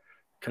are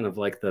kind of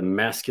like the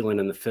masculine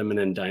and the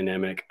feminine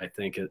dynamic, I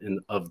think,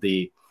 of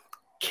the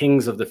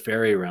kings of the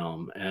fairy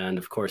realm. And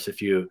of course,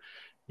 if you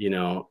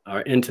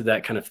are into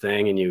that kind of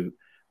thing and your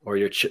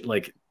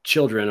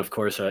children, of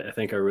course, I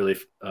think are really,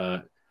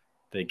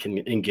 they can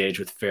engage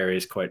with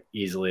fairies quite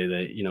easily.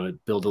 They,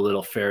 build a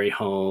little fairy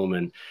home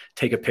and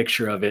take a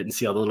picture of it and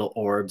see all the little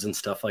orbs and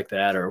stuff like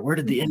that. Or where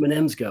did the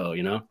M&Ms go?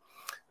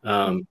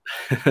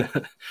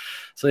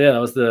 So yeah,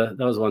 that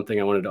was one thing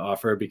I wanted to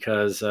offer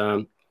because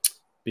I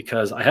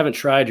haven't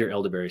tried your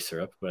elderberry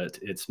syrup, but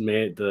it's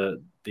made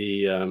the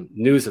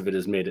news of it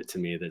has made it to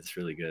me that it's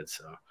really good.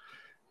 So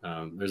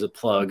there's a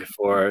plug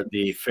for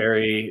the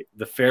fairy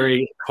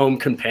home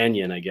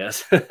companion, I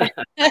guess.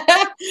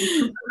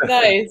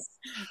 Nice.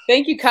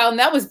 Thank you, Kyle. And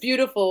that was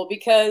beautiful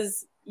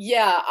because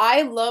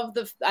I love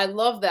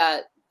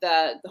that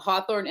the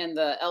hawthorn and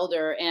the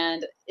elder.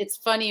 And it's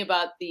funny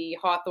about the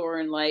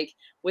hawthorn, like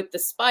with the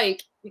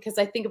spike, because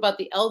I think about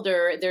the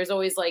elder, there's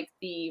always like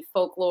the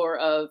folklore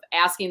of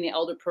asking the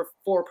elder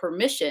for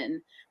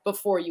permission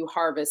before you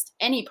harvest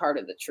any part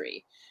of the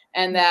tree.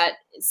 and that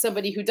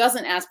somebody who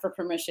doesn't ask for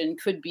permission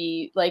could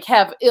be like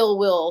have ill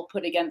will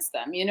put against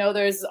them. You know,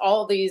 there's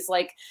all these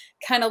like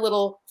kind of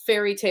little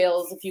fairy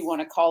tales, if you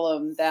want to call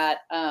them that.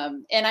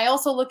 And I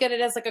also look at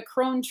it as like a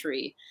crone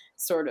tree,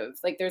 sort of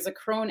like there's a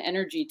crone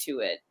energy to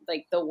it,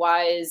 like the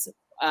wise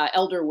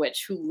elder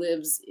witch who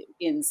lives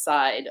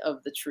inside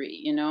of the tree.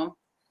 You know,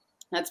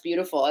 that's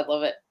beautiful. I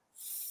love it.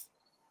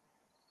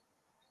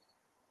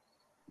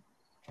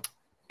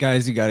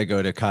 Guys, you got to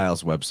go to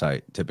Kyle's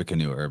website,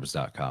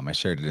 tippecanoeherbs.com. I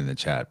shared it in the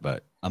chat,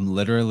 but I'm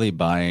literally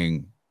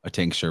buying a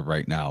tincture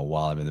right now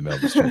while I'm in the middle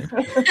of the stream.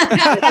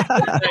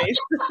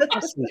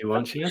 Nice. You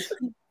want chance?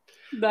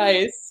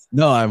 Nice.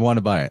 No, I want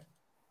to buy it.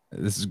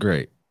 This is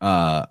great.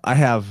 I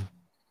have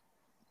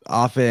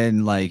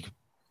often like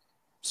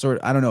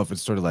I don't know if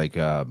it's sort of like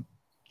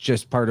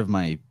just part of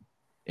my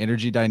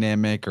energy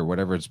dynamic or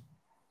whatever it's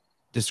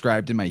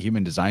described in my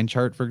human design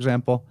chart, for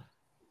example.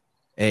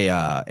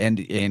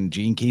 And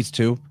Gene Keys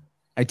too.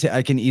 I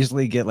can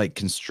easily get like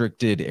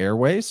constricted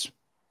airways,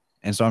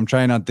 and so I'm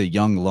trying out the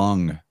young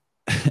lung.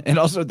 And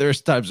also,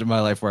 there's times in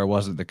my life where I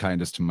wasn't the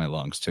kindest to my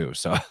lungs too.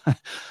 So,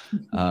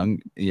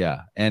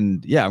 yeah,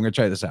 I'm gonna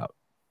try this out.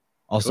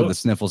 Also, cool. The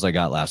sniffles I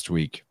got last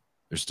week,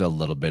 there's still a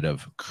little bit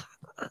of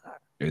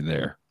in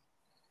there.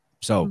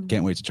 So,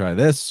 can't wait to try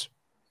this.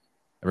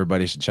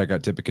 Everybody should check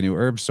out Tippecanoe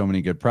Herbs. So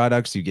many good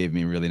products. You gave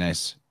me really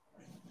nice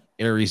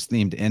Aries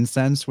themed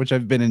incense, which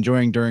I've been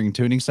enjoying during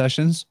tuning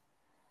sessions.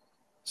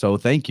 So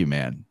thank you,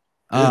 man.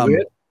 We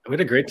had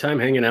a great time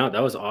hanging out.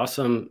 That was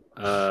awesome.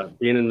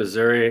 Being in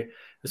Missouri.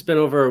 It's been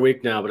over a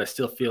week now, but I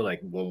still feel like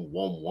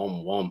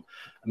wom.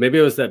 Maybe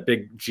it was that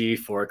big G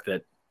fork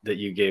that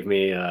you gave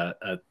me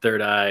a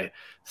third eye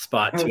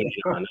spot tuning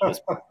on.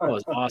 That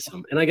was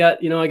awesome. And I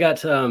got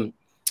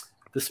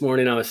this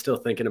morning, I was still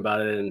thinking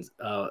about it, and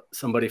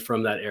somebody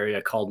from that area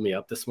called me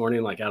up this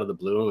morning, like out of the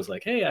blue, and was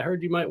like, "Hey, I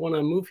heard you might want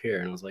to move here."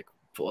 And I was like,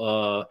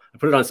 I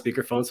put it on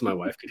speakerphone so my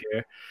wife could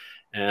hear.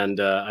 And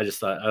I just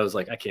thought, I was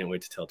like, I can't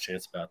wait to tell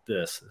Chance about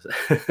this.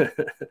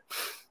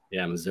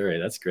 Yeah, Missouri,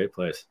 that's a great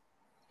place.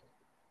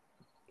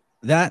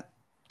 That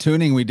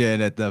tuning we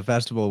did at the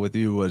festival with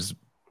you was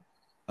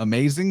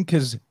amazing,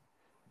 because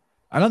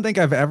I don't think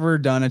I've ever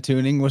done a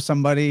tuning with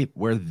somebody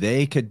where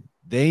they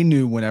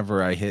knew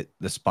whenever I hit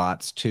the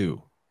spots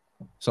too.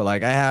 So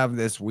like I have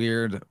this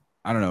weird,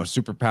 I don't know,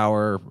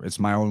 superpower. It's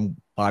my own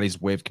body's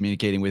way of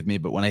communicating with me.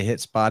 But when I hit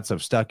spots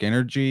of stuck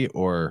energy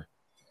or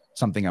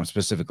something I'm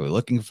specifically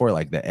looking for,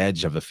 like the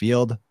edge of a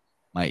field,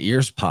 my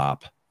ears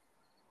pop,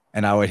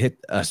 and I would hit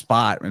a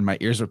spot and my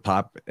ears would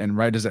pop. And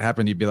right as it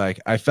happened, you'd be like,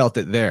 I felt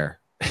it there.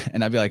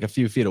 And I'd be like a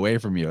few feet away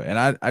from you.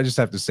 And I just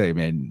have to say,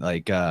 man,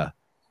 like, I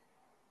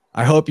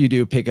hope you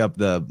do pick up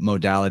the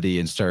modality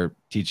and start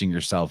teaching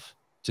yourself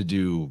to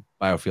do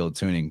biofield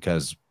tuning,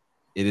 because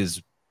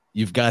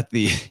you've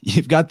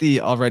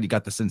already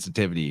got the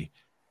sensitivity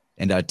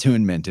and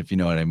attunement, if you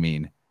know what I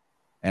mean.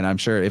 And I'm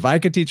sure if I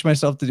could teach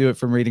myself to do it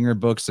from reading her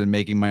books and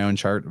making my own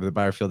chart of the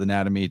biofield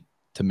anatomy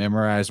to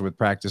memorize with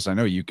practice, I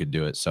know you could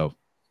do it. So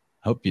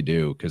I hope you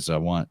do, because I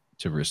want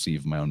to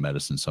receive my own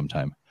medicine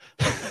sometime.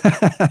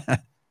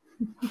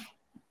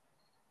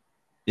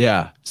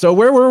 Yeah. So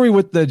where were we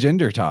with the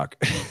gender talk?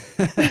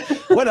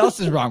 What else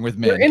is wrong with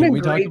men? We're in Can a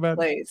we great talk about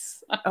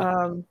place.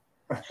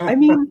 I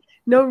mean,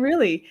 no,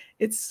 really,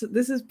 this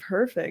is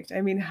perfect.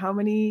 I mean,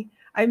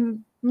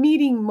 I'm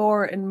meeting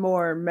more and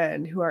more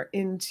men who are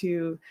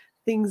into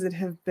things that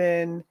have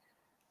been,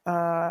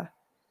 they've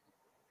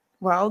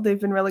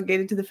been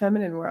relegated to the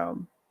feminine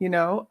realm. You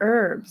know,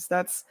 herbs.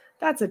 That's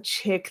a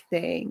chick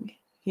thing.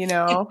 You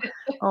know,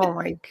 oh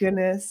my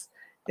goodness,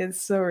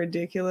 it's so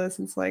ridiculous.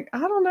 It's like, I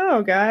don't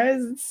know,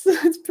 guys.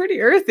 It's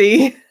pretty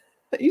earthy.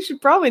 You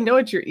should probably know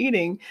what you're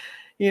eating.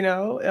 You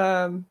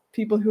know,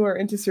 people who are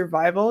into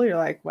survival, you're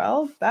like,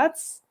 well,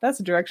 that's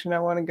a direction I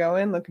want to go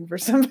in, looking for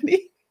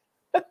somebody.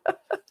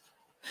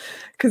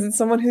 Because it's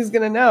someone who's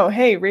going to know,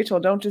 hey, Rachel,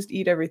 don't just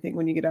eat everything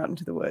when you get out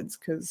into the woods.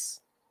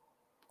 Because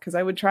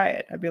I would try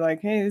it. I'd be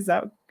like, hey, is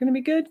that going to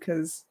be good?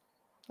 Because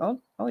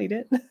I'll eat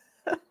it.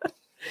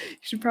 You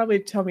should probably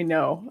tell me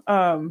no.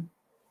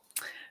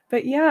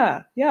 But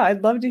yeah,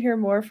 I'd love to hear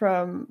more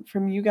from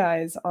you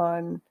guys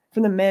from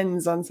the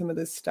men's on some of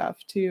this stuff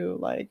too.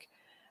 Like,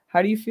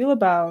 how do you feel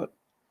about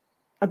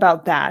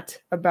that?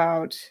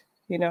 About,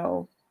 you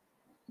know,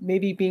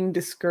 maybe being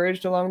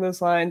discouraged along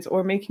those lines,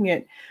 or making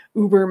it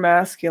uber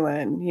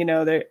masculine? You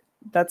know,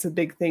 that's a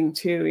big thing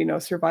too. You know,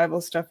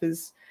 survival stuff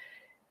is,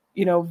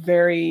 you know,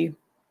 very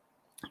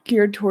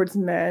geared towards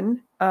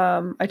men.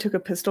 I took a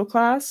pistol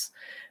class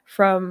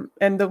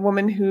and the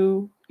woman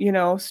who, you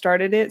know,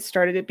 started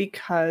it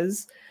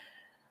because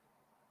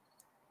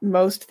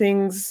most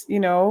things, you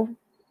know,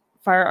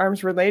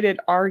 firearms related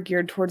are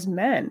geared towards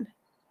men,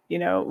 you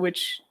know,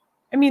 which,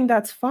 I mean,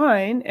 that's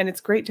fine. And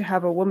it's great to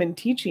have a woman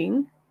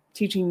teaching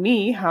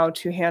me how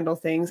to handle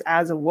things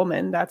as a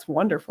woman. That's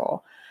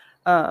wonderful.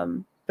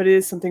 But it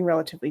is something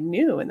relatively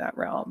new in that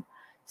realm.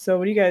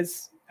 So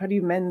how do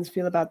you men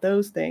feel about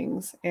those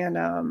things? And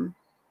I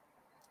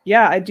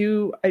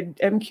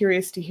am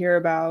curious to hear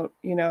about,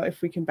 you know,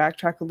 if we can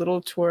backtrack a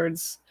little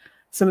towards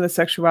some of the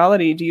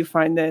sexuality, do you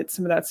find that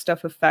some of that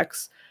stuff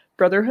affects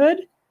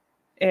brotherhood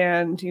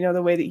and,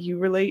 the way that you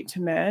relate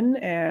to men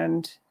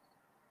and,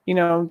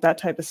 that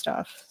type of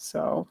stuff?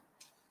 So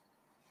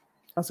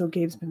also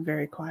Gabe's been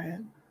very quiet.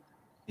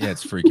 Yeah,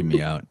 it's freaking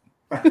me out.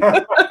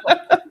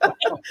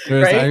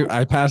 Right?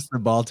 I passed the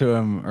ball to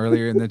him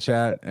earlier in the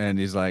chat, and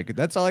he's like,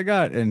 "That's all I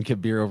got." And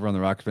Kabir over on the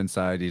Rockfin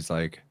side, he's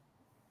like,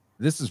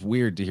 "This is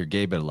weird to hear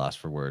Gabe at a loss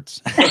for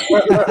words."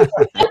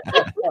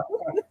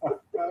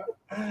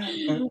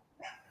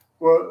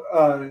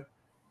 Well,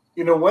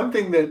 one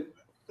thing that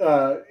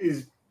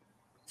is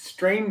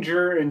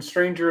stranger and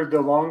stranger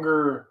the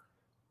longer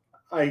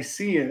I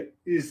see it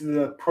is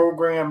the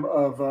program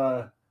of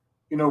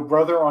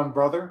brother on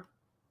brother.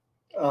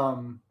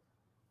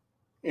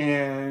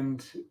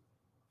 And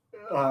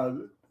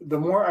the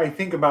more I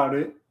think about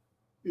it,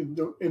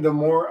 the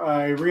more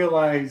I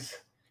realize,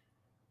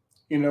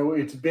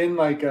 it's been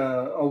like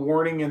a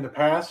warning in the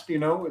past.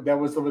 That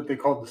was what they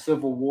called the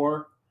Civil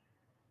War.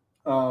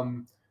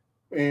 And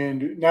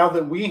now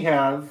that we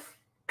have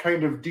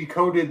kind of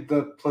decoded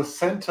the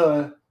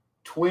placenta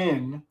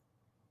twin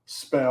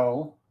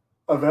spell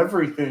of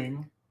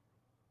everything,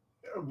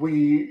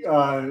 we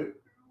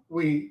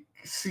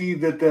see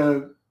that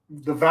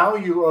the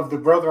value of the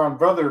brother on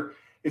brother,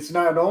 it's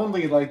not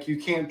only like you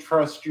can't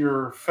trust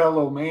your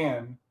fellow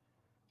man,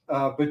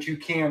 but you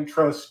can't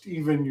trust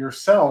even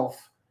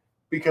yourself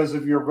because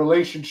of your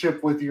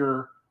relationship with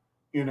your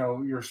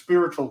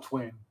spiritual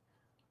twin,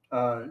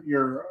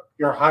 your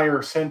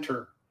higher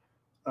center,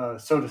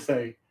 so to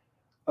say.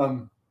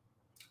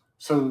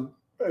 So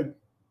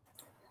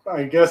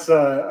I guess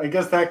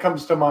that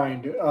comes to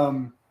mind.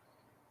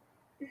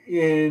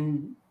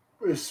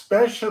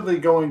 Especially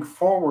going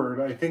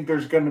forward, I think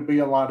there's going to be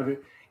a lot of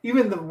it.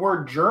 Even the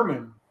word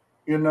German,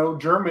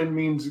 German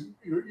means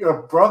a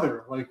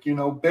brother. Like,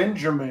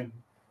 Benjamin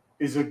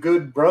is a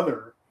good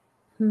brother.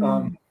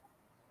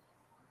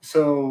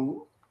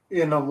 So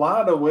in a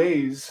lot of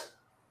ways,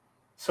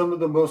 some of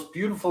the most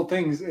beautiful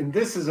things, and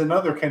this is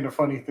another kind of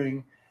funny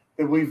thing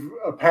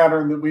a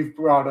pattern that we've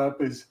brought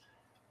up, is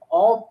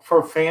all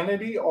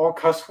profanity, all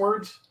cuss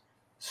words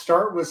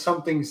start with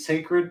something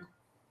sacred.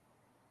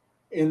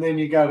 And then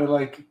you got to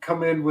like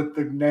come in with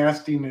the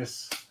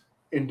nastiness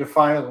and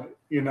defile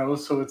it,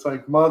 So it's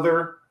like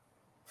mother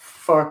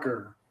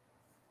fucker,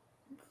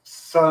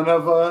 son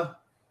of a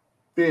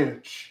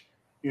bitch,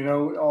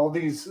 all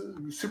these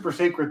super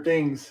sacred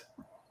things.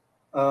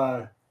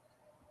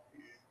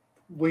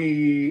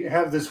 We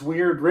have this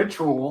weird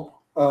ritual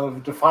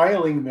of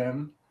defiling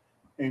them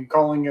and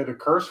calling it a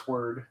curse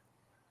word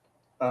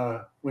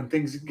when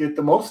things get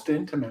the most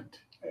intimate,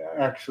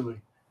 actually,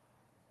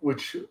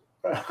 which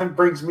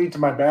brings me to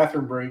my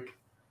bathroom break.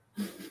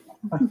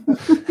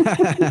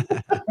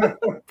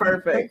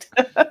 Perfect.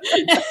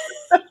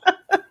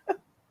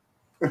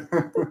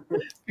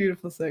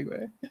 Beautiful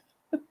segue.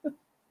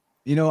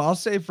 I'll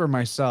say for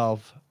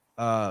myself,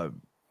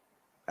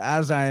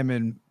 as I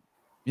am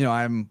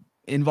I'm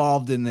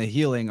involved in the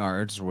healing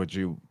arts, which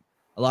a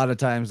lot of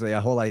times the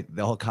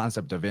whole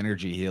concept of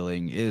energy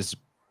healing is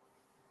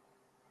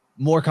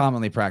more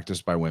commonly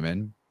practiced by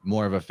women,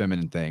 more of a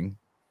feminine thing.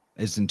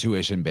 It's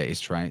intuition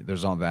based, right?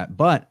 There's all that.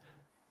 But,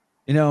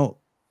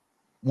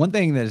 one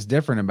thing that is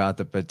different about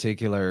the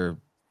particular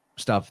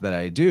stuff that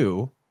I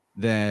do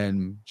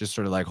than just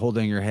sort of like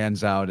holding your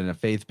hands out in a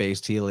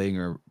faith-based healing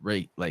or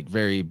like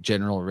very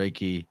general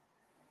Reiki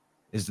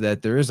is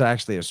that there is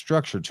actually a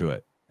structure to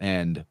it.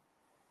 And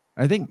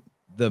I think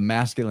the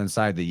masculine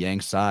side, the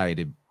yang side,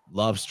 it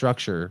loves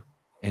structure,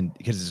 and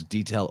because it's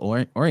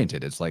detail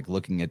oriented. It's like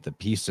looking at the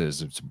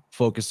pieces, it's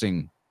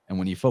focusing. And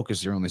when you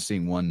focus, you're only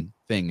seeing one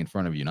thing in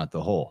front of you, not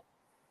the whole.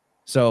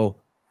 So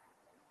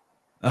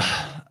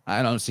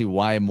I don't see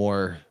why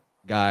more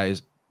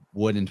guys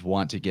wouldn't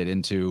want to get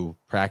into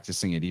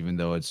practicing it, even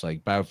though it's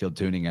like biofield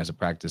tuning as a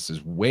practice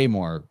is way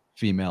more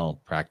female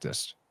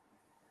practiced.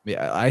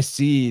 I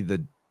see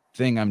the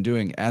thing I'm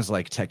doing as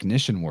like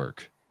technician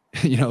work.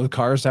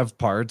 Cars have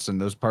parts,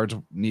 and those parts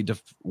need to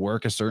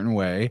work a certain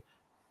way.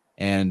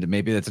 And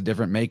maybe that's a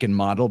different make and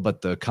model, but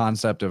the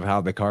concept of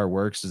how the car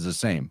works is the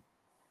same.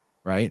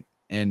 Right.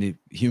 And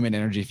human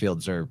energy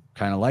fields are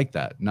kind of like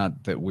that.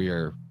 Not that we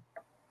are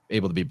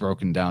able to be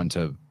broken down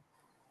to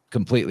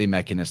completely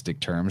mechanistic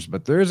terms,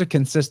 but there is a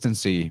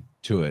consistency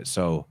to it.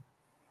 So,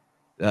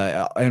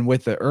 and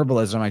with the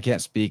herbalism, I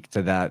can't speak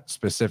to that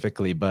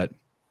specifically, but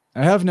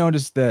I have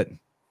noticed that,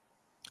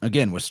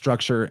 again, with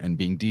structure and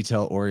being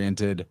detail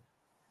oriented,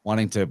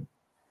 wanting to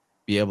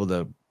be able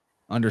to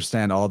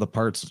understand all the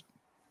parts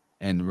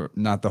and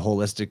not the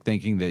holistic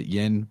thinking that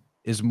yin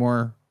is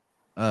more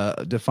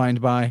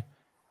defined by,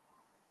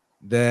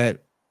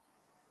 that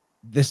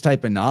this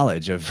type of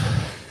knowledge of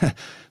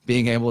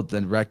being able to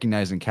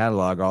recognize and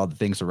catalog all the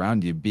things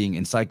around you, being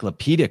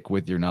encyclopedic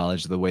with your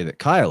knowledge the way that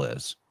Kyle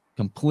is,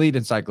 complete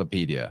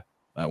encyclopedia.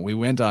 We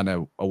went on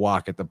a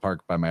walk at the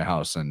park by my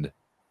house, and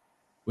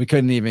we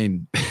couldn't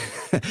even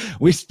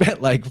we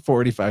spent like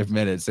 45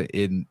 minutes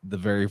in the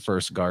very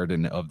first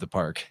garden of the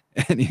park,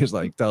 and he was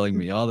like telling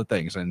me all the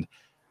things. And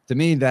to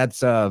me,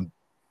 that's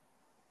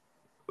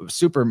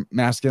super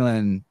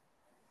masculine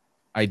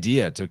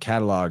idea to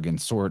catalog and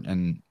sort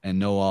and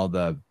know all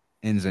the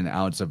ins and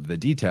outs of the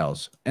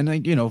details. And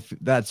like, you know,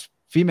 that's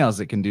females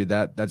that can do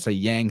that. That's a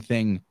yang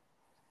thing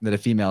that a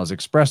female is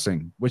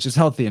expressing, which is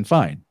healthy and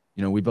fine.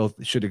 You know, we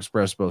both should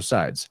express both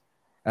sides.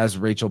 As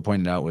Rachel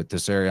pointed out with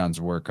Tessarion's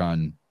work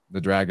on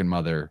the Dragon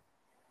Mother,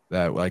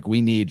 that like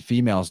we need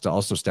females to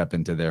also step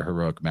into their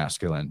heroic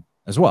masculine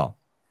as well.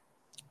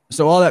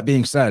 So all that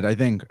being said, I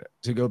think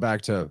to go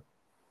back to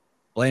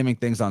blaming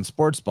things on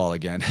sports ball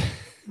again,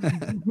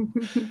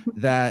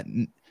 that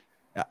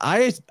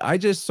I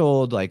just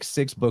sold like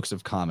 6 books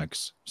of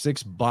comics,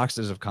 6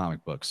 boxes of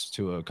comic books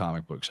to a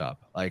comic book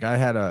shop. Like I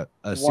had a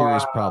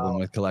serious problem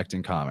with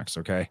collecting comics.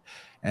 Okay.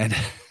 And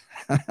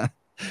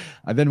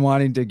I've been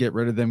wanting to get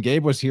rid of them.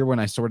 Gabe was here when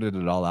I sorted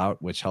it all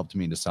out, which helped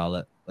me to sell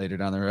it later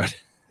down the road.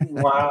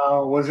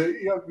 Wow. Was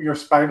it your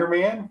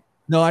Spider-Man?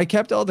 No, I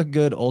kept all the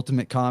good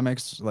Ultimate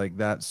comics, like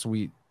that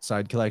sweet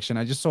side collection.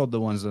 I just sold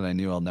the ones that I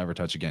knew I'll never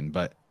touch again.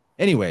 But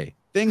anyway,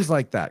 things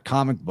like that,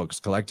 comic books,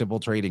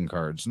 collectible trading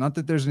cards, not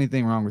that there's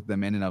anything wrong with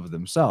them in and of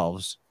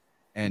themselves.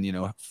 And, you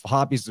know,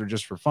 hobbies are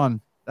just for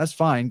fun. That's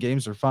fine.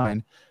 Games are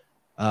fine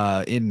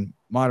in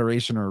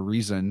moderation or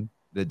reason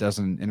that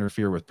doesn't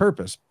interfere with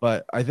purpose.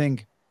 But I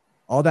think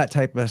all that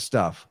type of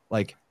stuff,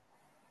 like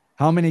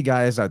how many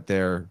guys out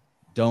there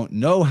don't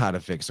know how to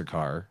fix a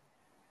car?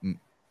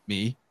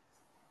 Me.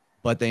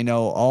 But they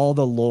know all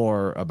the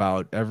lore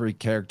about every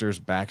character's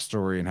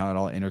backstory and how it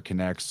all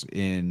interconnects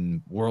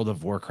in World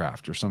of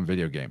Warcraft or some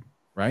video game,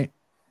 right?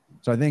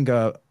 So I think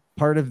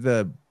part of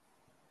the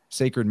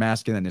sacred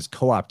masculine is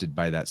co-opted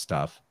by that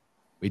stuff.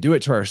 We do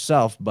it to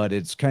ourselves, but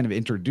it's kind of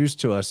introduced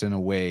to us in a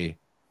way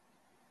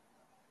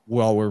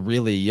while we're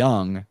really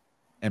young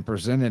and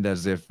presented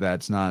as if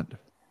that's not,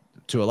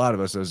 to a lot of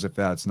us, as if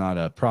that's not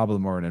a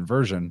problem or an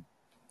inversion.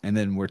 And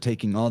then we're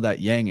taking all that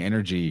yang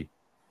energy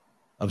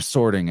of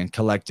sorting and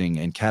collecting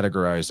and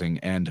categorizing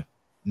and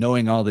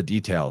knowing all the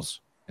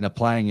details and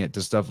applying it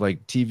to stuff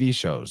like TV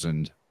shows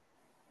and,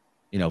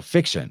 you know,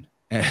 fiction.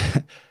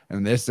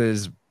 And this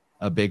is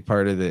a big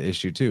part of the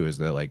issue too, is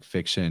that like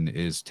fiction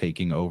is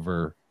taking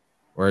over,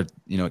 or,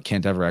 you know, it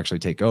can't ever actually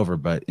take over,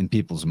 but in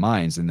people's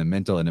minds, in the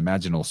mental and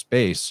imaginal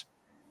space,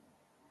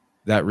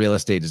 that real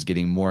estate is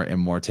getting more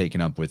and more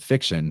taken up with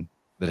fiction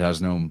that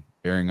has no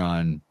bearing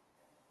on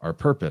our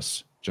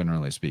purpose,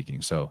 generally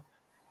speaking. So,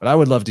 but I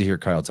would love to hear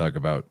Kyle talk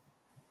about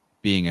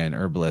being an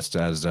herbalist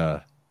as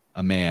a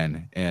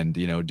man and,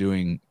 you know,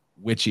 doing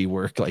witchy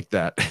work like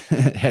that,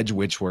 hedge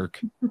witch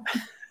work.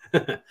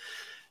 Yeah,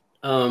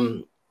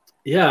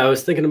 I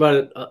was thinking about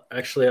it.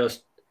 Actually, I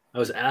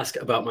was asked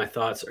about my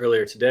thoughts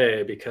earlier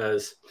today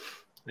because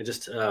I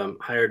just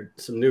hired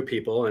some new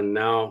people, and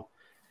now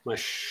my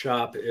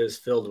shop is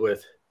filled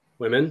with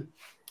women,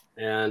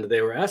 and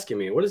they were asking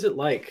me, what is it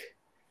like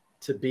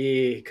to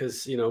be,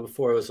 because, you know,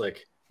 before it was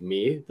like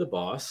me, the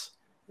boss,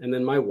 and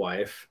then my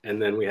wife,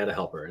 and then we had a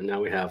helper, and now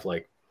we have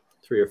like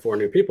 3 or 4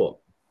 new people.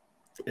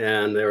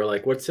 And they were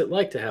like, what's it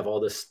like to have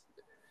all this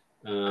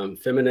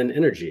feminine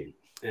energy?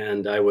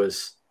 And it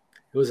was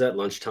at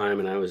lunchtime,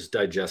 and I was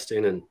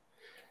digesting and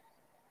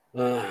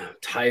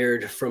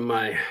tired from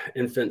my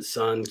infant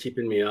son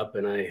keeping me up.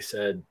 And I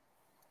said,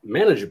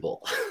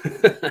 manageable.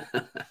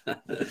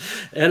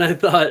 And I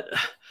thought,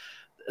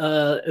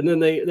 and then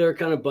they were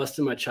kind of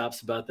busting my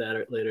chops about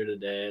that later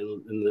today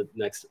and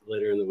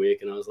later in the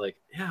week. And I was like,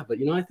 yeah, but,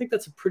 you know, I think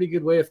that's a pretty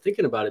good way of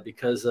thinking about it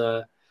because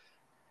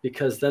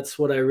that's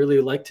what I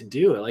really like to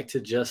do. I like to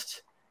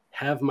just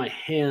have my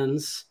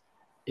hands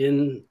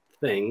in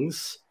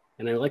things,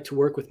 and I like to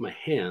work with my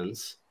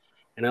hands,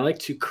 and I like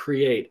to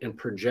create and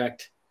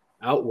project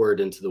outward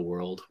into the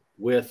world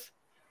with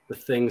the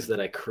things that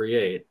I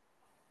create.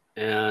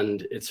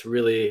 And it's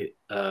really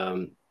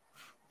a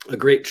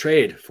great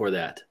trade for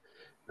that.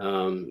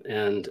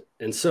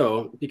 And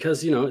so,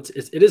 because, you know,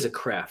 it is a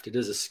craft, it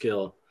is a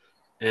skill.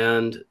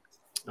 And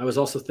I was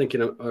also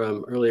thinking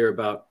earlier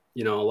about,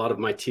 you know, a lot of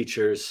my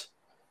teachers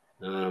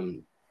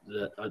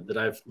that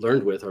I've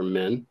learned with are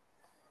men.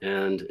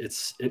 And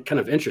it's kind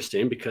of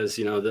interesting because,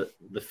 you know,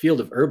 the field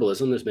of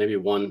herbalism, there's maybe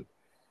one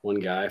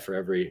guy for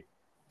every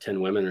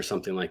 10 women or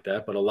something like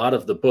that. But a lot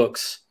of the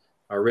books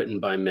are written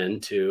by men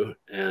too.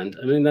 And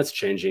I mean, that's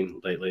changing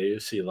lately. You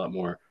see a lot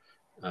more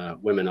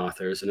women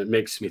authors. And it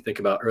makes me think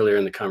about earlier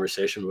in the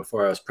conversation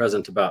before I was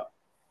present about,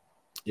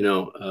 you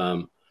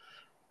know,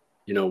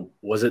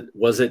 was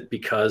it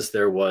because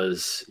there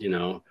was, you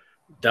know,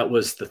 that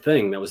was the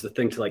thing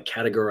to like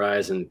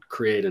categorize and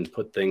create and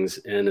put things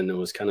in. And it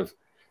was kind of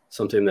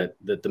something that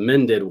the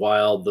men did,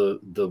 while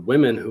the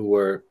women who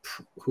were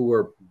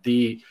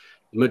the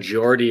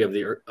majority of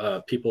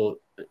the people,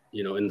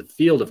 you know, in the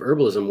field of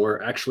herbalism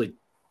were actually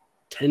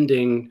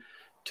tending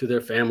to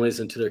their families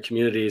and to their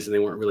communities, and they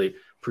weren't really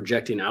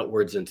projecting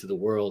outwards into the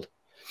world.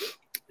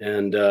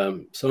 And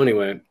so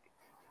anyway,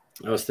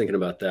 I was thinking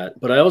about that.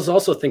 But I was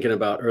also thinking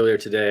about earlier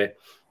today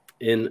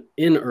in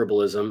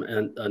herbalism,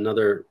 and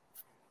another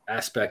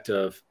aspect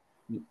of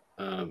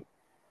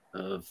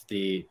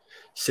the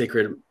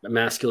sacred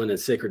masculine and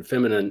sacred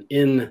feminine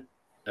in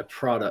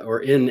product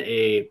or in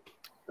a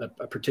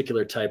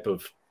particular type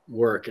of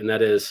work, and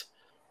that is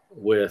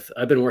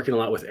I've been working a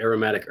lot with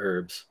aromatic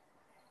herbs.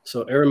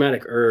 So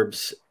aromatic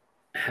herbs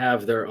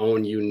have their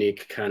own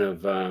unique kind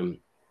of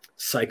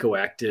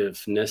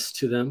psychoactiveness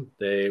to them.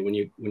 When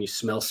you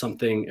smell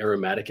something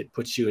aromatic, it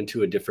puts you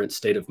into a different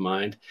state of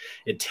mind.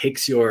 It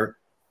takes your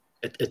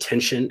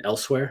attention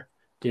elsewhere.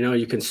 You know,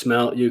 you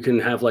can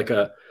have like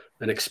an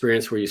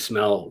experience where you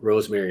smell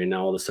rosemary, and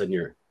now all of a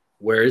sudden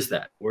where is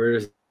that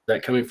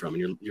coming from?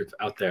 And you're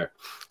out there.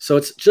 So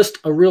it's just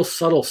a real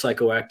subtle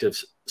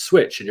psychoactive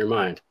switch in your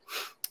mind.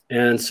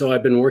 And so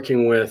I've been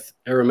working with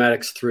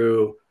aromatics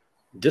through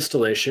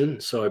distillation.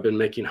 So I've been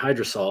making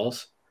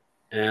hydrosols,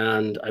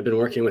 and I've been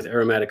working with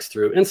aromatics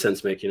through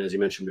incense making, as you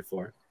mentioned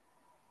before.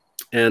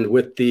 And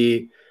with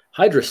the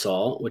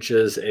hydrosol, which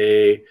is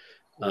a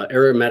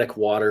aromatic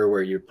water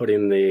where you're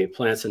putting the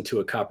plants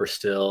into a copper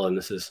still, and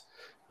this is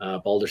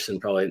Balderson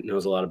probably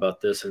knows a lot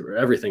about this, or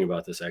everything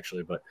about this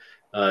actually. But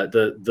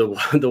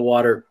the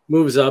water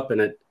moves up,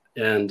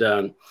 and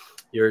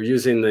you're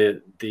using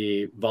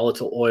the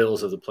volatile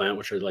oils of the plant,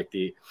 which are like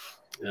the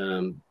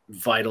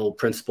vital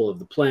principle of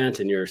the plant,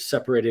 and you're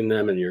separating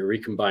them and you're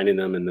recombining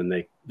them, and then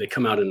they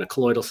come out in a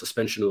colloidal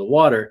suspension of the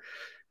water.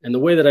 And the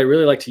way that I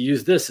really like to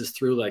use this is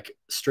through like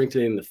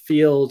strengthening the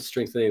field,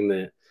 strengthening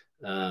the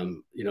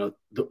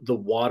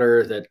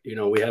water that, you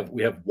know, we have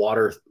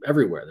water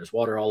everywhere. There's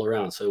water all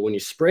around. So when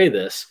you spray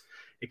this,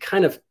 it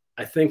kind of,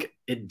 I think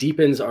it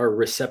deepens our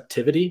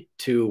receptivity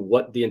to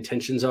what the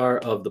intentions are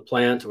of the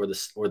plant or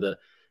the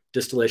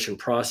distillation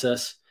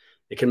process.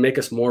 It can make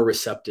us more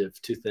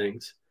receptive to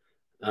things.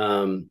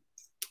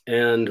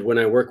 And when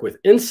I work with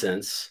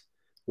incense,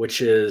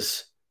 which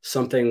is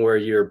something where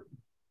you're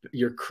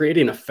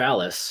creating a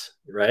phallus,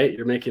 right?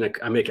 I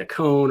make a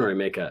cone, or I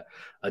make a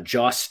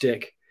joss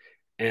stick,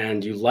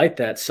 and you light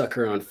that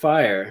sucker on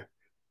fire,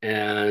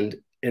 and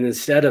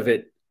instead of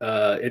it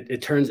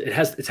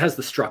has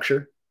the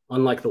structure,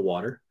 unlike the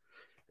water,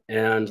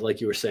 and like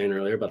you were saying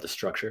earlier about the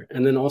structure.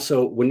 And then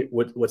also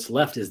what's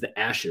left is the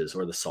ashes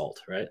or the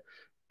salt, right?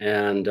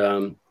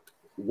 And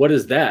what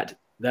is that?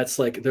 That's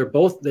like they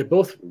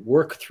both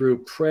work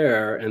through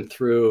prayer and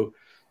through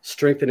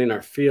strengthening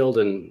our field,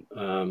 and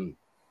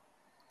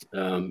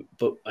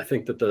but I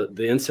think that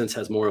the incense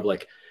has more of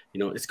like, you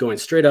know, it's going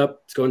straight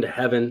up, it's going to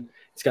heaven.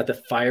 It's got the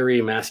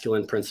fiery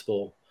masculine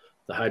principle.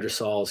 The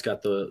hydrosol's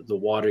got the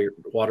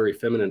watery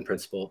feminine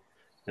principle,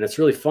 and it's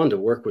really fun to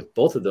work with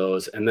both of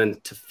those, and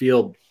then to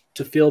feel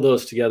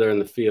those together in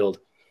the field,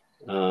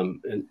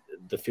 and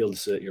the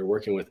fields that you're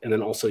working with, and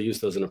then also use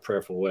those in a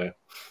prayerful way.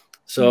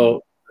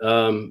 So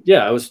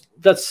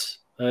that's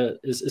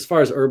as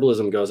far as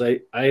herbalism goes, I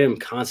am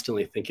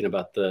constantly thinking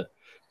about the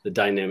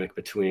dynamic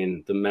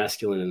between the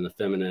masculine and the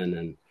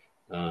feminine,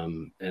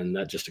 and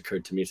that just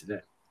occurred to me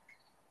today.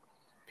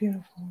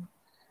 Beautiful.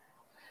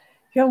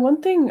 Yeah,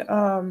 one thing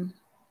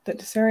that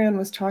Desarion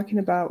was talking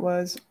about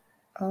was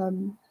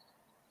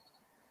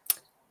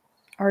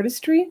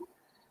artistry,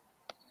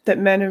 that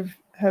men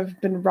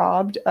have been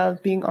robbed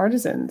of being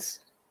artisans.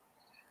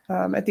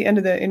 At the end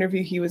of the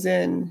interview he was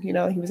in, you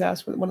know, he was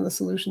asked what one of the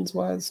solutions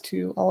was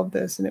to all of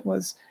this, and it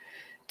was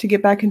to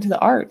get back into the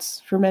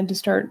arts, for men to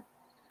start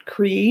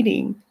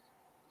creating.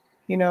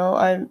 You know,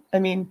 I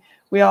mean,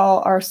 we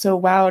all are so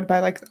wowed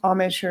by like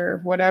Amish or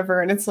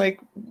whatever, and it's like,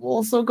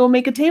 well, so go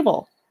make a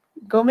table,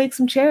 go make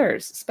some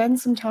chairs, spend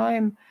some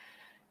time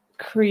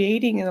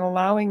creating and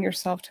allowing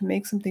yourself to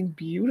make something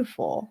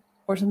beautiful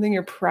or something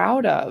you're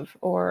proud of,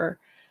 or,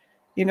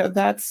 you know,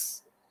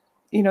 that's,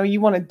 you know,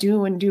 you want to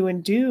do and do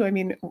and do. I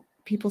mean,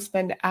 people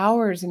spend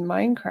hours in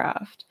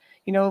Minecraft.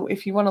 You know,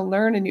 if you want to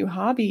learn a new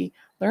hobby,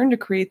 learn to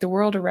create the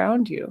world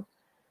around you.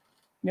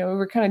 You know, we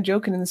were kind of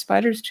joking in the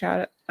spiders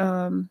chat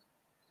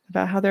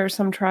about how there are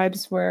some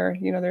tribes where,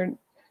 you know,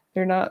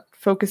 they're not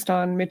focused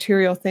on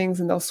material things,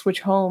 and they'll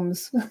switch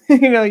homes.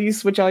 You know, you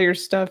switch all your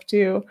stuff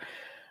too.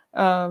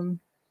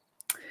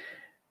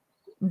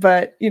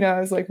 But, you know, I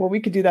was like, well, we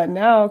could do that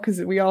now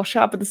because we all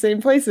shop at the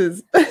same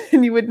places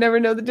and you would never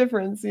know the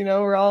difference. You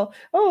know, we're all,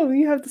 oh,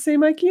 you have the same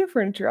IKEA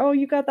furniture. Oh,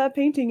 you got that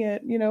painting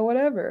at, you know,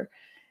 whatever.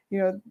 You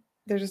know,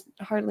 there's just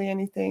hardly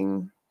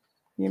anything,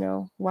 you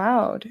know,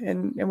 wowed.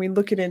 And we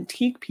look at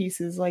antique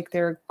pieces like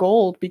they're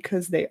gold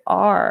because they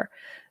are.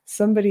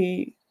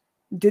 Somebody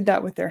did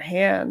that with their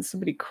hands.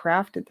 Somebody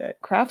crafted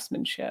that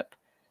craftsmanship.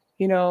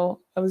 You know,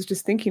 I was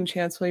just thinking,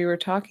 Chance, while you were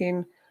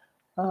talking,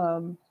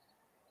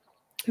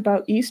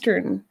 about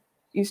Eastern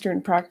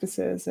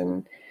practices,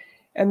 and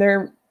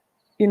they're,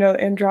 you know,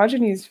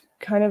 androgyny is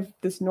kind of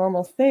this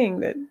normal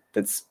thing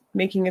that's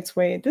making its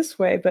way this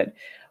way. But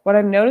what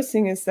I'm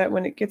noticing is that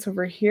when it gets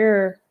over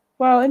here,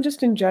 well, and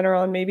just in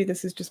general, and maybe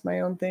this is just my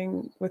own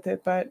thing with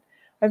it, but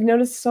I've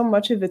noticed so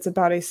much of it's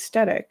about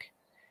aesthetic,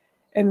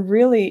 and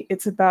really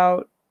it's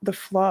about the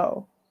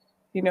flow.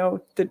 You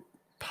know, the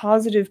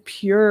positive,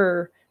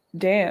 pure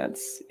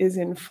dance is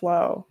in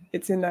flow.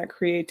 It's in that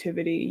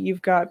creativity.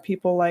 You've got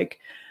people like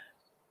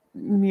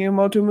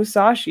Miyamoto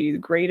Musashi, the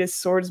greatest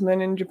swordsman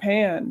in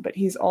Japan, but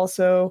he's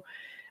also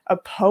a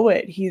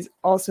poet. He's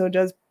also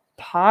does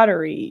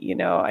pottery, you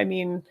know, I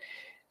mean,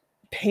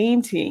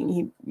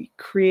 painting,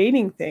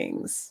 creating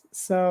things.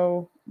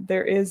 So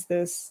there is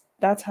this,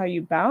 that's how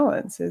you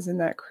balance, is in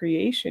that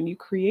creation. You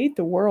create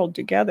the world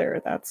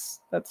together. That's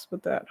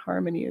what that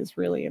harmony is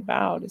really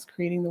about, is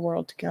creating the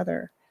world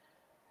together.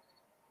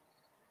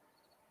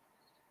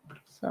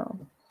 So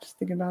just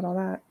thinking about all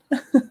that.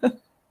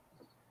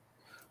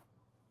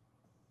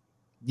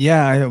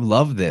 Yeah, I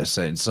love this.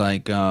 It's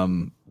like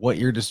what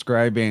you're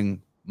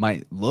describing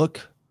might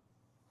look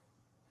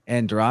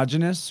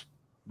androgynous,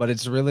 but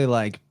it's really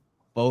like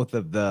both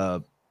of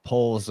the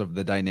poles of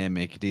the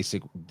dynamic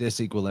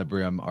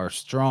disequilibrium are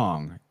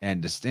strong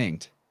and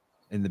distinct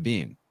in the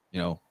being.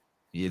 You know,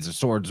 he is a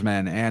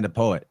swordsman and a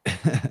poet,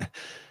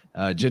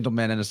 a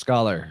gentleman and a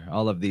scholar,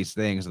 all of these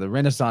things. The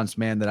Renaissance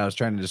man that I was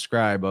trying to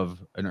describe of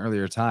an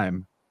earlier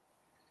time,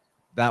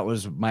 that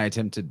was my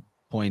attempt to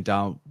point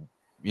out,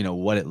 you know,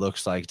 what it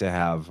looks like to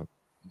have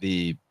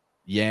the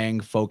yang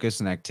focus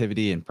and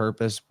activity and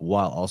purpose,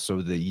 while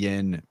also the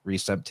yin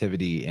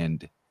receptivity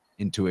and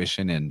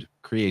intuition and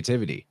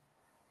creativity.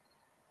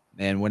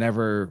 And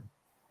whenever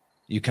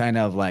you kind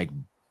of like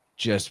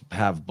just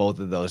have both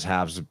of those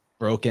halves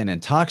broken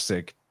and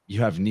toxic, you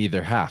have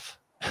neither half.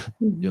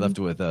 You're left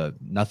with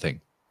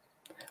nothing.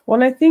 Well,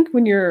 and I think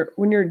when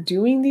you're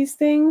doing these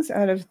things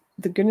out of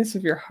the goodness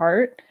of your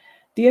heart,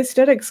 the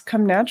aesthetics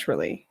come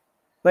naturally.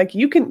 Like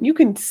you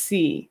can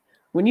see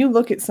when you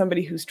look at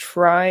somebody who's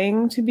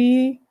trying to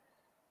be,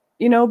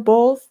 you know,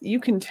 both, you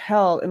can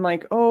tell and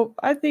like, oh,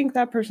 I think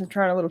that person's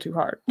trying a little too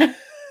hard.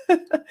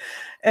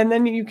 And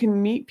then you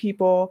can meet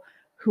people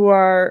who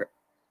are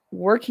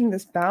working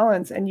this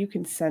balance, and you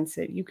can sense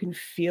it, you can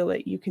feel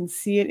it, you can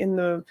see it in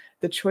the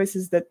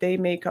choices that they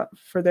make up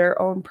for their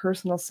own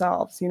personal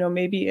selves. You know,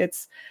 maybe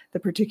it's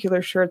the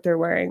particular shirt they're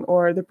wearing,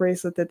 or the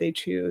bracelet that they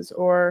choose,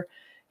 or,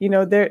 you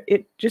know,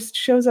 it just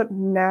shows up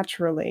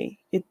naturally.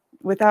 It,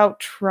 without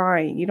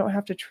trying. You don't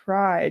have to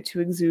try to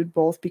exude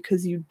both,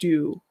 because you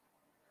do.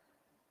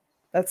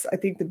 That's, I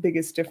think, the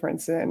biggest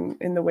difference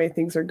in the way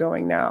things are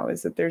going now,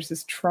 is that there's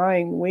this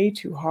trying way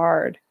too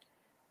hard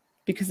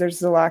because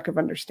there's a lack of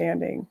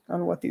understanding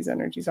on what these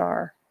energies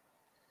are.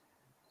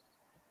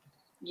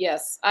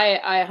 Yes,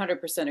 I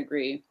 100%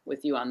 agree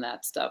with you on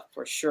that stuff,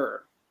 for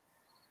sure.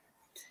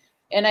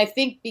 And I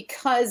think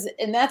because,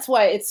 and that's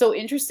why it's so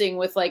interesting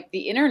with like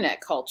the internet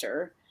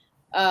culture,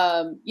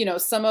 you know,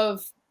 some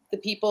of the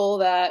people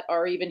that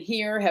are even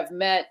here have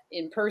met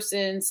in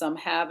person, some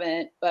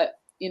haven't, but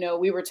you know,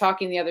 we were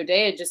talking the other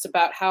day just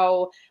about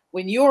how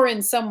when you're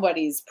in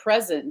somebody's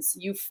presence,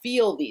 you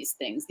feel these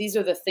things. These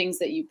are the things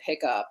that you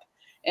pick up.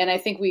 And I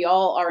think we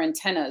all are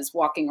antennas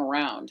walking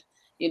around,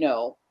 you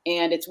know,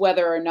 and it's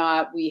whether or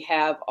not we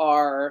have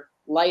our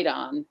light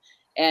on.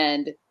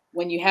 And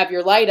when you have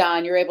your light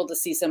on, you're able to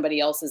see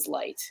somebody else's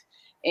light.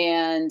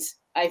 And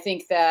I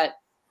think that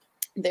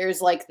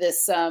there's like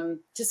this,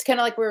 just kind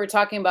of like we were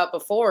talking about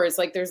before, is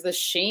like there's this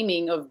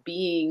shaming of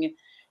being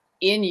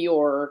in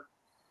your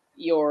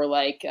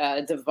like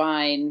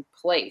divine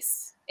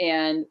place.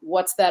 And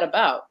what's that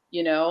about?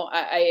 You know,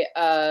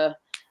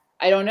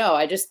 I don't know.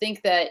 I just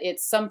think that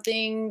it's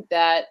something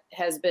that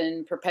has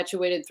been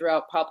perpetuated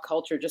throughout pop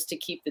culture just to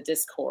keep the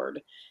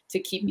discord, to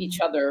keep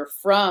each other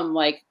from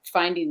like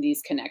finding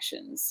these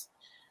connections.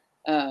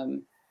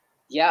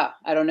 Yeah,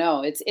 I don't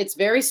know. It's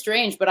very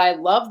strange, but I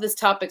love this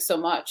topic so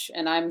much.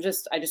 And I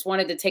just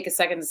wanted to take a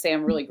second to say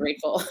I'm really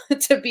grateful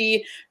to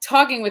be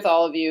talking with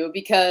all of you,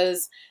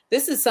 because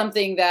this is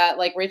something that,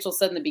 like Rachel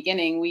said in the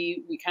beginning,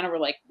 we kind of were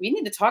like, we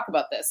need to talk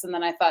about this. And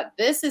then I thought,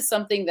 this is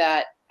something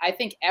that I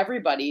think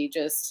everybody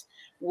just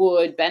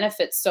would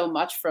benefit so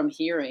much from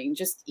hearing.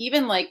 Just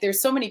even like,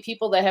 there's so many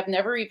people that have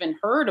never even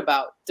heard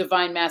about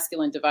divine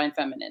masculine, divine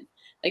feminine.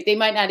 Like they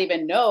might not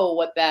even know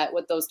what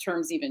those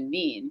terms even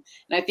mean.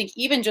 And I think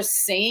even just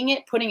saying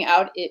it, putting it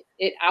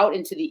out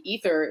into the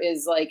ether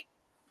is like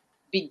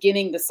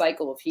beginning the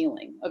cycle of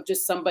healing, of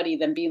just somebody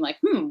then being like,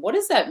 what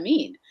does that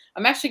mean?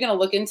 I'm actually going to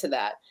look into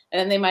that. And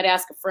then they might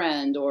ask a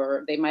friend,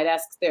 or they might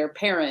ask their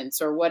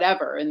parents or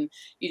whatever. And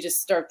you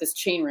just start this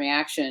chain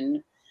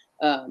reaction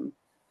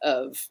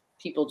of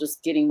people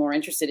just getting more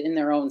interested in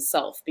their own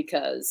self,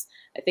 because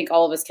I think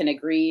all of us can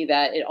agree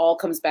that it all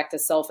comes back to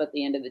self at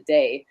the end of the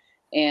day.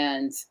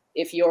 And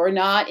if you're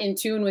not in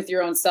tune with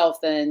your own self,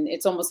 then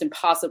it's almost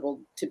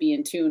impossible to be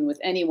in tune with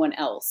anyone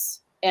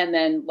else, and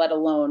then let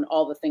alone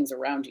all the things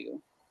around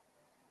you.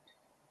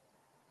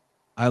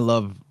 I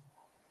love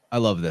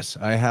this.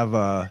 I have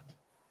a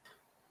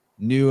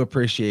new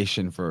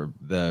appreciation for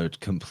the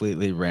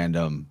completely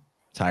random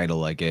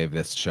title I gave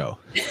this show.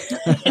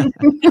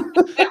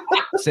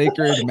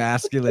 Sacred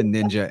Masculine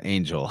Ninja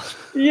Angel.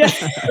 Yeah.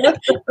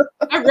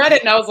 I read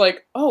it and I was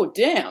like, oh,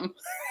 damn.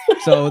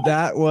 So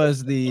that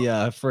was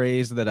the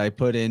phrase that I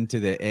put into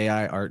the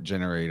AI art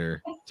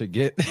generator to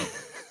get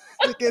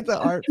the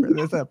art for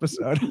this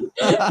episode.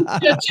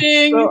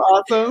 So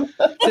awesome.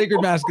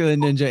 Sacred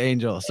Masculine Ninja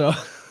Angel. So,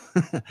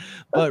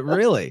 but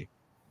really,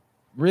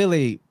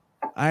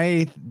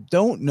 I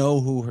don't know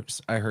who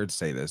I heard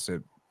say this.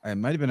 It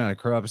might have been on a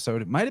Crow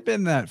episode. It might have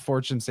been that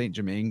Fortune Saint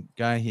Germain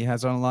guy he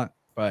has on a lot,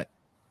 but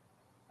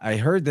I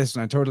heard this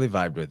and I totally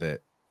vibed with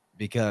it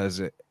because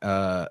it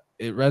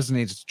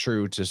resonates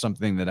true to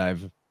something that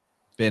I've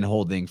been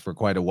holding for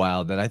quite a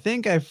while, that I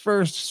think I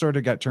first sort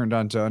of got turned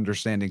on to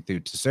understanding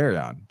through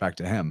Tessarion. Back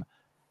to him.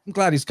 I'm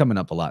glad he's coming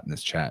up a lot in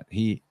this chat.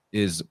 He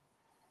is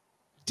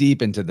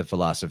deep into the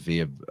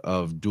philosophy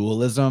of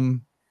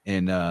dualism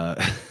and anyway,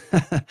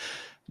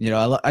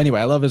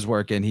 I love his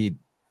work, and he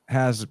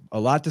has a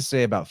lot to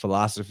say about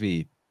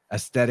philosophy,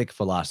 aesthetic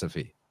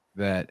philosophy,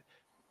 that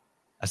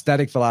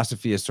aesthetic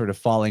philosophy is sort of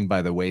falling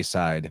by the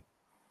wayside.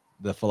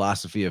 The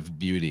philosophy of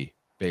beauty,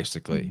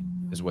 basically,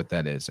 is what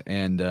that is.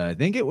 And I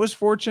think it was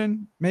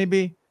Fortune,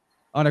 maybe,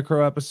 on a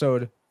Crow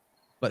episode,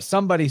 but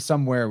somebody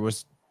somewhere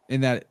was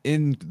in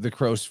the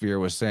Crow sphere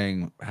was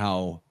saying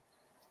how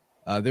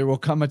there will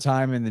come a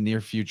time in the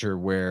near future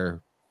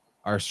where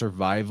our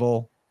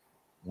survival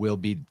will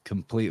be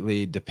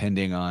completely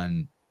depending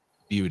on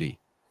beauty.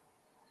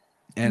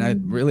 And I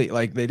really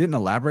they didn't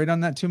elaborate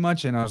on that too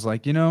much. And I was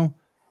like,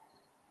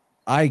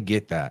 I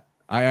get that.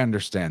 I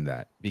understand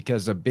that,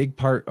 because a big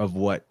part of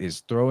what is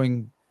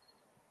throwing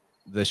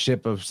the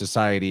ship of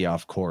society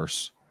off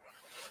course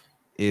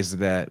is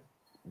that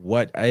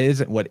what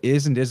is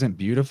and isn't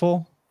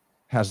beautiful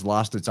has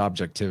lost its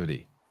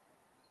objectivity.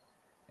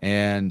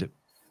 And,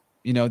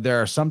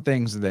 there are some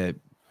things that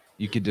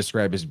you could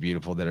describe as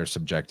beautiful that are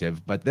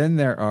subjective, but then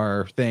there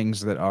are things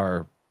that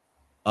are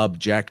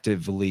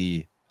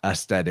objectively,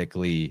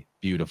 aesthetically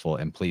beautiful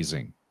and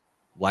pleasing,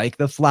 like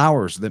the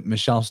flowers that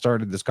Michelle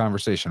started this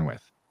conversation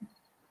with.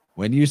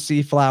 When you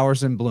see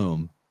flowers in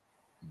bloom,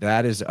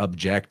 that is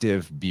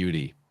objective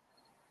beauty,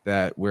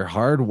 that we're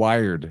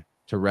hardwired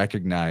to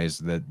recognize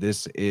that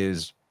this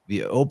is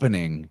the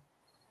opening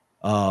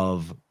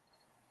of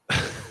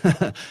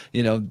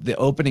the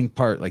opening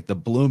part, like the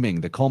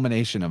blooming, the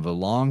culmination of a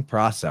long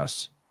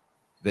process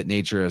that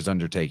nature has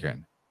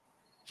undertaken,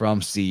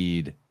 from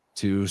seed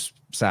to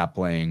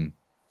sapling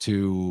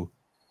to,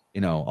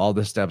 all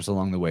the steps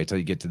along the way till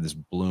you get to this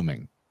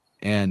blooming.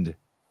 And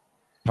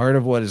part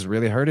of what is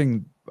really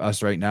hurting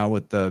us right now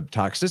with the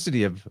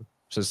toxicity of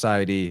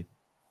society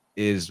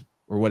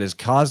or what is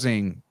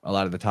causing a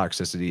lot of the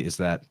toxicity, is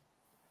that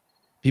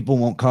people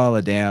won't call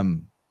a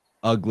damn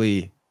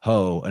ugly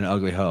hoe an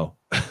ugly hoe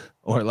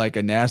or like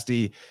a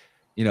nasty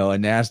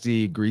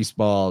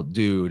greaseball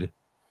dude,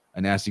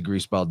 a nasty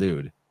greaseball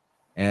dude.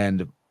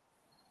 And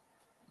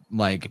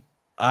like,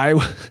 I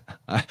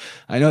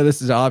know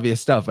this is obvious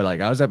stuff, but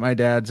like I was at my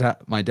dad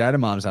and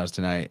mom's house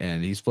tonight,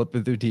 and he's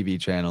flipping through TV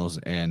channels,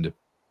 and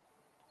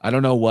I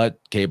don't know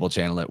what cable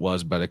channel it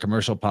was, but a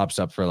commercial pops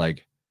up for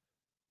like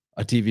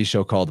a TV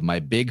show called My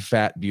Big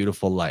Fat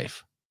Beautiful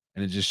Life.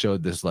 And it just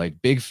showed this like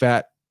big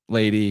fat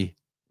lady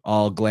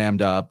all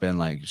glammed up, and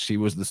like she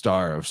was the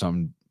star of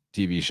some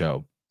TV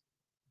show.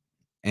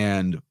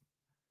 And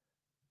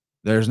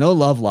there's no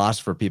love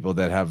lost for people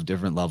that have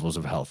different levels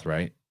of health,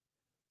 right?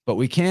 But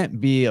we can't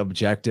be in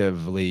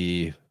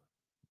the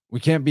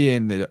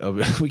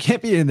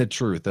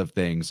truth of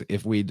things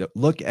if we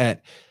look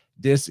at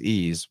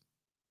dis-ease,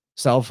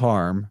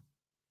 self-harm,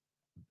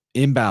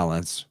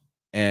 imbalance,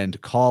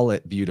 and call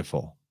it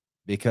beautiful,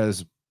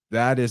 because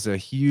that is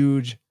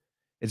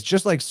it's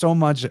just like so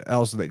much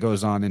else that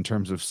goes on in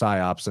terms of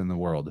psyops in the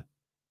world.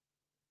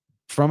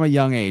 From a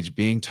young age,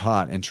 being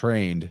taught and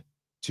trained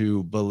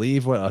to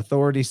believe what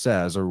authority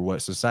says or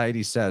what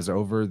society says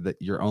over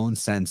your own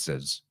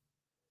senses.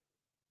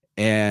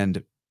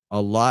 And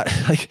a lot,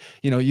 like,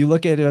 you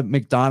look at a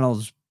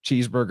McDonald's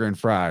cheeseburger and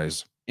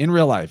fries in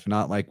real life,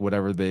 not like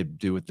whatever they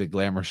do with the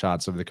glamour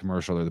shots of the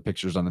commercial or the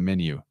pictures on the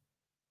menu.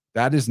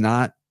 That is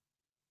not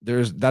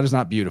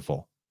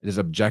beautiful. It is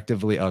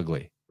objectively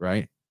ugly,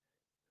 right?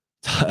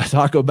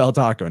 Taco Bell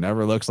taco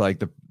never looks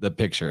like the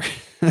picture.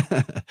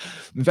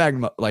 In fact,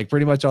 like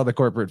pretty much all the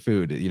corporate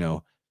food,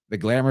 the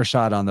glamour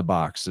shot on the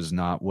box is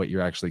not what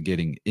you're actually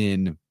getting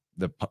in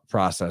the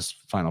processed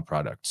final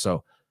product.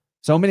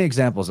 So many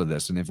examples of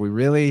this. And if we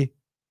really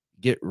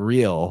get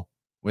real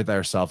with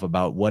ourselves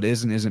about what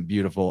is and isn't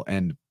beautiful,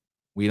 and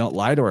we don't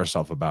lie to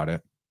ourselves about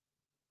it,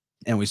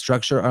 and we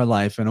structure our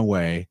life in a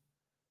way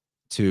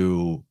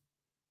to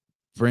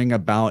bring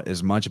about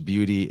as much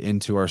beauty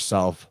into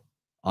ourselves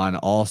on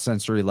all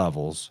sensory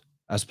levels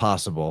as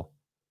possible,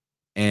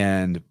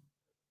 and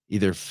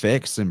either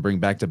fix and bring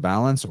back to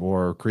balance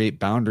or create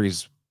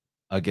boundaries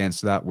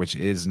against that which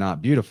is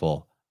not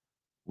beautiful,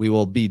 we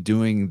will be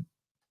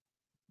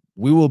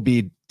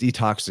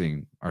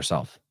detoxing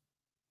ourselves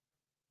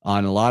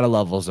on a lot of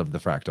levels of the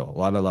fractal, a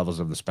lot of levels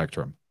of the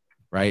spectrum,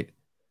 right?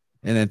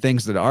 And then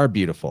things that are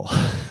beautiful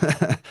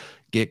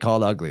get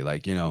called ugly.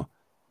 Like, you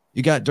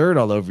got dirt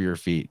all over your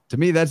feet. To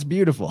me, that's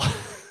beautiful.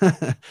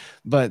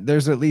 But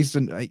there's at least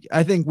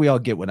I think we all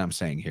get what I'm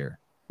saying here.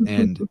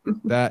 And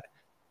that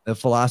the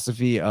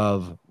philosophy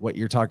of what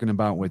you're talking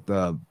about with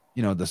the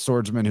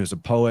swordsman who's a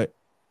poet,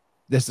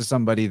 this is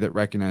somebody that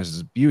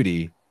recognizes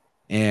beauty,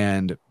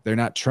 and they're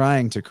not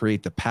trying to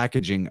create the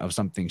packaging of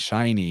something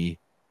shiny.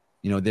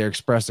 They're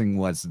expressing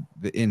what's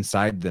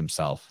inside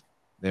themselves.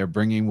 They're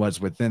bringing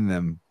what's within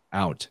them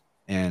out.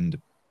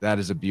 And that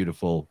is a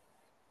beautiful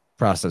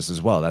process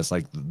as well. That's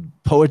like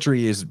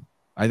poetry is,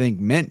 I think,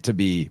 meant to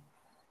be,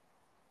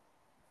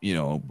 you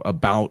know,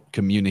 about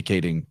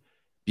communicating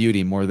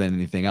beauty more than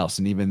anything else.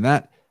 And even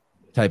that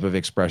type of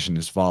expression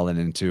has fallen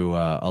into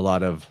a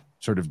lot of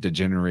sort of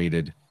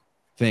degenerated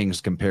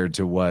things compared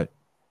to what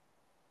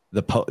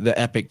the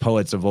epic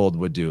poets of old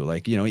would do.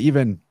 Like, you know,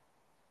 even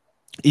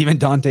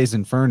Dante's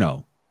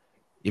Inferno,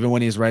 even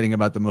when he's writing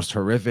about the most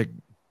horrific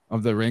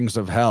of the rings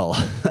of hell,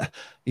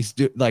 he's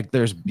like,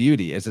 there's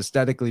beauty. It's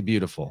aesthetically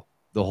beautiful.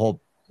 The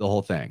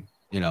whole thing,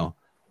 you know?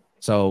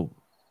 So,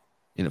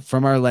 you know,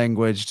 from our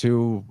language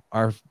to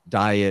our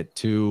diet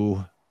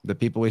to the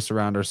people we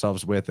surround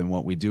ourselves with and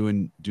what we do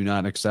and do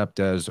not accept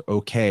as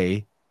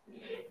okay,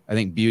 I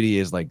think beauty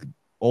is like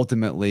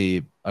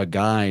ultimately a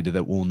guide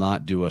that will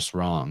not do us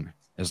wrong,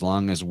 as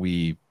long as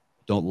we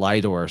don't lie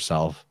to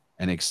ourselves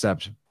and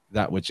accept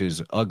that which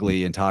is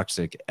ugly and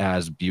toxic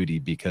as beauty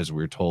because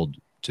we're told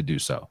to do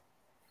so.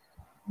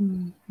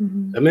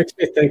 Mm-hmm. That makes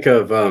me think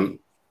of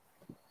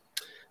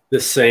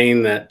this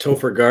saying that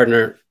Topher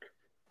Gardner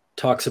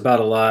talks about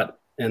a lot,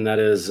 and that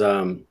is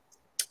that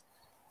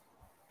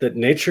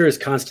nature is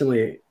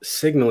constantly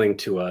signaling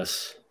to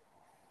us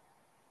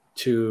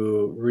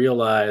to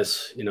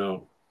realize, you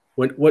know,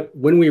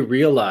 when we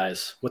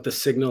realize what the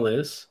signal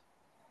is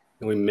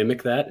and we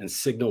mimic that and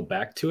signal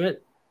back to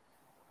it,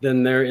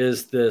 then there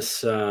is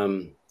this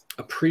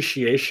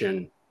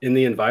appreciation in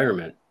the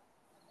environment,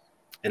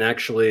 and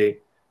actually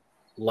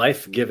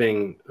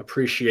life-giving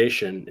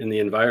appreciation in the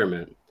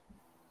environment.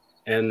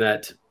 And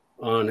that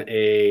on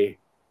a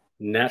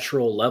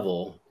natural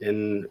level,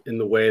 in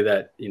the way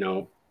that, you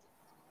know,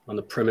 on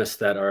the premise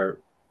that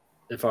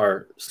if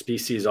our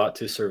species ought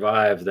to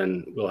survive,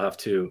 then we'll have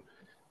to,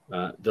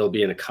 there'll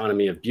be an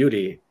economy of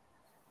beauty.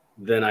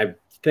 Then I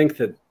think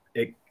that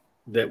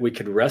that we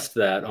could rest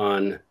that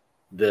on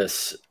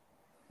this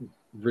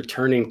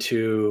returning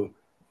to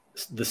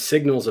the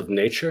signals of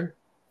nature,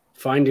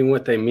 finding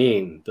what they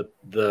mean,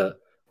 the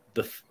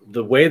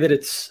way that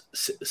it's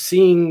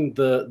seeing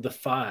the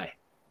phi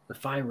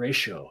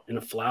ratio in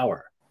a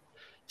flower,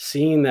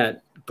 seeing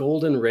that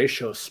golden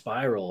ratio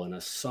spiral in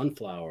a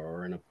sunflower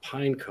or in a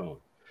pine cone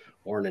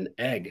or in an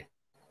egg,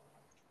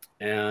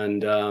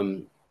 and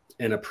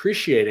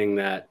appreciating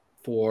that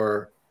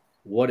for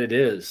what it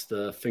is,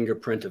 the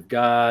fingerprint of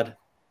God,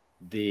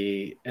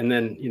 and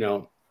then, you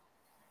know,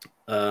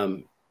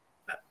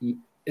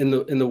 in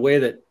the way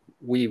that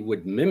we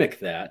would mimic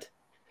that.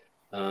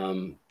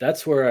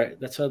 That's where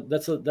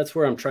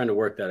I'm trying to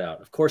work that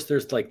out. Of course,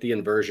 there's like the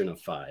inversion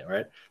of phi,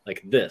 right?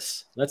 Like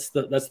this, that's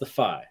the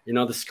phi, you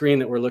know, the screen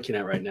that we're looking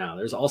at right now.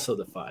 There's also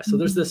the phi. So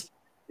there's this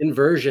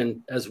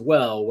inversion as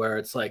well, where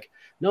it's like,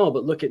 no,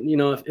 but look at, you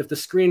know, if the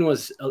screen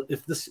was,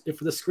 if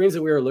the screens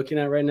that we are looking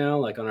at right now,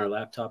 like on our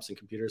laptops and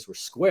computers, were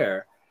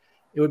square,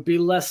 it would be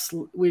less,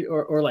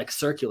 or like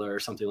circular or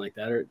something like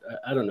that, or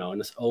I don't know, in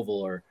this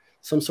oval or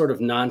some sort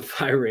of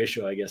non-phi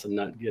ratio. I guess I'm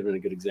not giving a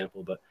good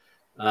example, but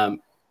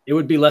it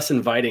would be less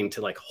inviting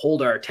to like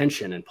hold our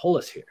attention and pull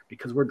us here,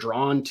 because we're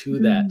drawn to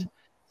that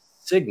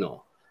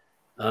signal.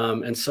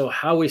 And so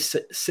how we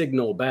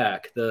signal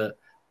back, the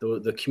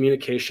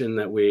communication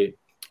that we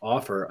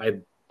offer,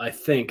 I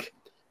think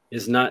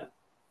is not,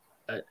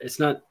 it's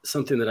not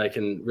something that I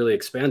can really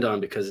expand on,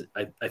 because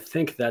I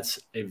think that's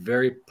a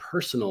very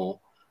personal,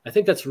 I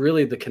think that's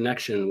really the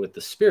connection with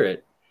the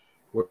spirit,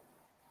 where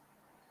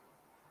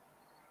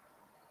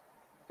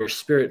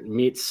spirit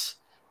meets,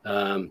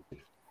 sorry,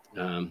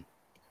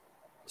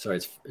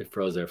 it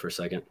froze there for a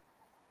second.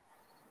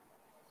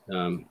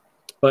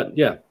 But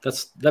yeah,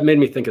 that made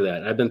me think of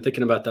that. I've been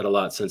thinking about that a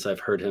lot since I've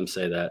heard him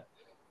say that.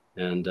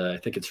 And I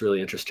think it's really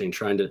interesting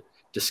trying to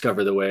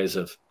discover the ways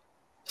of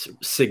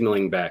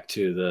signaling back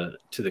to the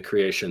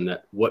creation,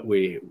 that what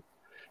we,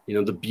 you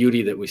know, the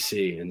beauty that we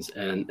see,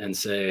 and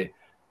say,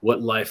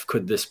 what life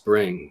could this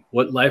bring?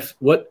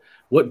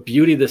 What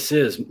beauty this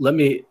is.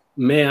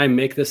 May I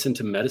make this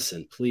into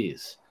medicine,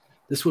 please?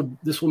 This will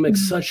make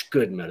such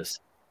good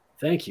medicine.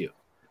 Thank you.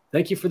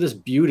 Thank you for this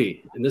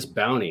beauty and this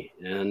bounty.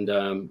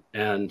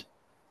 And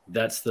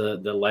that's the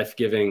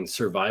life-giving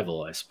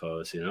survival, I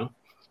suppose, you know?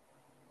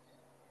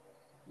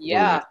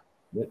 Yeah.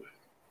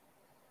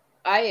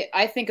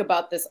 I think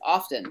about this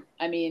often.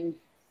 I mean,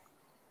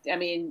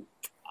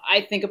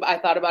 I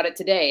thought about it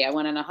today. I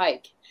went on a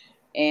hike,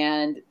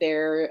 and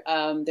there's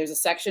a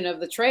section of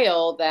the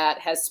trail that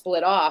has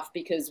split off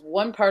because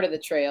one part of the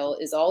trail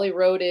is all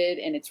eroded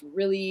and it's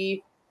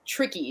really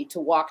tricky to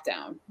walk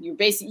down.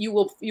 You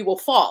will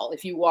fall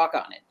if you walk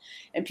on it.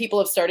 And people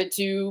have started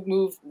to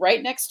move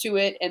right next to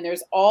it, and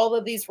there's all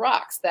of these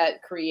rocks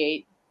that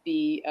create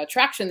the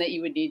traction that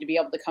you would need to be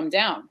able to come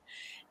down.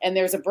 And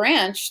there's a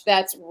branch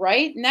that's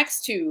right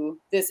next to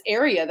this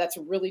area that's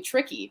really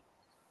tricky.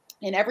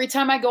 And every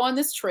time I go on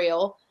this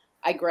trail,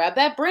 I grab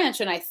that branch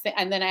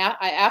and then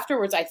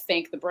afterwards I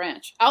thank the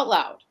branch out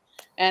loud.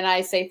 And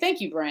I say,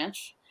 thank you,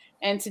 branch.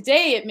 And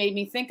today it made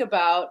me think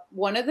about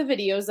one of the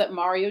videos that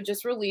Mario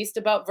just released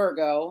about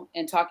Virgo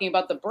and talking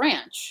about the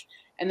branch.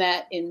 and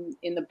that in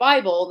the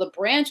Bible, the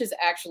branch is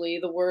actually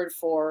the word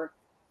for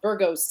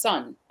Virgo's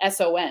sun,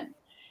 S-O-N.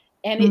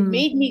 And it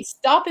made me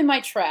stop in my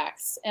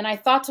tracks. And I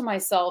thought to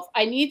myself,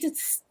 I need to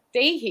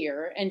stay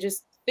here and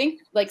just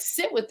think, like,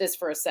 sit with this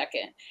for a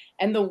second.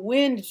 And the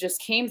wind just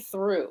came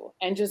through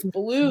and just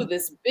blew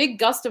this big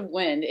gust of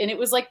wind. And it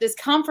was like this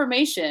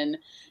confirmation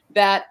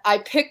that I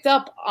picked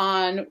up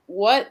on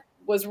what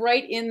was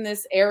right in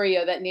this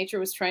area that nature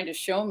was trying to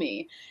show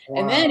me. Wow.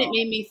 And then it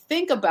made me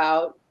think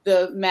about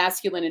the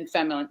masculine and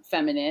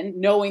feminine,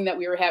 knowing that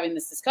we were having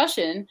this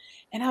discussion.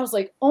 And I was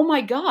like, oh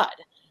my God,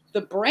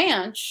 the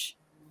branch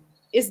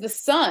is the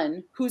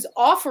sun who's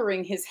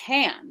offering his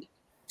hand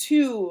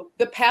to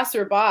the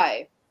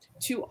passerby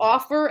to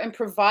offer and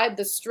provide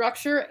the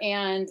structure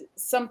and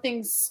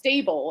something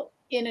stable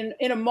in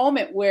a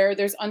moment where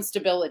there's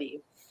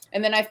instability.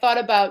 And then I thought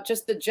about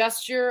just the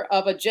gesture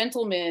of a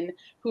gentleman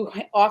who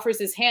offers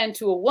his hand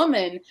to a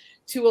woman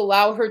to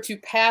allow her to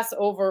pass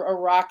over a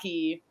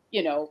rocky,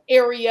 you know,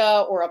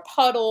 area or a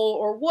puddle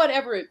or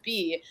whatever it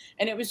be.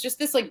 And it was just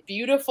this like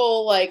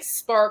beautiful like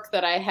spark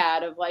that I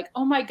had of like,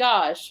 oh my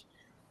gosh,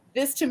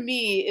 this to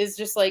me is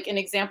just like an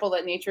example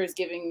that nature is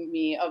giving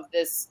me of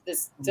this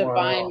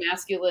divine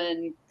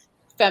masculine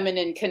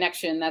feminine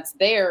connection that's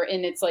there,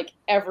 and it's like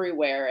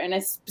everywhere, and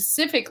it's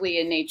specifically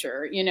in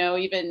nature, you know,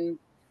 even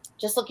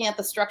just looking at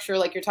the structure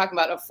like you're talking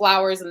about of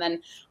flowers. And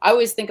then I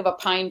always think of a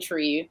pine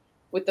tree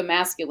with the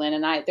masculine,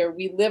 and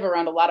we live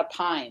around a lot of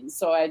pines,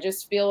 so I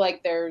just feel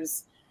like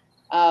there's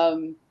I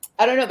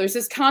don't know, there's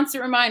just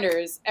constant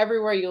reminders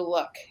everywhere you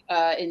look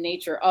in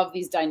nature of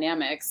these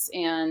dynamics.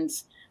 And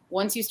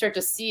once you start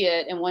to see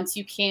it, and once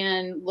you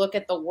can look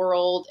at the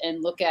world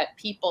and look at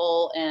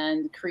people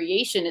and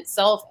creation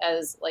itself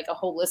as like a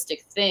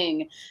holistic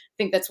thing, I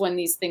think that's when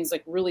these things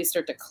like really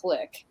start to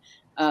click.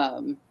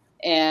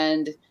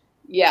 And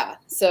yeah,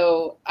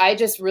 so I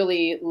just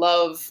really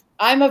love,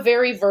 I'm a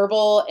very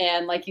verbal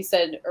and, like you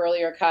said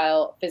earlier,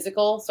 Kyle,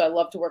 physical. So I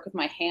love to work with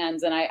my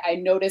hands. And I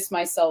notice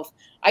myself,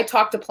 I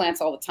talk to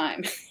plants all the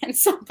time. And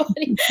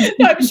somebody,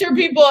 I'm sure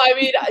people, I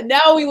mean,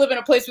 now we live in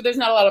a place where there's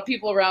not a lot of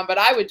people around, but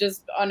I would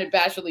just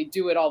unabashedly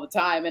do it all the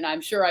time. And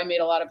I'm sure I made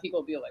a lot of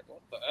people be like,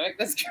 what the heck?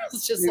 This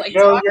girl's just like,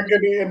 you're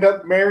going to end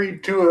up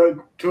married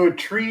to a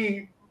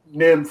tree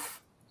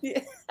nymph.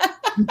 Yeah.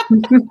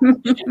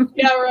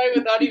 Yeah, right,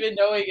 without even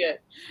knowing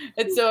it.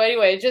 And so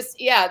anyway,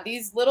 just, yeah,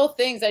 these little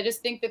things, I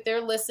just think that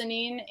they're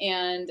listening,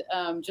 and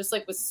just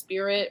like with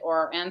spirit or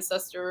our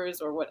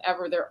ancestors or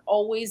whatever, they're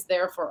always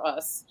there for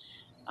us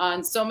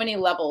on so many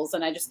levels.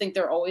 And I just think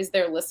they're always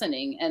there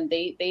listening, and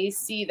they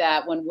see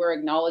that when we're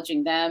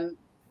acknowledging them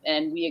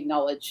and we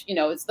acknowledge, you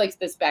know, it's like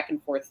this back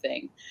and forth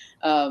thing.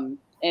 And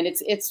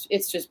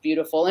it's just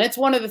beautiful. And it's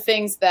one of the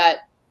things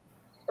that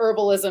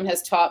herbalism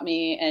has taught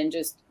me, and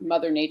just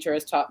Mother Nature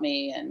has taught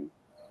me, and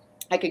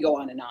I could go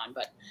on and on,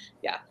 but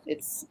yeah,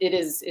 it's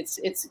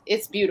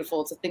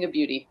beautiful. It's a thing of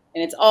beauty,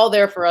 and it's all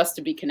there for us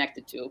to be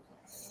connected to.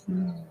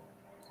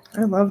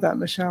 I love that,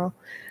 Michelle.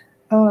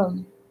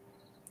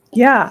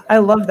 Yeah, I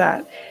love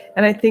that.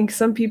 And I think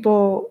some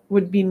people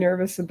would be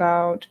nervous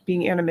about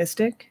being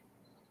animistic.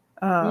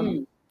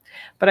 But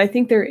I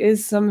think there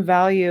is some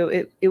value.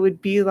 It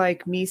would be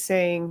like me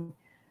saying,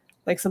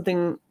 like,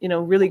 something, you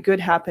know, really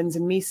good happens,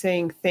 and me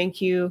saying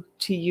thank you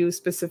to you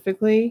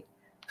specifically.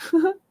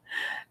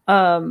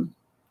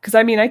 Because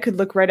I mean, I could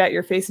look right at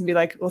your face and be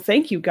like, well,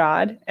 thank you,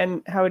 God.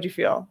 And how would you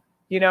feel?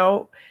 You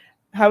know,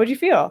 how would you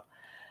feel?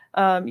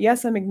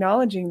 Yes, I'm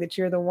acknowledging that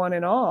you're the one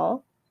and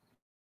all,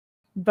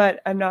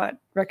 but I'm not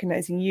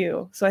recognizing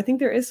you. So I think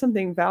there is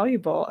something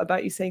valuable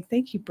about you saying,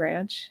 thank you,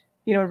 branch.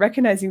 You know,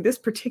 recognizing this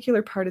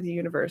particular part of the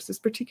universe, this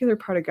particular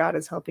part of God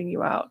is helping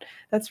you out.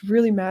 That's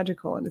really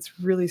magical, and it's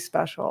really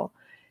special.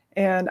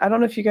 And I don't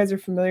know if you guys are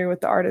familiar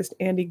with the artist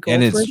Andy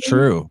Goldsworthy. And it's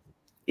true.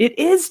 It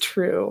is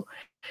true.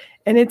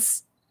 And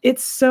it's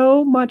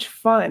so much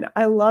fun.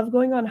 I love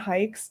going on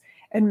hikes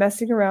and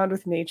messing around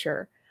with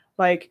nature.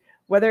 Like,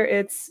 whether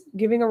it's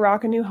giving a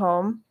rock a new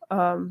home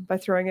by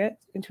throwing it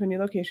into a new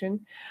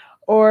location,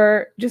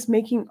 or just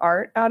making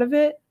art out of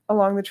it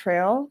along the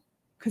trail.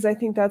 Because I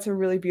think that's a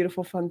really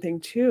beautiful, fun thing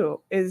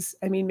too, is,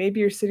 I mean, maybe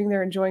you're sitting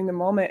there enjoying the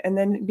moment and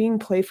then being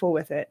playful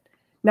with it.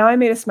 Now I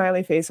made a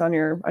smiley face on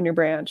your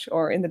branch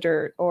or in the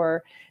dirt,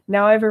 or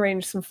now I've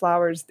arranged some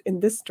flowers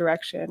in this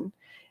direction,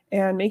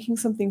 and making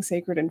something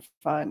sacred and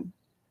fun.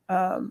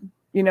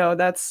 You know,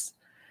 that's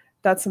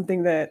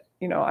something that,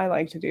 you know, I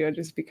like to do, and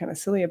just be kind of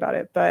silly about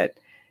it. But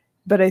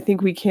I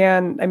think we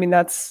can, I mean,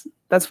 that's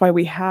why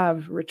we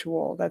have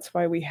ritual. That's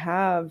why we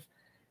have,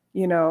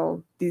 you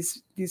know,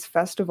 these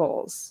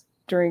festivals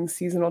during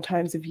seasonal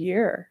times of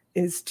year,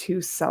 is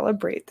to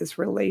celebrate this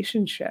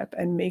relationship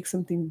and make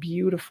something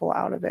beautiful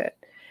out of it.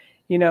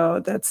 You know,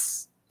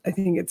 I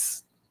think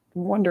it's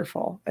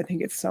wonderful. I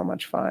think it's so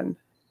much fun.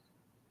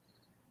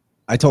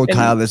 I told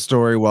Kyle this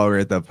story while we were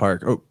at the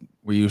park. Oh,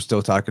 were you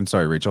still talking?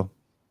 Sorry, Rachel.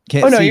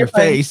 Can't see your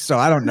face, so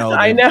I don't know.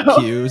 I know.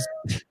 Cues.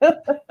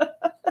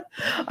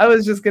 I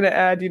was just going to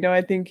add,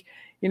 I think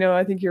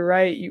you're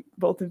right.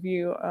 Both of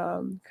you,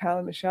 Kyle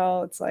and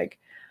Michelle, it's like,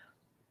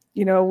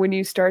 you know, when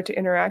you start to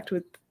interact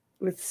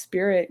with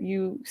spirit,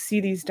 you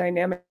see these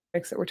dynamics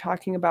that we're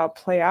talking about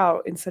play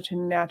out in such a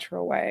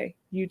natural way.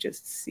 You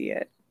just see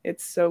it.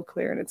 It's so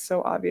clear and it's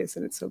so obvious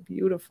and it's so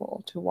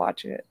beautiful to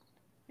watch it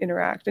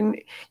interact.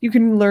 And you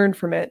can learn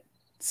from it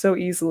so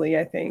easily,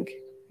 I think,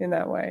 in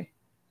that way.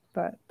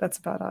 But that's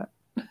about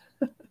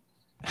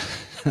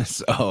it.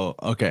 So,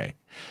 okay.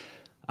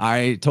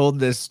 I told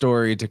this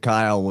story to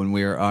Kyle when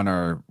we were on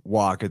our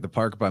walk at the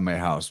park by my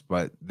house,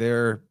 but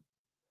there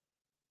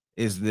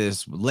is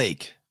this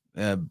lake,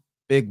 a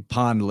big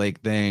pond lake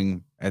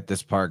thing at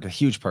this park, a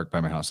huge park by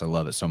my house. I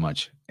love it so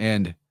much.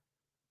 And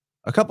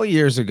a couple of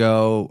years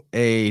ago,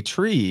 a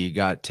tree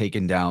got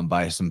taken down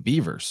by some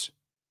beavers,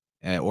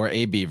 or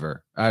a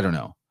beaver. I don't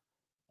know.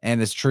 And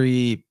this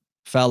tree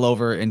fell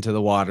over into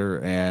the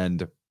water,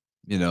 and,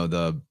 you know,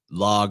 the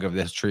log of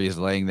this tree is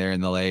laying there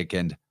in the lake.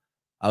 And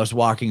I was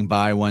walking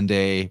by one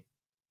day,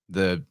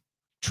 the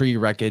tree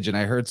wreckage, and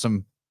I heard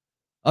some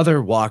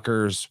other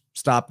walkers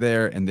stop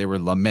there, and they were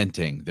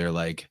lamenting. They're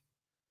like,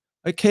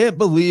 I can't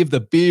believe the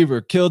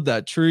beaver killed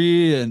that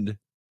tree, and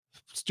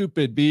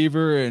stupid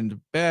beaver and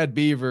bad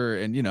beaver.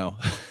 And, you know,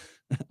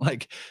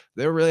 like,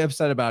 they're really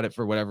upset about it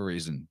for whatever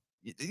reason.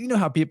 You know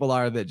how people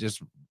are that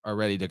just are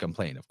ready to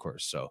complain, of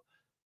course. So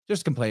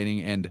just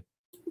complaining. And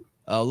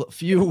a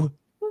few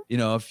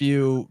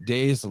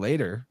days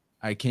later,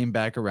 I came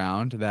back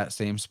around to that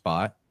same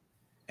spot,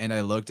 and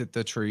I looked at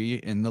the tree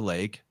in the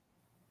lake,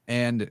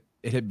 and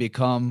it had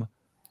become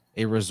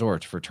a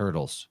resort for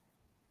turtles.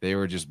 They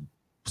were just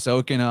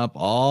soaking up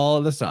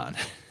all the sun.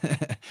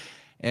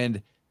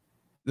 And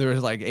there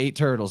was like 8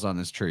 turtles on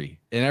this tree.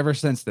 And ever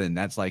since then,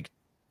 that's like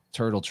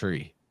turtle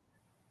tree.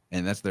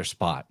 And that's their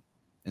spot.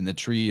 And the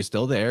tree is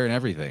still there and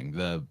everything.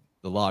 The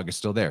log is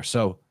still there.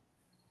 So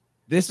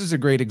this is a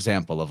great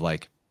example of,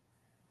 like,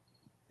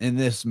 in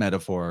this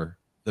metaphor,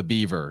 the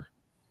beaver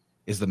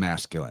is the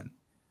masculine.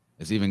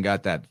 It's even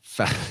got that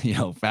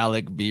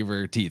phallic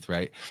beaver teeth,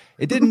 right?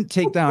 It didn't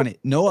take down,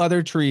 no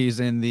other trees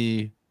in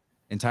the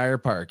entire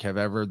park have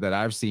ever, that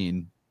I've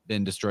seen,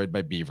 been destroyed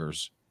by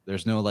beavers.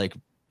 There's no like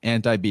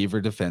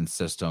anti-beaver defense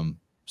system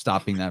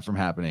stopping that from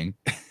happening.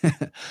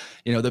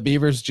 You know, the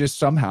beavers just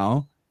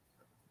somehow,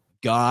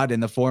 God in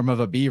the form of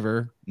a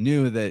beaver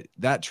knew that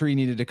that tree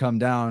needed to come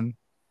down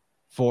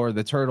for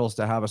the turtles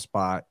to have a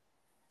spot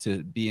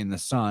to be in the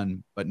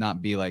sun, but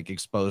not be like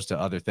exposed to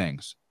other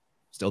things,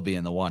 still be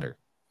in the water.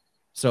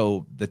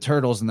 So the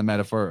turtles in the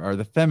metaphor are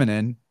the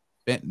feminine.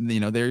 You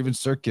know, they're even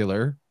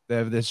circular. They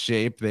have this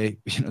shape. They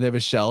have a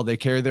shell. They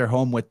carry their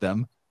home with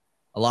them.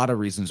 A lot of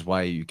reasons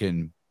why you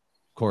can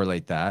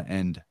correlate that.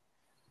 And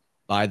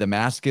by the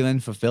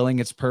masculine fulfilling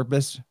its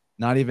purpose,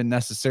 not even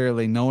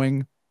necessarily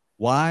knowing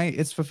why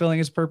it's fulfilling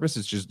its purpose,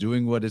 it's just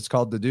doing what it's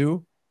called to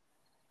do,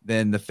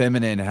 then the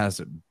feminine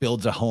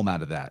builds a home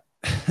out of that.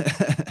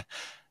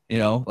 You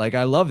know, like,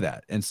 I love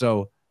that. And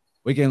so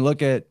we can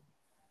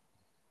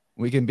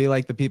be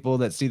like the people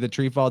that see the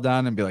tree fall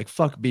down and be like,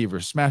 fuck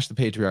beavers, smash the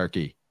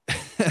patriarchy.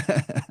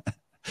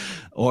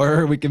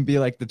 Or we can be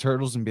like the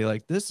turtles and be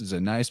like, this is a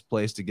nice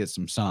place to get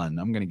some sun.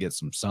 I'm going to get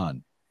some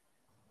sun.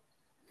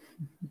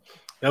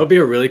 That would be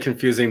a really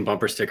confusing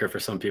bumper sticker for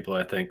some people,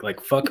 I think.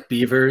 Like, fuck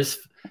beavers,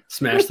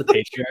 smash the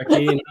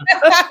patriarchy. You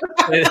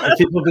know? And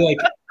people be like,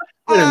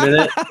 wait a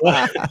minute.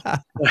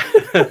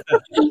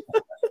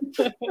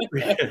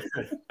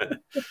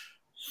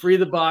 Free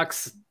the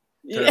box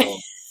turtle.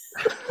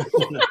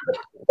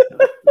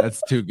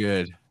 That's too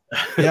good.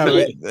 Yeah,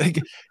 like,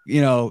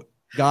 you know,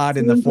 God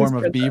in the form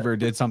of beaver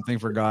did something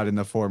for God in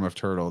the form of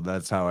turtle.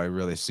 That's how I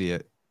really see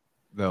it,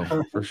 though,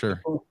 for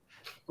sure.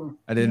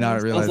 I did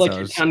not realize. Sounds like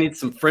your town needs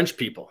some French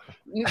people.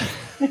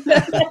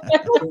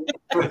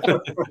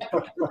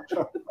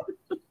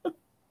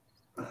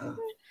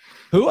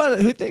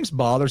 Who thinks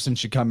Balderson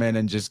should come in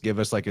and just give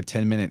us like a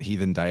 10-minute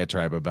heathen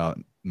diatribe about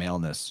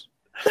maleness?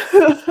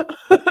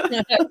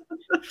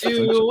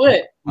 Do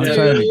it. I'm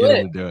trying to get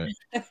him to do it.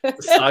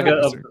 The saga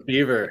of the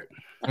beaver.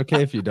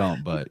 Okay, if you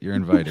don't, but you're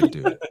invited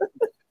to it.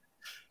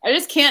 I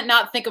just can't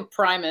not think of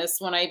Primus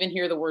when I even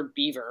hear the word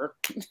beaver.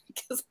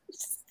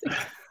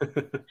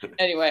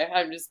 Anyway,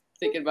 I'm just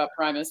thinking about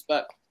Primus,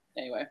 but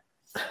anyway.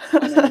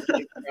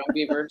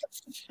 Beaver.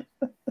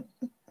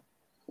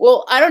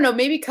 Well, I don't know.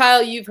 Maybe,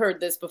 Kyle, you've heard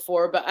this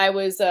before, but I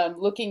was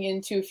looking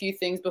into a few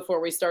things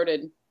before we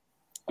started.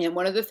 And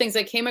one of the things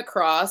I came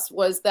across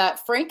was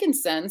that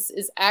frankincense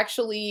is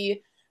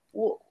actually,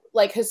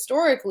 like,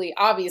 historically,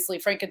 obviously,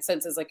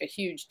 frankincense is like a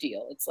huge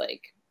deal. It's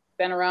like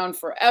been around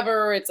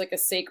forever. It's like a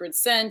sacred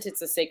scent.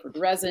 It's a sacred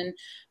resin.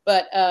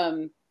 But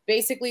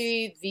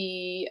basically,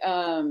 the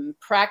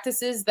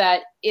practice is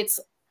that it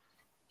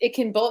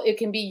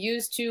can be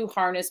used to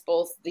harness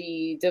both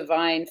the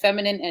divine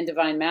feminine and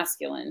divine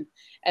masculine,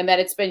 and that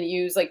it's been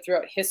used like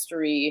throughout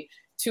history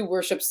to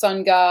worship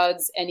sun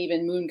gods and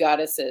even moon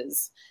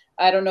goddesses.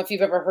 I don't know if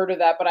you've ever heard of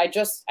that, but I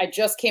just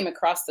came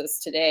across this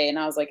today, and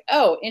I was like,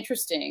 oh,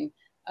 interesting.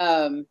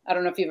 I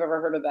don't know if you've ever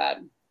heard of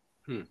that.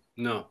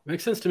 No,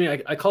 makes sense to me.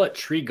 I call it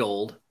tree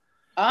gold.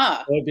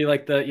 Ah, it would be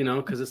like the, you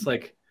know, because it's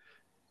like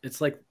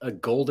a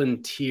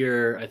golden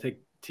tier. I think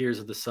Tears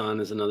of the Sun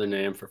is another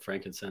name for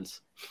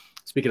frankincense.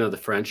 Speaking of the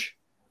French,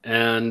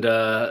 and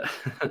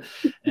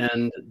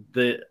and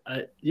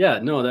I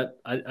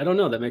don't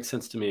know. That makes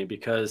sense to me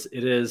because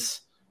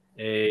it's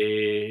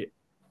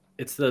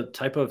the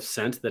type of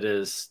scent that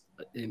is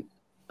in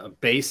a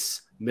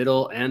base,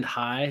 middle, and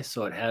high.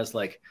 So it has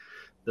like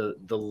the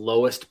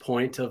lowest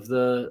point of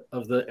the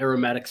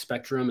aromatic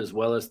spectrum, as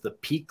well as the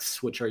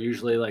peaks, which are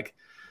usually like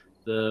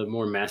the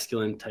more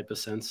masculine type of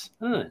scents.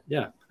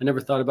 Yeah, I never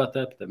thought about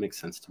that, but that makes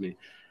sense to me.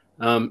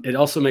 It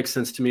also makes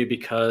sense to me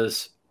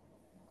because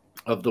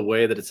of the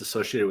way that it's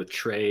associated with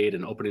trade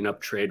and opening up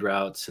trade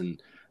routes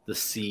and the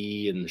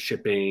sea and the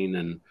shipping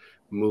and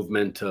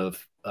movement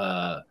of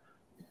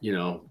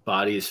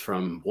bodies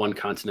from one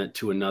continent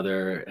to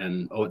another,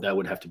 and that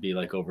would have to be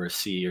like over a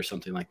sea or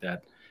something like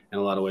that in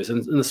a lot of ways,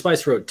 and the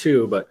spice road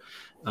too. But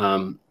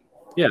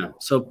yeah,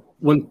 so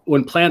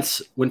when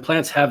plants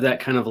have that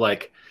kind of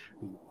like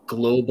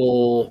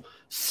global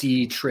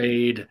sea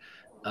trade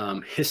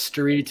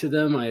history to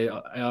them, I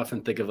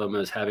often think of them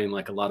as having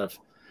like a lot of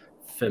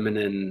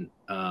feminine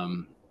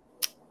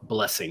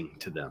blessing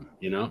to them,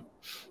 in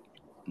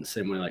the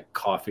same way like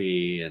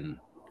coffee and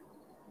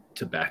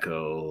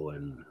tobacco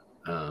and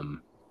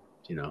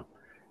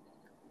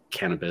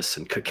cannabis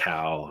and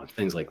cacao and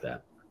things like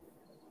that.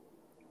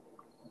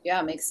 Yeah,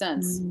 it makes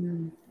sense.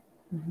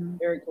 Mm-hmm.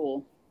 Very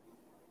cool.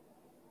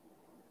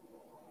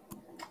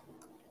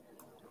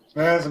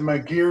 As my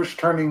gears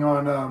turning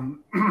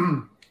on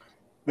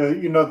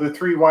the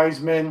three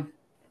wise men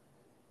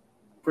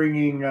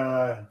bringing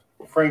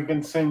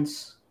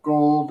frankincense,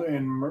 gold,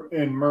 and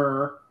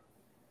myrrh.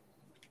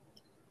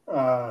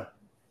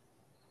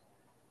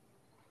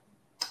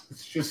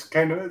 It's just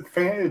kind of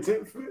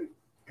it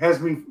has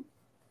me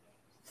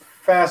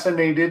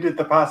fascinated at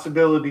the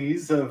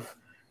possibilities of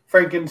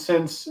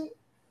frankincense,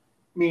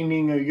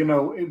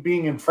 meaning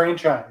being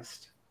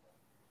enfranchised,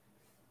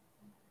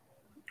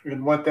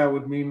 and what that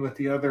would mean with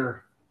the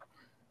other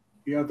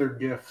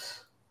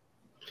gifts.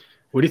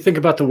 What do you think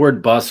about the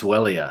word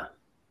boswellia?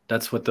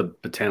 That's what the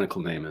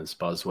botanical name is,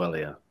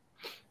 boswellia.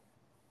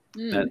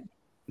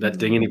 That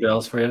ding any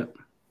bells for you?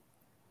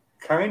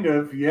 Kind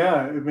of,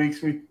 yeah. It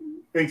makes me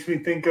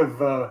think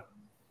of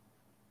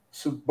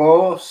so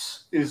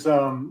bos is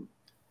the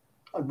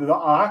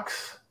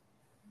ox.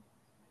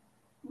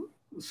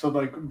 So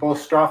like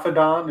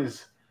bostrophodon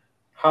is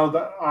how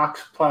the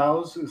ox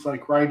plows, is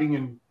like riding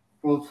in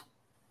both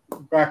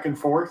back and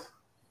forth.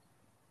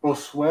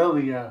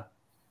 Boswellia.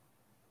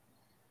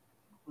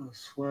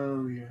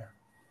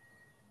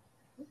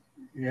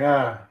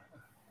 Yeah.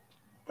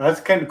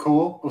 That's kind of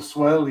cool.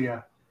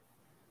 Boswellia.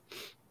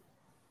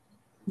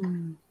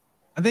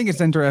 I think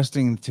it's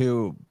interesting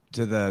to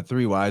the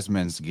three wise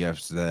men's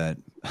gifts that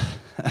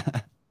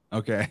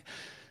okay.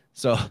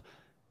 So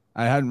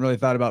I hadn't really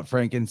thought about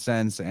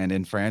frankincense and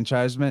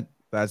enfranchisement.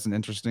 That's an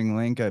interesting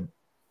link. I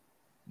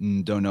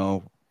don't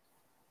know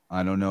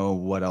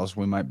what else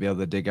we might be able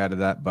to dig out of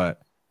that,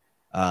 but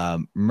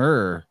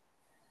myrrh,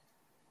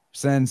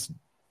 since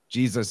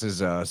Jesus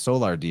is a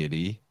solar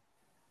deity,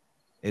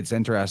 it's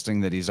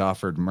interesting that he's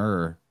offered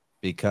myrrh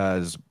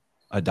because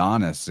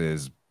Adonis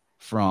is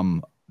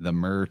from the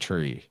myrrh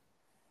tree.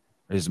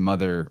 His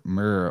mother,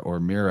 Myrrh or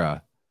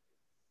Mira,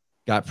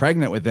 got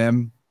pregnant with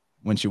him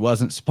when she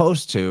wasn't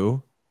supposed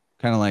to,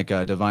 kind of like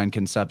a divine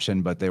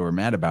conception, but they were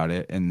mad about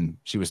it, and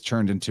she was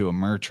turned into a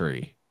myrrh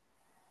tree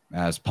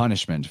as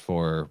punishment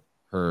for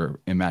her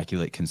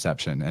immaculate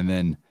conception. And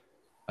then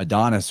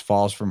Adonis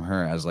falls from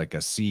her as like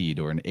a seed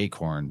or an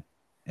acorn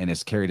and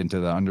is carried into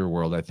the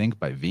underworld, I think,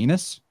 by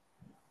Venus,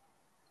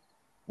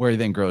 where he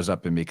then grows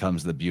up and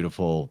becomes the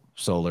beautiful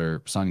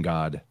solar sun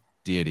god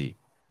deity.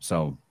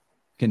 So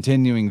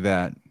continuing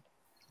that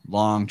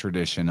long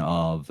tradition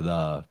of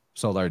the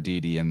solar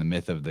deity and the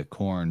myth of the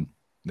corn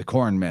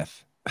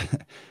myth,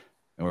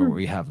 or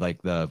we have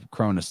like the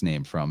Cronus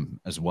name from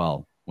as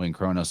well, when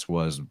Cronus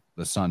was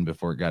the sun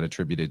before it got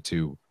attributed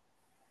to,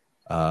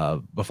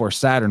 before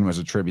Saturn was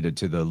attributed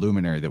to the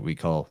luminary that we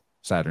call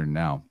Saturn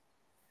now.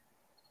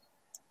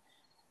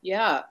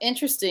 Yeah,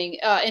 interesting.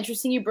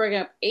 Interesting you bring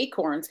up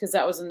acorns, because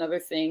that was another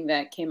thing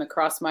that came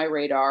across my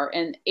radar,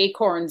 and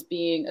acorns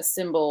being a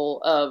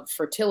symbol of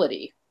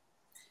fertility.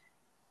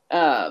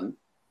 And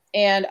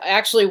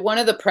actually, one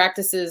of the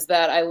practices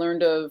that I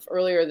learned of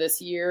earlier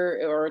this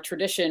year, or a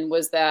tradition,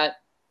 was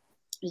that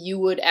you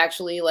would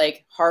actually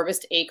like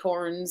harvest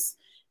acorns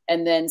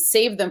and then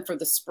save them for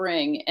the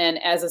spring.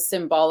 And as a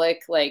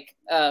symbolic like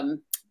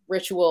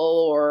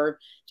ritual, or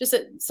just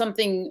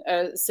something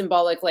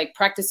symbolic like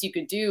practice you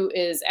could do,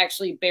 is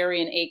actually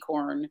bury an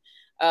acorn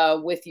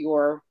with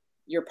your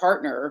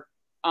partner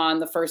on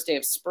the first day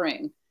of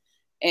spring.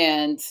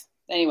 And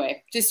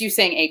anyway, just you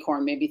saying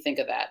acorn made me think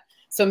of that.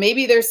 So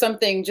maybe there's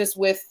something just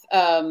with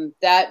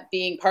that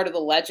being part of the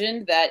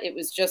legend, that it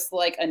was just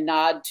like a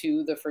nod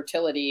to the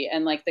fertility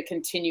and like the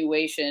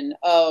continuation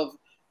of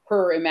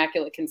her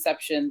immaculate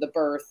conception, the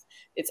birth.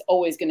 It's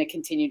always going to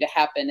continue to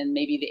happen. And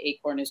maybe the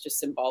acorn is just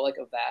symbolic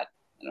of that.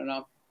 I don't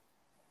know.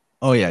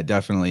 Oh yeah,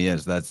 definitely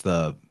is. That's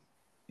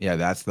yeah,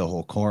 that's the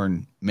whole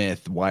corn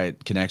myth, why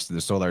it connects to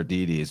the solar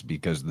deities,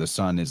 because the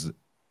sun is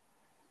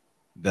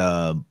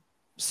the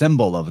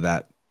symbol of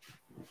that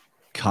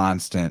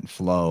constant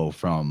flow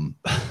from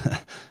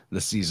the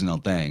seasonal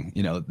thing,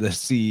 you know, the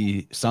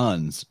sea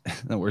suns.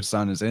 The word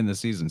sun is in the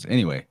seasons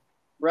anyway.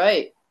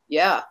 Right.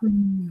 Yeah.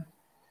 And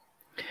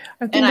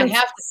I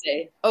have to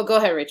say, oh, go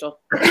ahead, Rachel.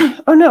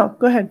 Oh, no,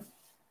 go ahead.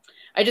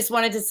 I just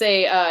wanted to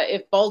say,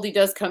 if Baldy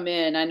does come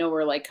in, I know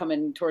we're like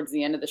coming towards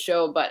the end of the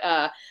show, but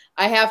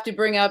I have to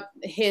bring up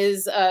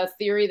his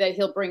theory that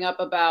he'll bring up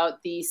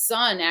about the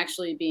sun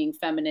actually being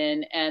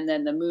feminine and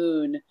then the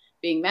moon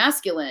being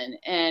masculine.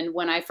 And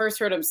when I first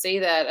heard him say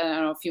that, I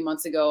don't know, a few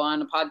months ago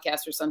on a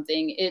podcast or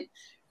something,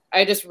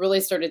 I just really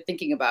started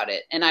thinking about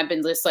it. And I've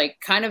been just like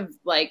kind of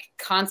like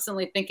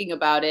constantly thinking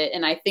about it.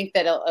 And I think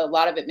that a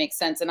lot of it makes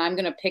sense. And I'm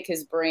going to pick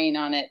his brain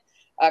on it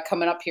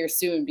coming up here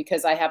soon,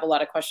 because I have a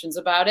lot of questions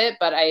about it.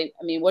 But I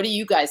mean, what do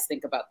you guys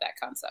think about that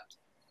concept?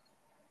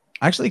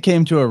 I actually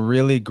came to a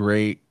really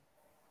great,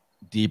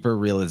 deeper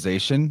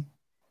realization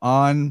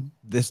on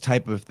this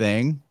type of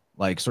thing,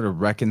 like sort of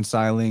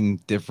reconciling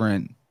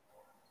different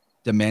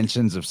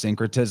dimensions of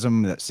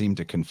syncretism that seem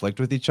to conflict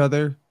with each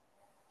other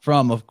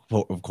from, of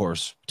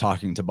course,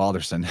 talking to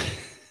Balderson.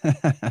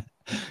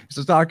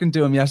 So talking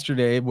to him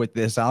yesterday with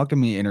this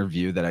alchemy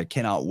interview that I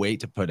cannot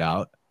wait to put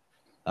out.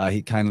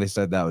 He kindly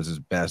said that was his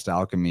best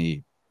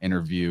alchemy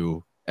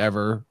interview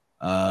ever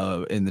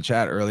in the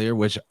chat earlier,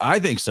 which I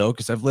think so,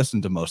 because I've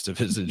listened to most of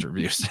his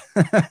interviews.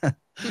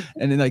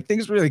 And then like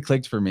things really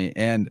clicked for me.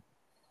 And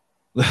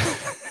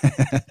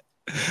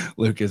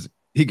Lucas,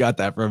 he got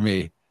that from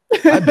me.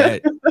 I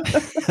bet.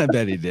 I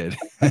bet he did.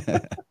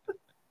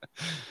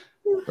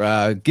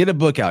 Get a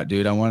book out,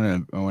 dude. I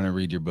want to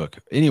read your book.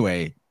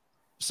 Anyway,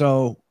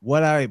 so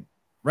what I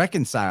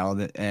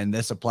reconciled, and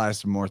this applies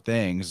to more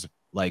things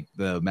like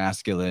the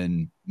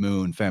masculine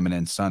moon,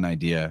 feminine sun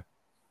idea,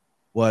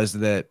 was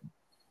that,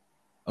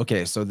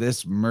 okay, so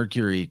this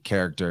Mercury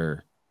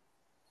character,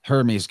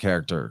 Hermes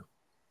character,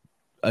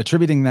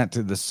 attributing that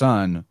to the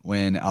sun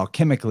when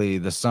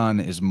alchemically the sun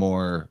is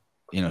more,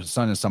 you know,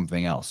 sun is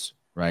something else,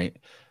 right?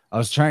 I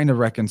was trying to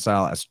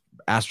reconcile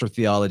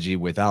astrotheology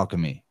with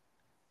alchemy,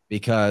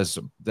 because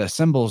the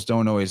symbols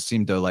don't always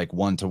seem to like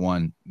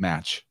one-to-one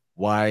match.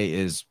 Why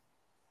is,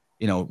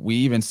 you know, we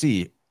even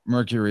see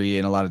Mercury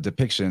in a lot of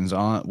depictions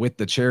on with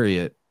the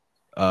chariot,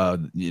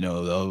 you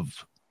know,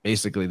 of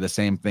basically the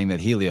same thing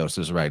that Helios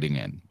is riding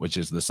in, which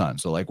is the sun.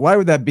 So like, why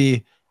would that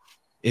be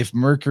if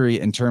Mercury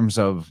in terms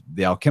of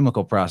the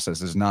alchemical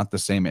process is not the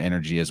same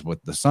energy as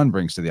what the sun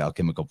brings to the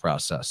alchemical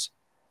process?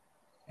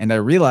 And I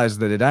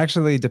realized that it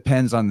actually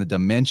depends on the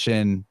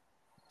dimension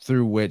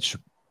through which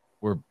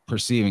we're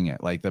perceiving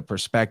it, like the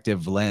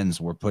perspective lens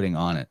we're putting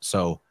on it.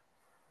 So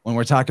when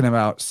we're talking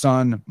about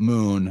sun,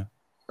 moon,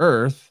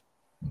 earth,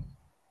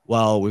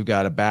 well, we've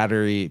got a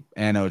battery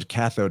anode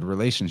cathode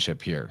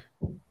relationship here.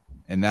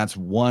 And that's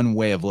one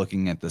way of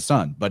looking at the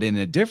sun. But in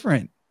a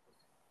different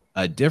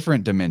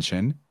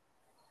dimension,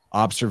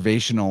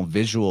 observational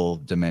visual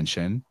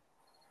dimension,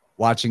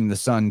 watching the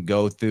sun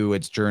go through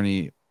its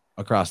journey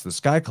across the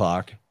sky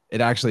clock,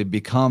 it actually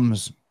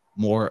becomes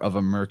more of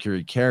a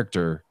Mercury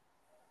character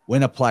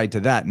when applied to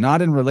that,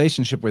 not in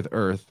relationship with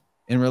Earth.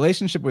 In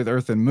relationship with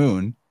Earth and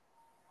Moon,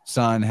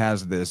 sun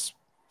has this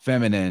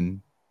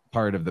feminine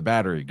part of the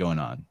battery going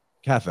on,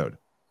 cathode.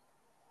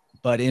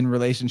 But in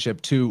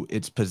relationship to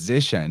its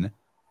position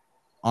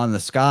on the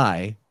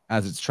sky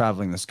as it's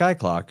traveling the sky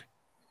clock,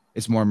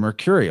 it's more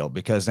mercurial,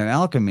 because in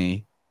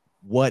alchemy,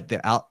 what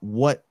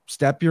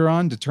step you're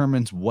on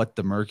determines what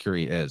the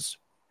Mercury is.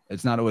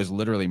 It's not always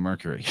literally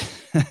Mercury,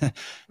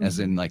 as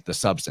in like the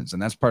substance.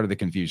 And that's part of the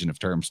confusion of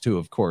terms too,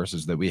 of course,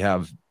 is that we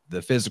have the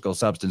physical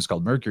substance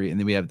called Mercury, and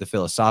then we have the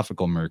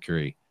philosophical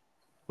Mercury,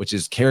 which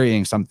is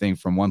carrying something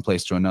from one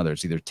place to another.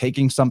 It's either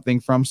taking something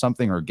from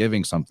something or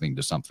giving something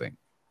to something,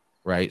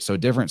 right? So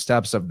different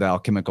steps of the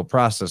alchemical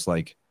process,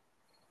 like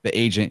the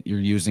agent you're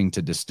using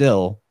to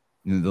distill,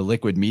 you know, the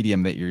liquid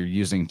medium that you're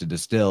using to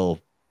distill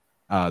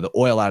the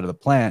oil out of the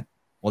plant,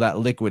 well, that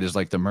liquid is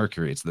like the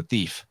Mercury. It's the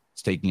thief.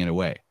 It's taking it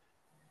away.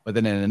 But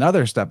then in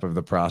another step of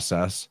the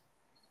process,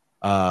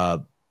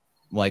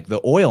 like the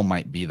oil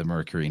might be the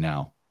Mercury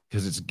now,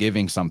 because it's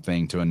giving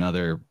something to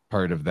another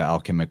part of the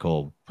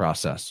alchemical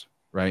process,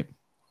 right?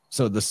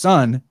 So the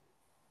sun,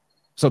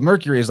 so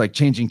Mercury is like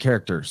changing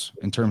characters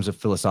in terms of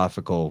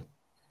philosophical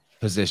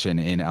position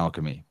in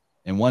alchemy.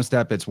 In one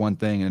step, it's one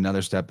thing. In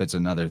another step, it's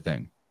another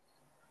thing.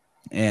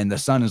 And the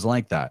sun is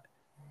like that.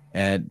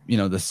 And, you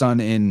know, the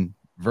sun in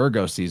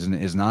Virgo season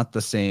is not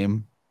the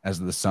same as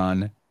the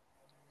sun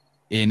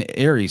in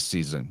Aries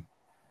season.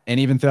 And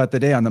even throughout the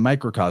day on the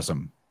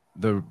microcosm,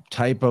 the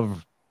type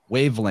of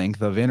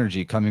wavelength of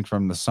energy coming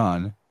from the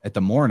sun at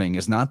the morning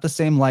is not the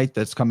same light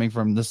that's coming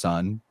from the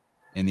sun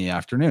in the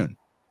afternoon.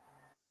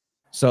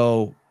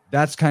 So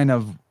that's kind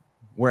of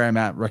where I'm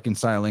at,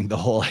 reconciling the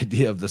whole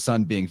idea of the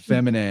sun being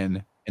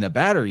feminine in a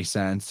battery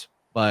sense,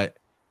 but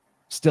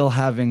still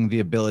having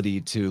the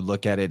ability to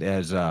look at it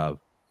as a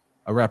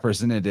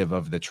representative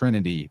of the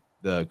Trinity,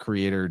 the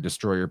creator,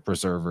 destroyer,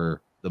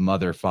 preserver, the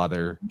mother,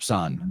 father,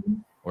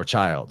 son, or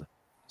child.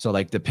 So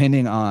like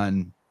depending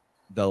on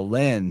the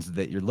lens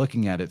that you're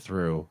looking at it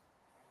through,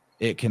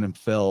 it can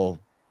fill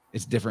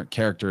it's different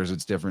characters,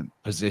 it's different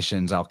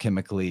positions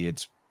alchemically,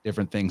 it's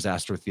different things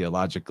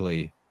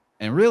astrotheologically.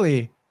 And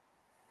really,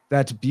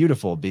 that's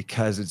beautiful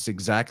because it's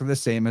exactly the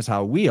same as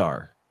how we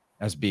are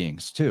as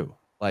beings too.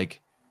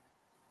 Like,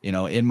 you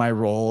know, in my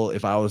role,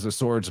 if I was a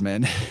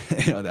swordsman,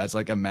 you know, that's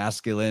like a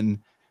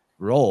masculine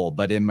role.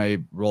 But in my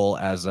role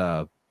as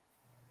a,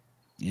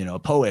 you know, a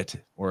poet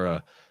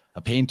or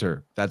a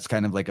painter, that's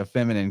kind of like a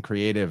feminine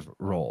creative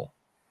role.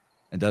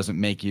 It doesn't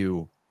make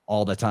you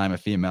all the time a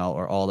female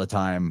or all the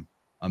time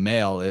a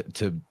male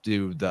to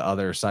do the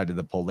other side of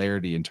the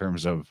polarity in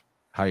terms of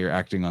how you're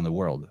acting on the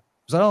world.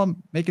 Is that all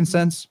making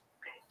sense?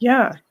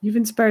 Yeah, you've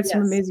inspired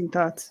some amazing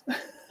thoughts.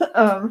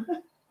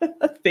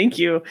 Thank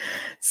you.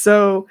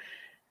 So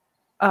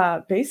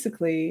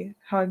basically,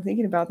 how I'm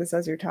thinking about this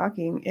as you're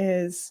talking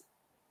is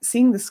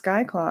seeing the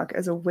sky clock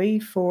as a way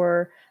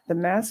for the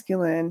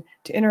masculine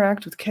to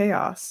interact with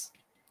chaos.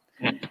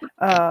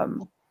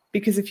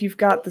 Because if you've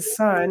got the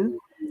sun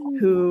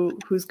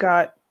who's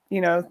got,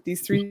 you know,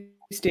 these 3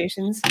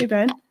 stations, hey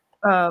Ben, you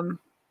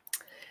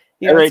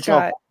know, it's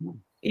got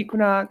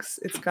equinox,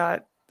 it's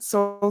got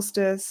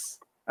solstice,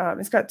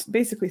 it's got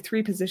basically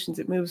 3 positions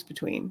it moves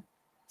between.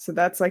 So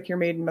that's like your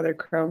maiden, mother,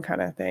 crone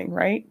kind of thing,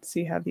 right? So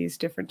you have these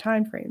different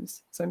time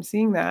frames. So I'm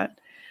seeing that.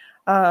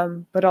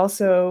 But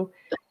also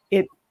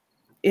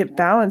it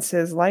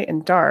balances light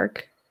and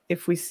dark.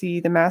 If we see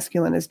the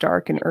masculine as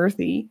dark and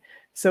earthy,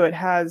 so it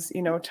has,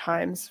 you know,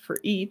 times for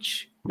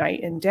each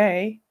night and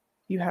day.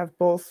 You have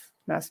both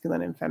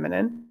masculine and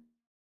feminine,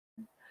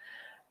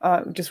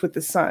 just with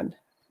the sun,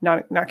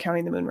 not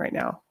counting the moon right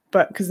now.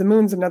 But because the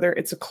moon's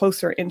it's a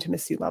closer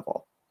intimacy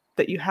level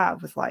that you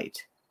have with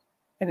light,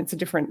 and it's a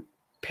different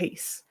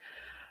pace.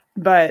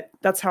 But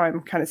that's how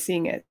I'm kind of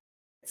seeing it.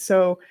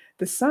 So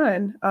the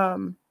sun,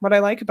 what I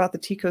like about the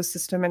Ticos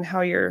system and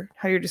how you're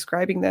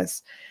describing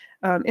this,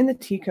 in the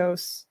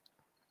Ticos,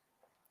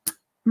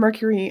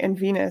 Mercury and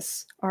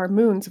Venus are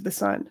moons of the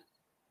sun.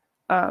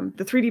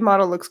 The 3D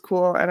model looks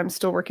cool, and I'm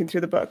still working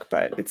through the book,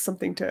 but it's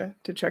something to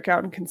check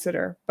out and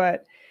consider.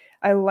 But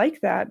I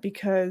like that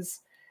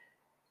because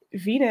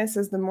Venus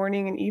as the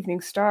morning and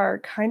evening star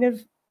kind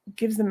of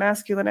gives the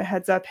masculine a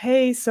heads up.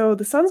 Hey, so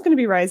the sun's going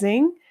to be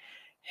rising.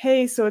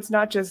 Hey, so it's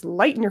not just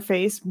light in your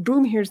face.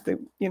 Boom, here's the,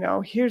 you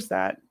know, here's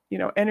that, you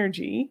know,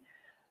 energy.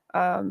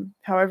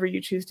 However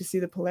you choose to see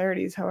the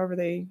polarities, however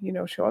they, you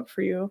know, show up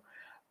for you.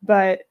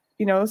 But,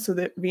 you know, so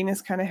that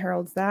Venus kind of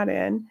heralds that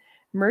in.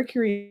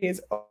 Mercury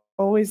is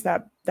always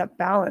that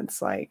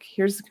balance. Like,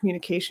 here's the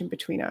communication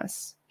between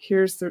us.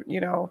 Here's the, you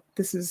know,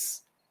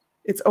 it's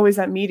always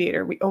that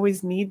mediator. We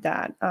always need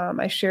that.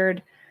 I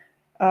shared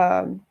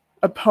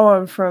a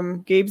poem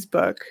from Gabe's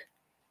book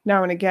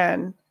now and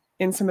again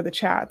in some of the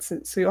chats.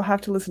 So you'll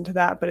have to listen to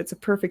that, but it's a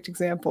perfect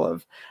example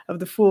of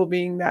the Fool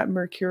being that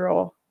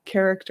mercurial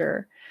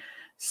character.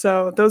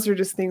 So those are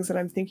just things that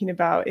I'm thinking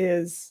about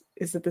is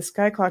that the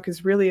sky clock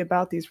is really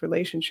about these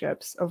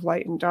relationships of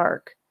light and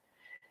dark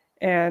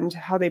and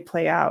how they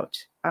play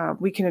out.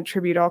 We can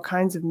attribute all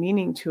kinds of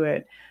meaning to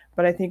it,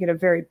 but I think at a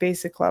very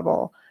basic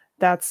level,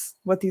 that's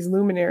what these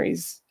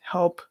luminaries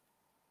help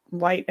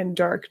light and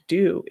dark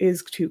do,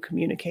 is to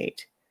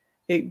communicate.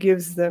 It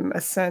gives them a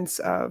sense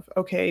of,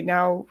 okay,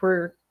 now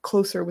we're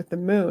closer with the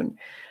moon.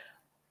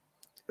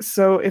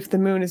 So if the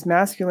moon is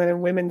masculine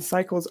and women's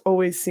cycles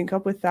always sync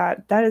up with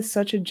that, that is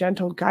such a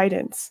gentle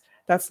guidance.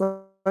 That's,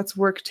 let's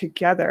work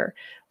together.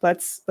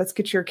 Let's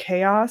get your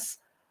chaos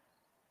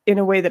in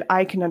a way that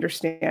I can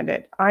understand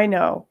it. I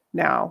know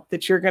now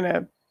that you're going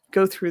to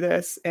go through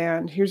this,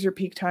 and here's your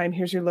peak time,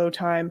 here's your low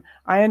time.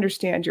 I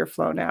understand your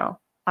flow now.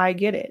 I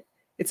get it.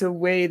 It's a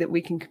way that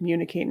we can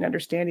communicate and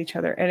understand each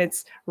other. And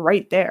it's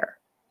right there.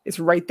 It's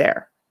right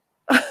there.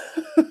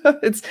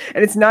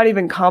 It's not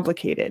even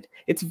complicated.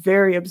 It's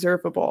very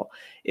observable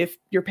if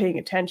you're paying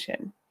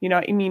attention. You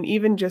know, I mean,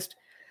 even just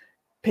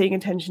paying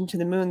attention to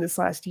the moon this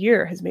last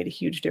year has made a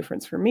huge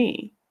difference for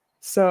me.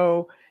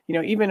 So, you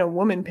know, even a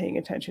woman paying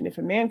attention, if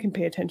a man can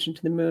pay attention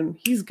to the moon,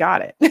 he's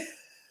got it.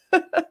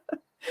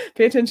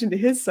 Pay attention to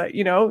his cycle.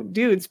 You know,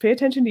 dudes, pay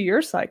attention to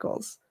your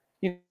cycles.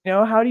 You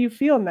know, how do you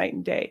feel night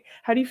and day?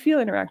 How do you feel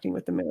interacting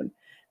with the moon?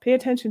 Pay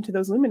attention to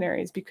those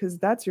luminaries, because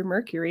that's your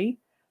Mercury.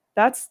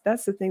 That's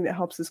the thing that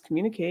helps us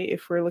communicate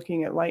if we're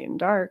looking at light and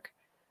dark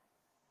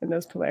and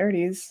those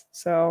polarities.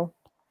 So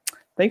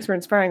thanks for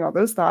inspiring all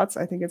those thoughts.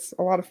 I think it's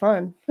a lot of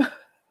fun.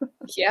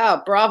 Yeah,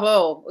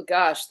 bravo.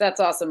 Gosh, that's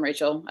awesome,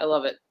 Rachel. I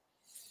love it.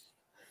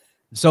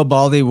 So,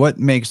 Baldy, what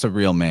makes a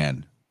real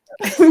man?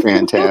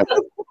 Fantastic.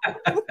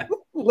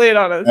 Lay it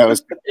on us. That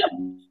was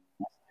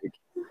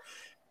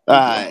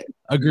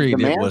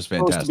agreed. It was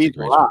fantastic.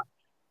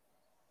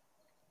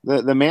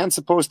 The man's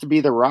supposed to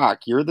be the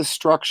rock. You're the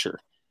structure.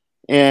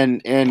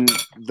 And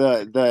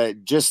the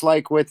just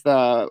like with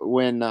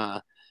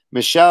when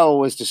Michelle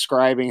was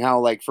describing how,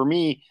 like, for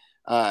me,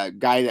 a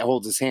guy that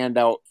holds his hand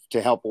out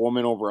to help a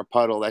woman over a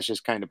puddle, that's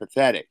just kind of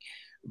pathetic.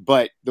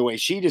 but the way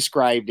she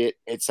described it,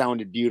 it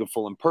sounded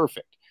beautiful and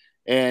perfect.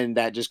 And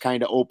that just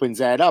kind of opens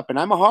that up. And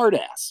I'm a hard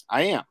ass.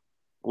 I am.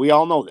 We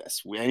all know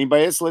this.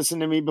 Anybody that's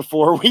listened to me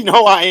before, we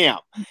know I am.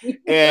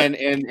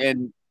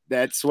 And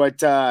that's what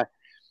the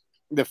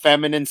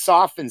feminine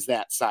softens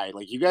that side.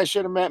 Like, you guys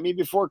should have met me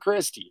before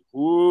Christy.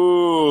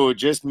 Ooh,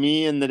 just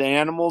me and the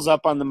animals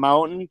up on the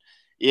mountain.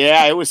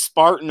 Yeah, it was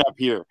Spartan up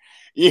here,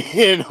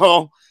 you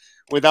know,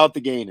 without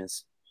the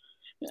gayness.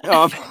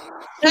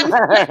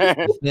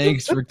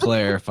 Thanks for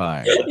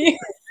clarifying.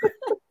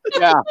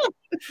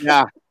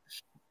 Yeah.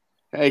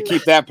 Hey,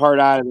 keep that part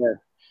out of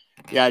there.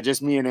 Yeah,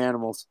 just me and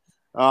animals.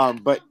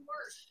 But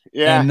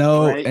yeah,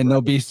 and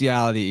no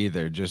bestiality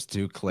either. Just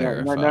to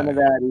clarify, none of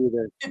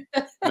that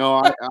either.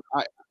 No,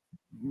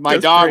 my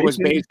dog was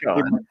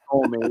basically my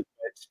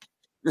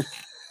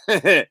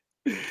soulmate.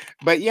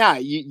 But yeah,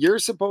 you're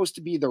supposed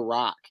to be the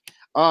rock.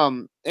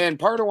 And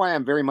part of why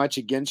I'm very much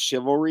against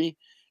chivalry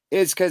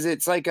is because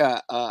it's like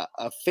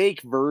a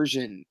fake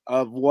version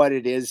of what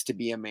it is to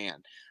be a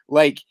man.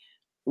 Like,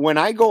 when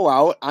I go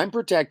out, I'm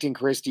protecting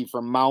Christy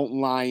from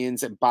mountain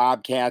lions and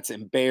bobcats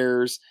and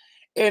bears.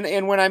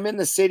 And when I'm in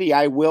the city,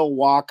 I will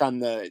walk on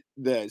the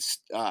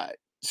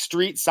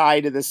street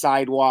side of the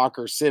sidewalk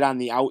or sit on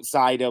the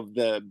outside of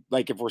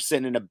like if we're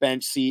sitting in a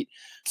bench seat.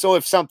 So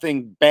if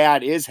something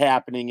bad is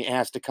happening, it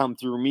has to come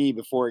through me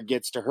before it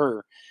gets to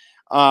her.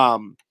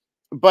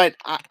 But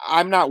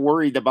I'm not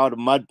worried about a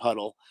mud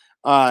puddle.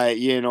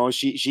 You know,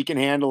 she can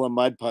handle a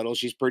mud puddle.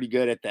 She's pretty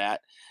good at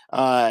that.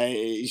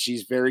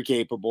 She's very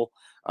capable.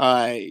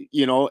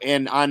 You know,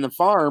 and on the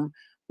farm,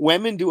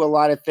 women do a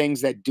lot of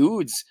things that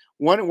dudes.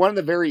 One of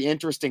the very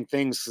interesting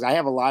things, because I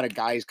have a lot of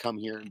guys come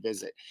here and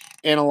visit,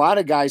 and a lot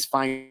of guys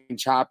find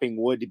chopping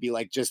wood to be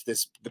like just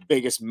the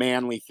biggest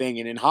manly thing.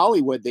 And in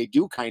Hollywood, they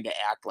do kind of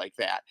act like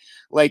that.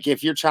 Like,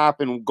 if you're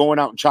going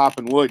out and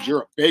chopping wood,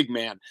 you're a big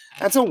man.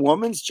 That's a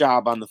woman's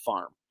job on the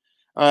farm.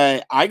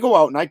 I go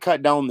out and I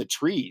cut down the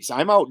trees.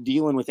 I'm out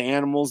dealing with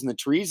animals and the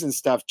trees and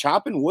stuff.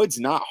 Chopping wood's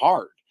not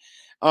hard.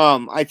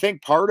 I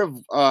think part of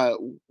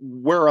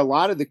where a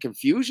lot of the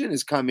confusion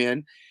has come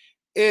in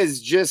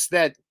is just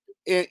that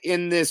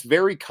in this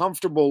very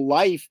comfortable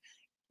life,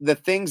 the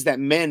things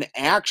that men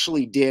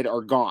actually did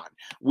are gone.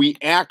 We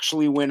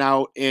actually went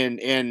out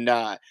and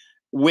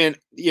when,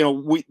 you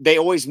know, they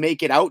always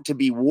make it out to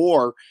be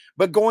war,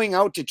 but going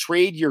out to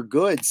trade your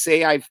goods,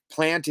 say I've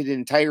planted an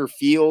entire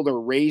field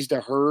or raised a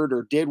herd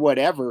or did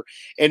whatever,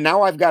 and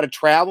now I've got to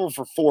travel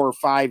for 4 or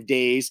 5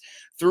 days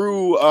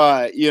through,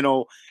 you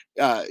know,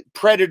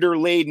 predator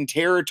laden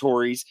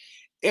territories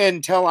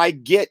until I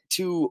get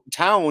to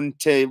town,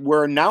 to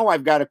where now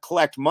I've got to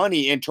collect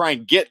money and try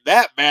and get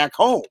that back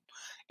home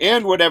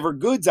and whatever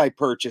goods I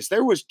purchased.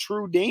 There was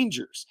true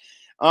dangers.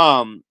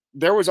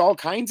 There was all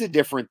kinds of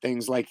different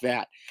things like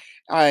that.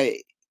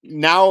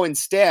 Now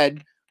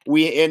instead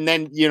and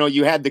then, you know,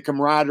 you had the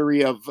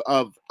camaraderie of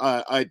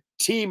a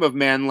team of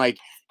men. Like,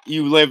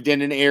 you lived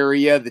in an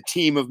area, the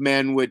team of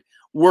men would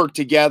work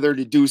together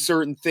to do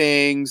certain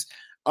things.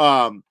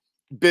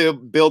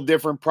 Build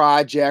different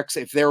projects.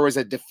 If there was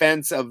a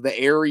defense of the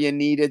area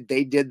needed,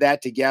 they did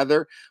that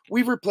together.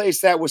 We've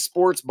replaced that with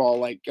sports ball,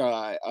 like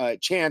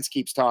Chance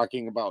keeps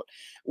talking about,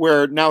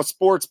 where now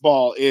sports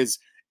ball is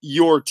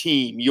your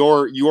team,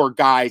 your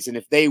guys, and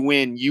if they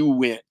win, you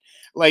win.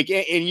 Like,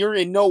 and you're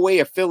in no way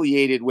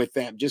affiliated with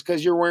them just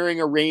because you're wearing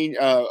a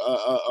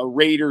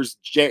Raiders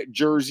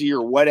jersey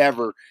or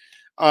whatever.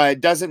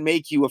 It doesn't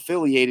make you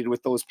affiliated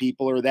with those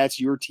people, or that's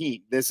your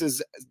team. This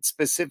is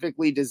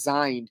specifically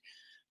designed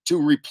to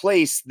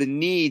replace the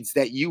needs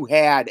that you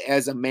had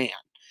as a man.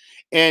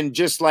 And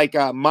just like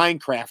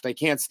Minecraft, I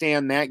can't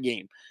stand that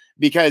game,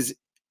 because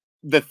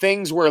the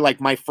things where,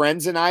 like, my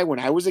friends and I, when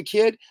I was a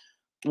kid,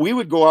 we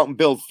would go out and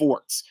build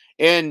forts,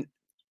 and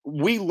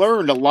we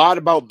learned a lot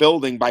about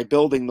building by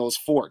building those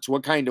forts.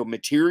 What kind of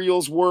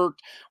materials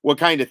worked, what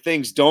kind of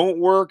things don't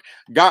work.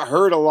 Got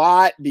hurt a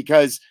lot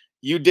because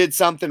you did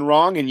something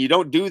wrong and you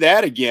don't do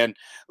that again.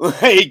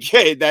 Like,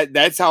 hey,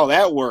 that's how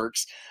that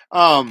works.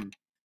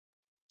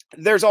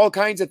 There's all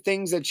kinds of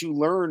things that you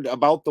learned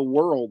about the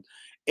world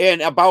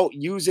and about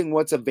using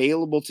what's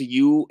available to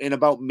you and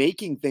about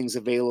making things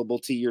available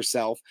to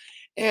yourself.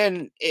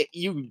 And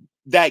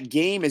that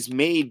game is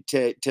made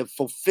to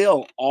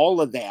fulfill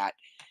all of that.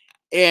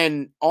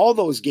 And all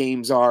those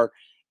games are,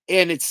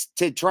 and it's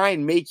to try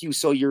and make you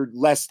so you're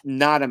less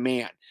not a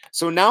man.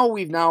 So now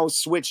we've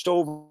switched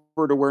over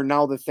to where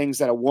now the things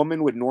that a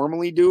woman would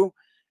normally do,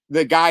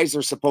 the guys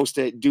are supposed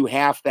to do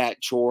half that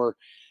chore.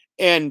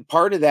 And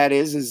part of that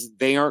is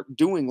they aren't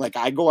doing, like,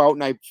 I go out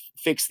and I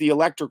fix the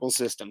electrical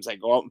systems. I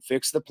go out and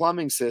fix the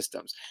plumbing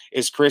systems.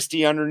 Is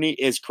Christy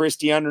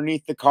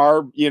underneath the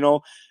car, you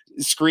know,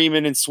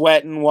 screaming and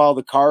sweating while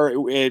the car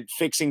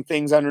fixing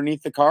things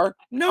underneath the car?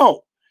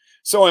 No.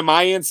 So am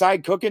I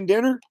inside cooking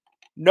dinner?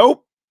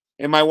 Nope.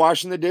 Am I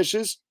washing the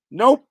dishes?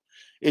 Nope.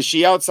 Is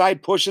she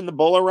outside pushing the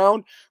bull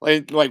around?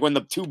 Like when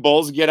the two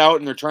bulls get out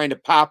and they're trying to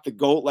pop the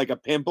goat like a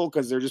pimple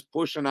because they're just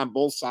pushing on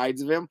both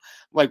sides of him.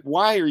 Like,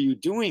 why are you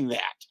doing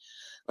that?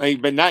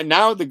 Like, but not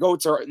now the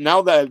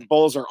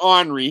bulls are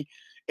ornery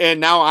And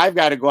now I've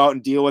got to go out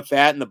and deal with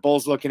that. And the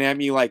bull's looking at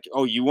me like,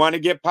 oh, you want to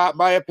get popped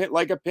by a pit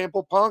like a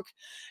pimple punk?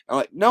 I'm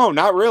like, no,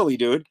 not really,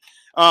 dude.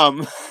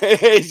 You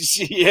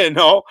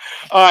know,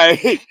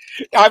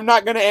 I'm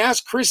not going to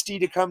ask Christy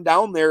to come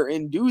down there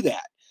and do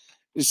that.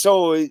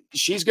 So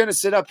she's going to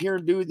sit up here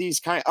and do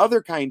these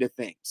other kind of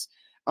things.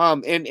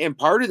 And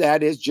part of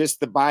that is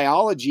just the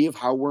biology of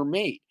how we're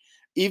made.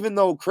 Even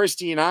though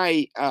Christy and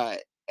I,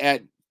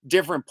 at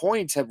different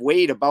points have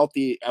weighed about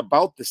the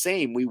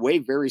same, we weigh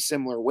very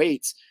similar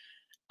weights.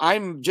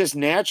 I'm just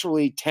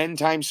naturally 10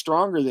 times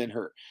stronger than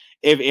her.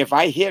 If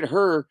I hit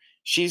her,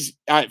 she's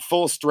at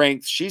full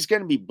strength, she's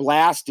going to be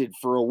blasted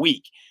for a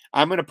week.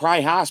 I'm going to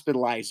probably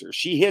hospitalize her.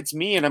 She hits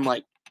me and I'm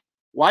like,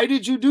 why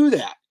did you do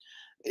that?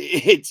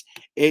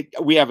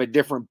 We have a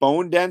different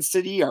bone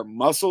density. Our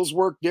muscles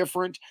work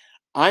different.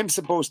 I'm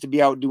supposed to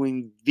be out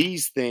doing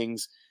these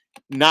things,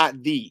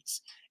 not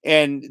these.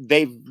 And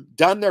they've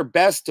done their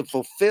best to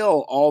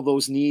fulfill all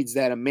those needs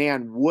that a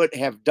man would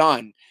have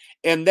done,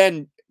 and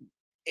then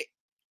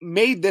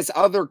made this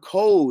other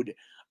code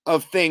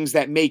of things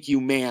that make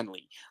you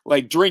manly,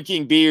 like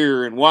drinking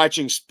beer and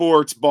watching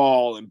sports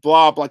ball and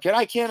blah, blah.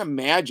 I can't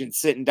imagine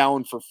sitting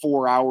down for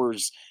 4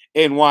 hours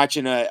and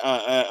watching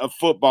a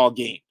football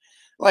game.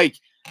 Like,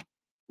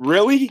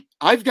 really?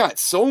 I've got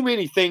so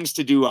many things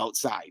to do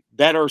outside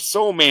that are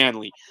so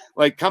manly,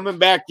 like coming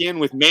back in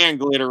with man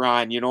glitter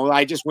on. You know,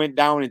 I just went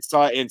down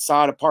and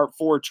sawed apart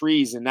 4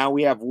 trees, and now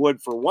we have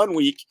wood for 1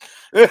 week.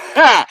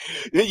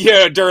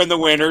 Yeah, during the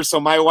winter, so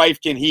my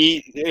wife can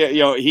heat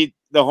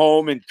the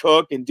home and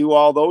cook and do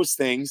all those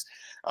things.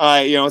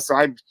 You know, so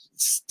I'm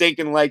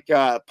stinking like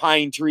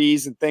pine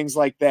trees and things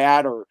like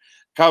that, or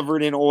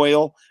covered in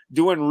oil,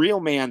 doing real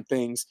man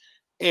things.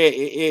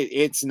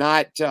 It's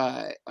not.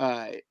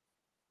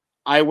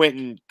 I went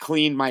and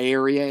cleaned my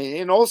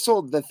area. And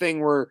also the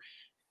thing where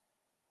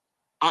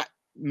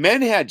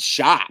men had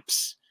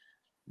shops.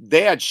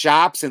 They had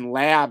shops and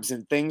labs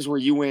and things where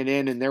you went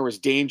in and there was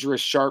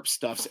dangerous, sharp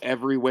stuffs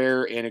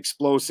everywhere and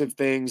explosive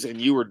things,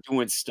 and you were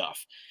doing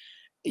stuff.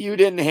 You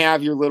didn't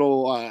have your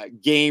little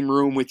game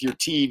room with your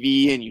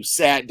TV and you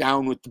sat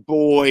down with the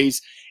boys.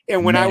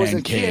 And when I was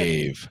a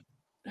kid,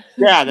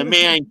 yeah, the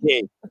man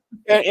cave.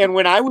 And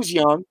when I was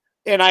young,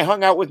 and I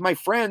hung out with my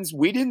friends,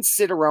 we didn't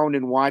sit around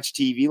and watch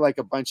TV like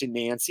a bunch of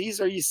Nancy's.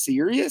 Are you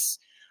serious?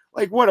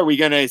 Like, what, are we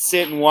going to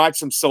sit and watch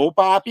some soap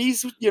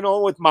operas, you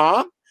know, with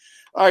mom?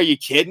 Are you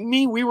kidding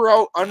me? We were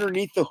out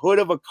underneath the hood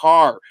of a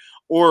car,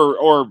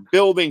 or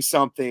building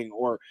something,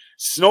 or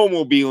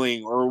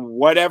snowmobiling, or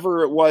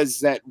whatever it was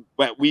that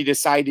we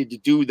decided to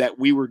do, that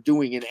we were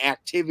doing an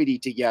activity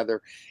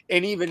together.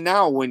 And even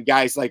now, when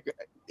guys, like,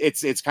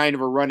 it's kind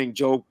of a running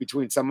joke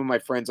between some of my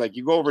friends, like,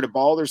 you go over to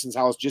Balderson's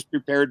house just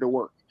prepared to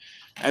work.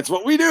 That's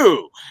what we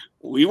do.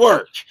 We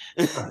work.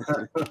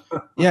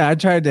 Yeah, I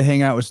tried to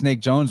hang out with Snake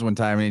Jones one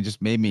time, and he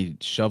just made me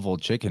shovel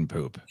chicken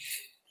poop.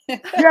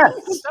 Yes,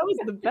 that was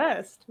the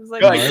best. It was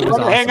like, it was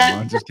awesome.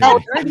 I'm just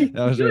kidding.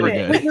 That was really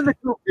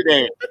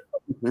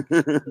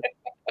good.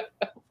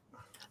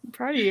 I'm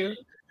proud of you.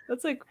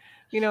 That's like,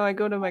 you know, I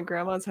go to my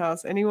grandma's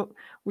house, and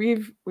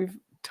we've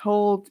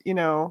told, you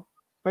know,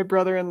 my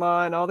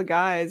brother-in-law and all the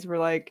guys were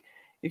like,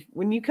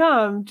 when you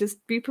come,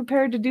 just be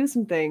prepared to do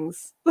some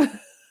things.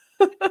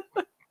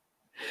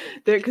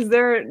 Because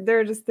there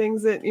are just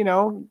things that, you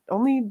know,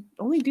 only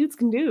dudes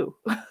can do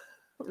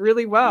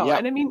really well. Yep.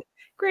 And I mean,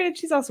 granted,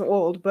 she's also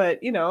old,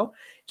 but, you know,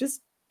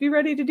 just be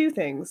ready to do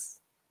things.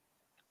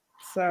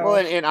 So, well,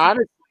 and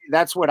honestly,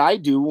 that's what I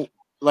do.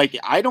 Like,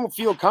 I don't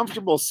feel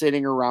comfortable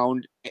sitting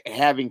around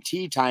having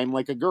tea time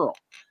like a girl.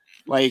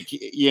 Like,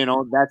 you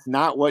know, that's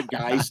not what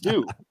guys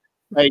do.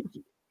 Like,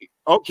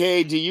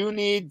 okay, do you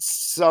need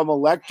some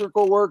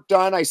electrical work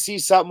done? I see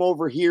something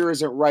over here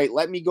isn't right.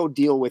 Let me go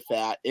deal with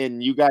that.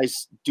 And you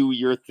guys do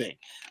your thing.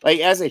 Like,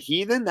 as a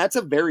heathen, that's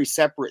a very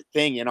separate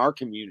thing in our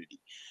community.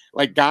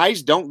 Like,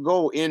 guys don't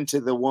go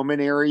into the woman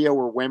area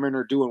where women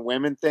are doing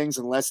women things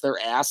unless they're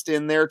asked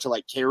in there to,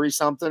 like, carry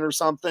something or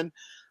something.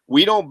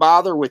 We don't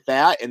bother with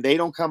that, and they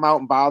don't come out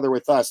and bother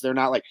with us. They're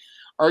not like,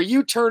 are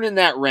you turning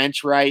that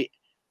wrench right?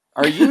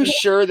 Are you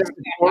sure that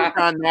the torque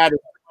on that is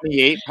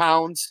 28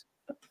 pounds?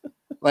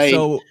 Like,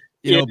 so,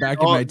 you know,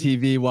 back in my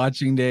TV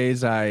watching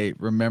days, I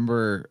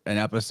remember an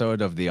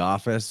episode of The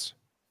Office,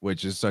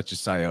 which is such a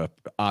psyop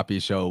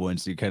show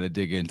once you kind of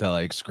dig into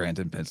like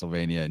Scranton,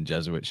 Pennsylvania and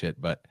Jesuit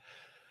shit. But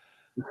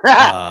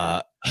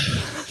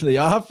The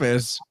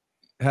Office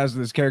has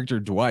this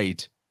character,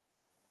 Dwight,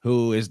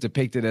 who is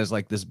depicted as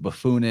like this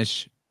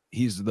buffoonish,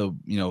 he's the,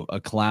 you know, a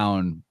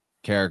clown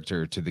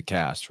character to the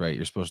cast, right?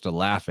 You're supposed to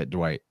laugh at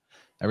Dwight.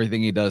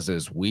 Everything he does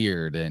is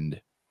weird and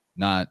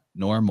not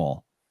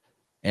normal.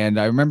 And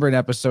I remember an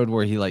episode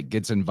where he like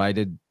gets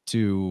invited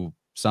to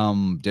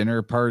some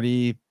dinner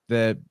party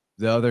that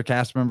the other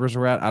cast members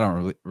were at. I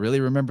don't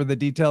really remember the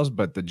details,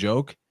 but the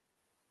joke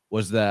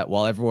was that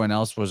while everyone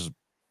else was,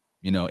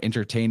 you know,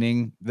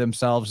 entertaining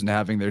themselves and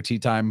having their tea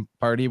time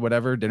party,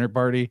 whatever, dinner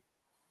party,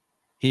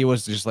 he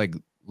was just like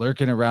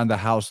lurking around the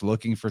house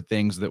looking for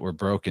things that were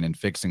broken and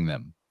fixing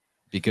them.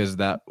 because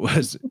that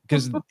was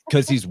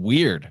because he's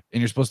weird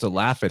and you're supposed to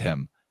laugh at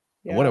him.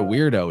 Yeah. What a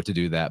weirdo to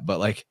do that. But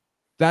like,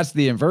 that's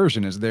the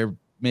inversion, is they're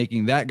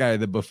making that guy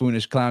the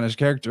buffoonish, clownish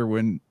character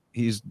when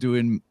he's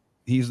the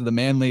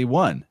manly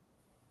one.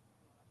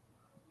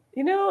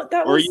 You know,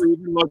 that or was. you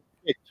even look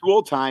at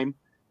Tool Time.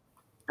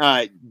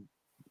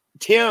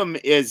 Tim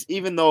is,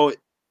 even though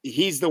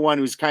he's the one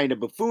who's kind of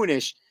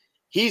buffoonish,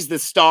 he's the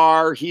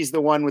star. He's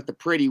the one with the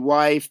pretty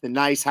wife, the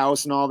nice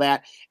house and all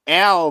that.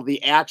 Al,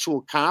 the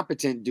actual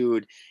competent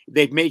dude,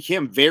 they make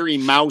him very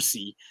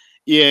mousy,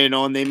 you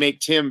know, and they make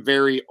Tim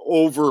very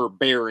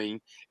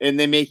overbearing, and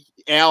they make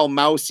Al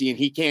mousy, and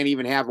he can't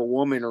even have a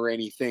woman or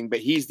anything, but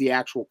he's the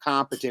actual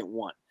competent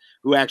one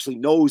who actually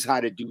knows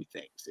how to do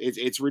things.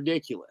 It's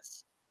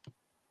ridiculous.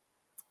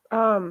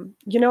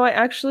 You know,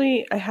 I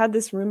had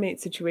this roommate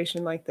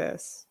situation like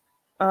this,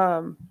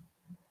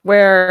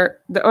 where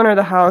the owner of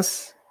the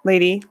house,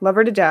 lady, love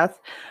her to death,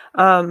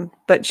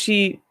 but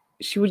she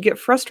would get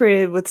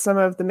frustrated with some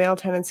of the male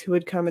tenants who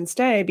would come and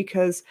stay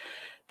because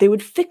they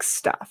would fix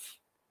stuff.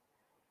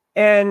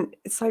 And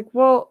it's like,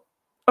 well,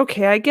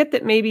 okay, I get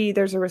that maybe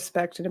there's a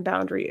respect and a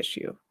boundary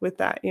issue with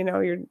that. You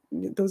know,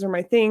 those are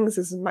my things.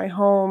 This is my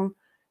home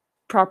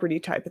property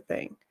type of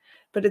thing.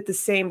 But at the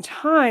same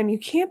time, you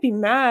can't be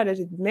mad at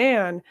a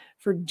man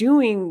for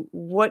doing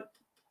what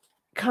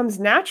comes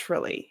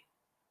naturally.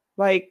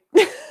 Like,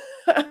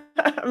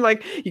 I'm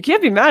like, you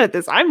can't be mad at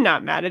this. I'm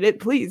not mad at it.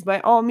 Please,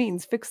 by all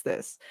means, fix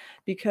this.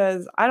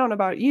 Because I don't know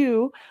about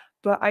you,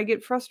 but I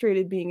get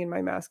frustrated being in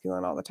my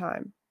masculine all the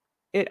time.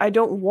 I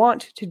don't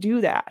want to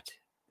do that.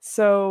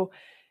 So,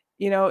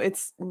 you know,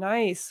 it's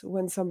nice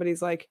when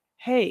somebody's like,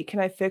 hey, can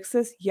I fix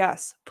this?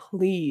 Yes,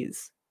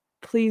 please.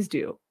 Please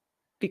do.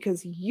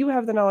 Because you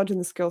have the knowledge and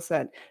the skill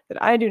set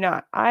that I do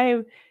not.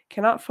 I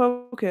cannot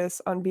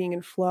focus on being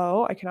in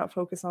flow. I cannot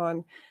focus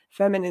on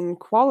feminine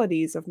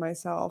qualities of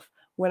myself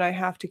when I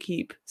have to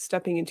keep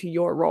stepping into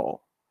your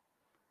role.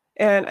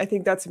 And I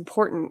think that's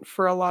important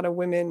for a lot of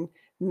women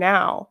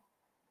now.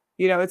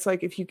 You know, it's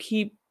like if you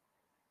keep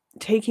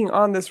taking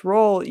on this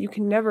role, you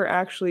can never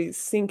actually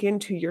sink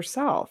into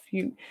yourself.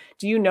 Do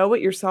you know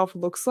what yourself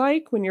looks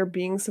like when you're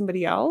being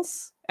somebody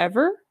else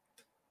ever?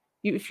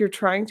 If you're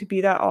trying to be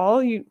that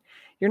all, you're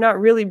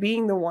not really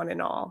being the one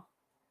and all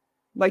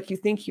like you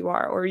think you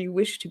are, or you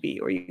wish to be,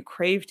 or you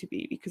crave to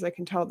be, because I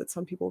can tell that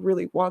some people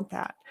really want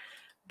that,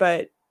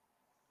 but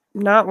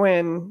not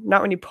when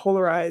you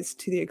polarize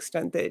to the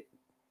extent that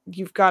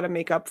you've got to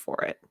make up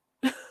for it.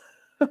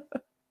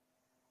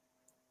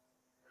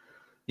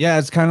 Yeah,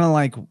 it's kind of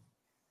like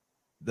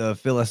the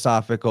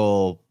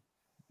philosophical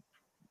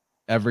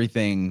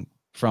everything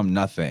from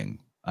nothing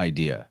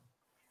idea,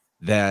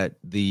 that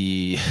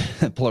the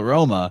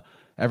pleroma,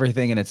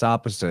 everything in its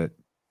opposite,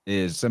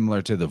 is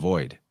similar to the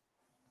void.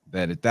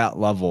 That at that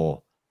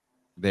level,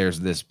 there's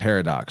this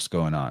paradox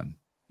going on.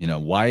 You know,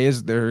 why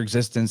is there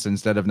existence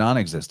instead of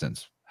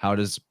non-existence? How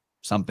does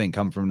something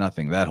come from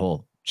nothing? That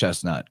whole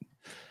chestnut.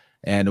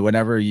 And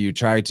whenever you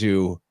try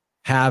to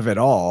have it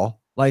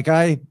all, like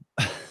I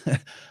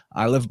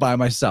live by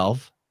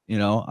myself, you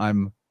know,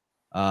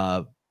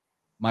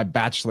 my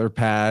bachelor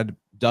pad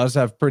does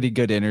have pretty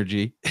good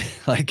energy.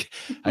 Like,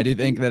 I do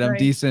think that I'm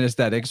decent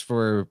aesthetics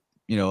for,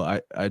 you know,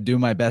 I do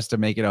my best to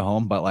make it a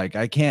home, but like,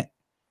 I can't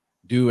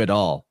do it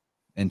all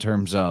in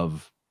terms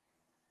of,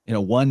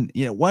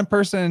 one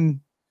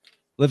person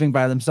living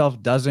by themselves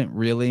doesn't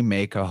really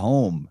make a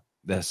home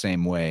the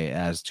same way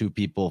as two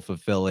people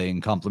fulfilling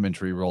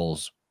complementary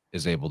roles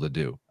is able to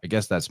do. I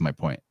guess that's my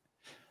point.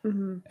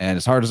 Mm-hmm. And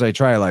as hard as I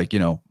try, like, you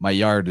know, my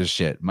yard is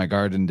shit. My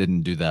garden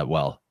didn't do that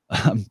well.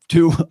 I'm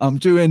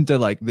too into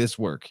like this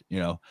work, you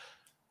know,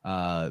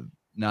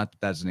 not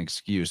that that's an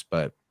excuse,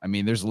 but I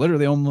mean, there's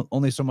literally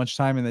only so much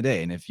time in the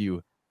day. And if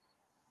you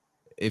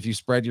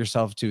spread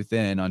yourself too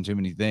thin on too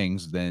many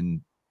things,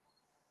 then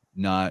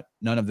none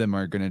of them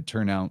are going to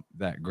turn out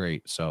that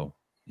great. So,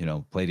 you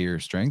know, play to your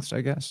strengths,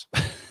 I guess.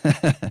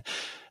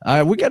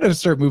 We got to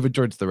start moving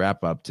towards the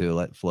wrap up to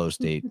let Flow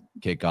State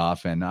kick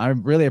off. And I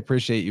really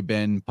appreciate you,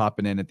 Ben,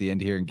 popping in at the end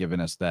here and giving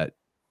us that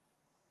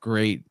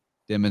great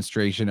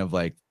demonstration of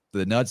like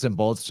the nuts and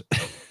bolts,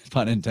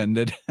 pun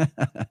intended,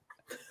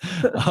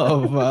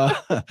 of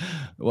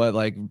what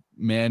like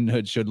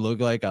manhood should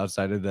look like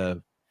outside of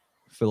the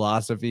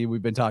philosophy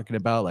we've been talking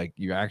about. Like,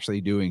 you're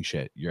actually doing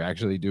shit. You're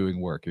actually doing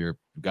work. You've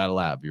got a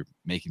lab. You're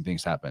making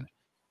things happen.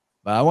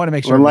 But I want to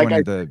make sure everyone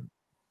at the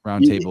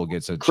round table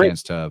gets a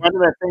chance to. One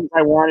of the things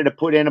I wanted to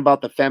put in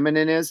about the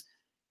feminine is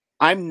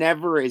I'm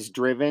never as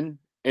driven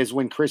as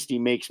when Christy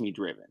makes me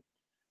driven.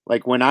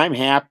 Like, when I'm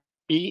happy,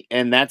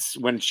 and that's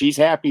when she's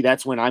happy,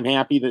 that's when I'm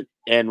happy.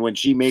 And when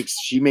she makes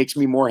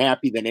me more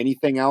happy than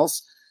anything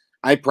else.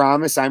 I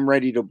promise I'm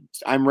ready to build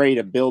I'm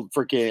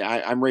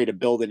ready to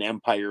build an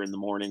empire in the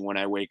morning when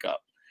I wake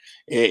up,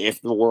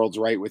 if the world's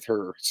right with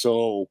her.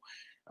 So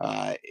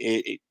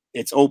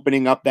it's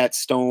opening up that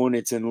stone,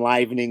 it's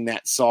enlivening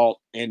that salt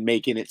and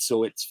making it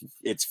so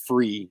it's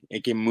free,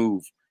 it can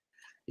move.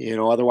 You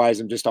know,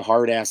 otherwise I'm just a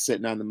hard ass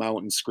sitting on the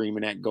mountain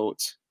screaming at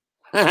goats.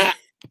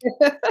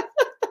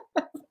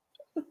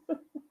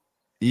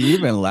 You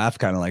even laugh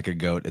kind of like a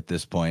goat at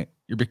this point.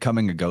 You're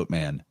becoming a goat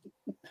man.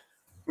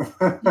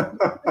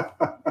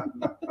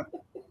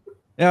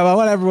 Yeah, well, I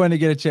want everyone to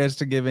get a chance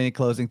to give any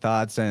closing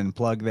thoughts and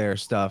plug their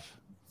stuff.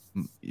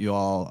 You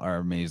all are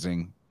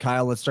amazing.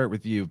 Kyle, let's start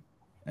with you.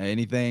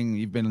 Anything,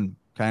 you've been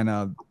kind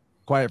of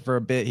quiet for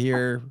a bit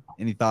here.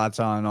 Any thoughts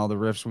on all the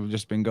riffs we've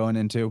just been going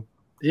into?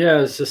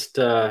 Yeah, it's just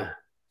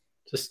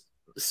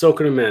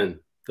soaking them in.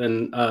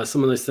 Then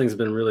some of these things have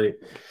been really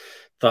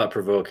thought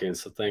provoking.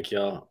 So thank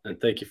y'all, and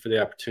thank you for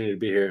the opportunity to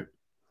be here.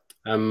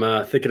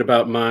 I'm thinking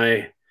about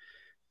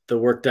the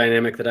work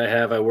dynamic that I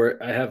have.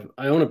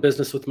 I own a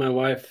business with my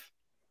wife.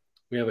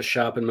 We have a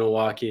shop in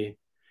Milwaukee.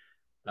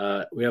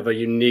 We have a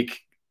unique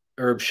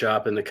herb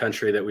shop in the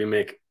country that we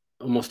make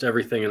almost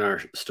everything in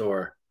our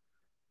store,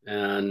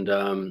 and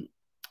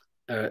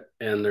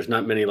there's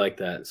not many like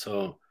that.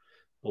 So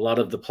a lot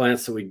of the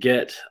plants that we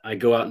get, I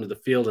go out into the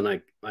field and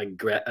I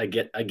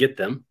get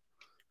them,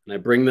 and I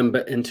bring them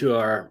into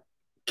our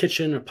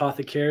kitchen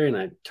apothecary, and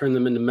I turn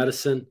them into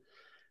medicine.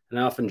 And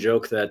I often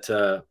joke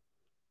that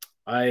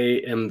I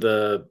am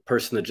the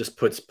person that just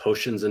puts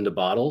potions into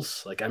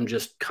bottles. Like, I'm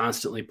just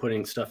constantly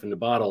putting stuff into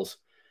bottles,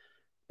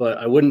 but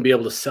I wouldn't be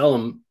able to sell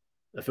them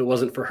if it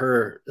wasn't for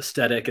her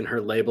aesthetic and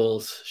her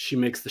labels. She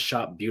makes the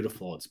shop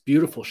beautiful. It's a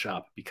beautiful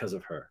shop because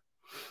of her.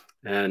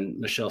 And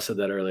Michelle said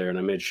that earlier, and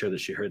I made sure that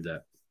she heard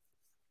that.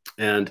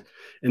 And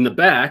in the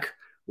back,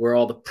 where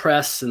all the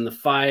press and the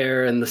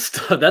fire and the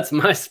stuff, that's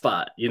my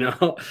spot,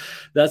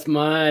 that's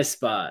my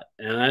spot.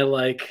 And I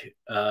like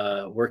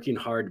working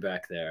hard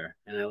back there,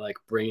 and I like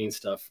bringing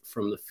stuff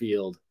from the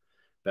field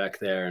back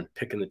there and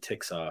picking the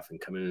ticks off and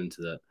coming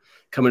into the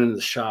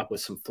shop with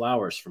some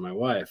flowers for my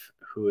wife,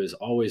 who is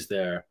always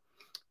there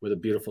with a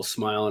beautiful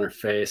smile on her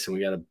face. And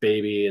we got a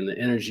baby, and the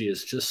energy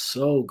is just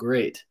so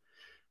great.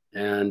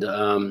 And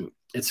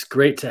it's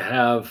great to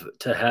have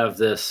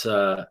this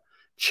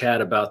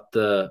chat about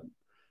the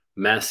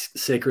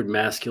sacred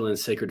masculine,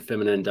 sacred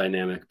feminine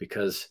dynamic,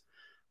 because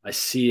I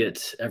see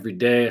it every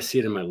day. I see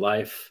it in my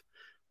life.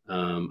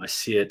 I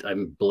see it.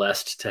 I'm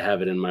blessed to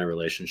have it in my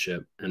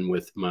relationship and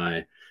with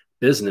my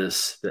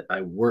business that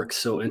I work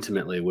so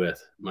intimately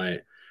with my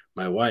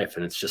wife.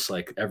 And it's just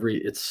like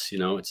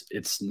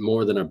it's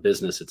more than a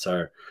business. It's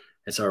our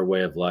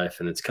way of life,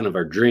 and it's kind of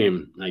our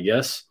dream, I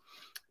guess.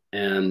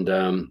 And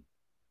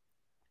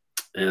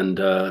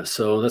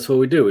so that's what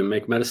we do. We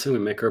make medicine. We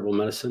make herbal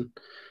medicine,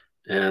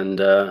 and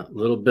a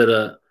little bit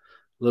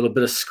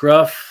of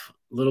scruff,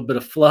 a little bit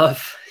of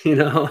fluff,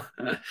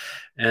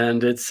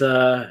 and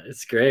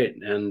it's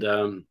great.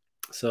 And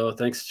so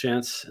thanks,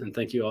 Chance, and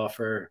thank you all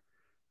for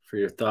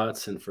your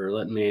thoughts and for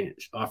letting me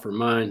offer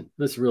mine.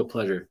 It's a real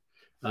pleasure.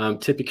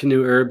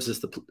 Tippecanoe Herbs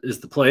is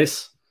the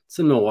place. It's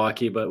in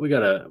Milwaukee, but we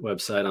got a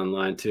website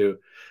online too.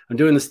 I'm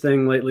doing this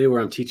thing lately where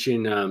I'm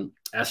teaching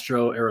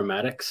astro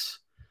aromatics.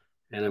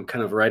 And I'm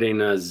kind of writing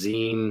a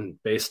zine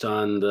based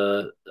on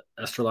the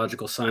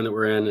astrological sign that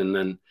we're in, and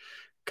then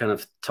kind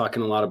of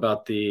talking a lot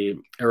about the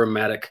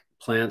aromatic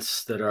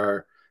plants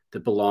that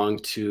belong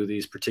to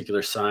these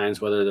particular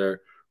signs, whether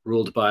they're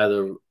ruled by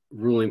the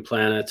ruling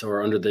planet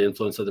or under the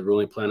influence of the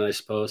ruling planet, I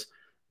suppose,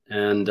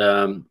 and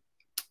or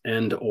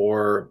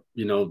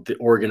the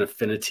organ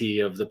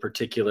affinity of the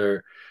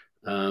particular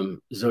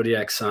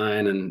zodiac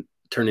sign, and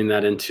turning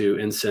that into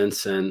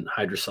incense and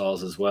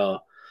hydrosols as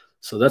well.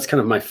 So that's kind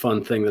of my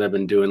fun thing that I've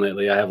been doing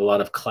lately. I have a lot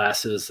of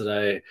classes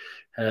that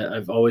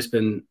I've always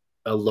been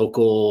a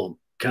locals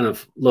kind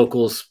of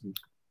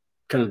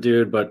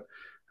dude, but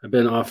I've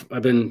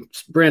been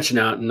branching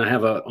out, and I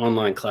have an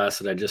online class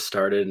that I just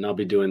started, and I'll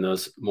be doing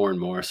those more and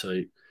more.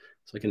 So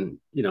I can,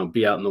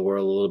 be out in the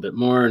world a little bit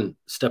more and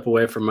step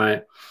away from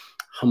my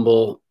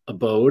humble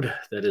abode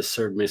that has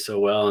served me so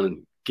well,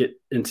 and get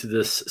into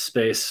this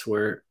space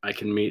where I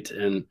can meet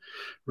and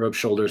rub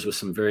shoulders with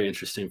some very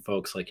interesting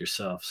folks like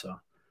yourself. So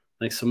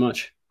thanks so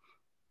much.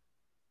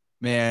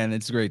 Man,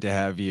 it's great to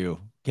have you.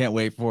 Can't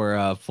wait for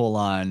a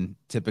full-on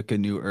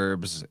Tippecanoe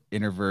Herbs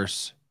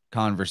InnerVerse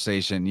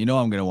conversation. I'm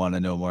going to want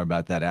to know more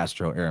about that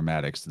astro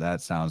aromatics.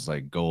 That sounds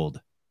like gold.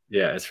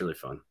 Yeah, it's really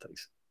fun.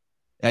 Thanks.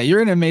 Yeah,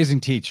 you're an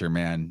amazing teacher,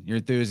 man. Your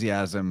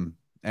enthusiasm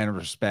and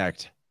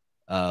respect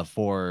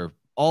for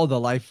all the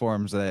life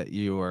forms that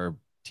you are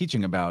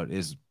teaching about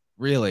is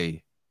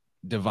really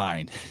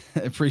divine.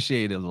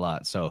 Appreciate it a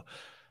lot. So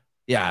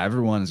yeah,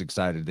 everyone's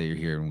excited that you're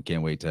here, and we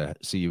can't wait to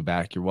see you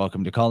back. You're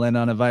welcome to call in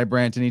on a Vibe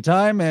Rant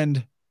anytime.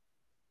 And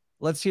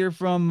let's hear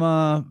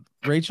from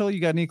Rachel. You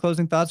got any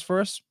closing thoughts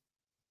for us?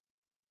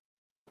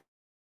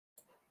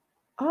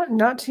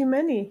 Not too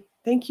many.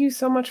 Thank you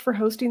so much for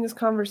hosting this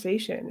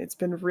conversation. It's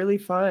been really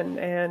fun,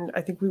 and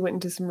I think we went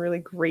into some really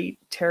great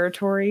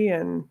territory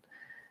and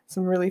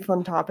some really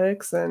fun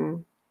topics.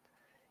 And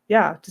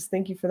yeah, just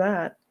thank you for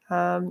that.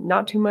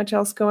 Not too much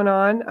else going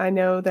on. I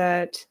know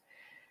that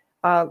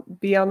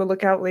be on the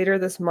lookout later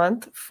this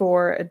month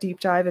for a deep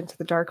dive into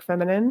the dark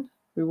feminine.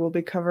 We will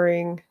be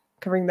covering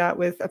that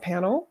with a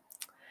panel.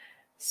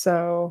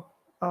 So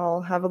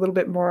I'll have a little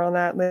bit more on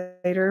that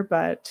later,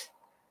 but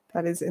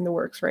that is in the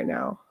works right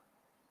now.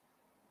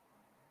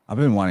 I've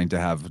been wanting to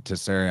have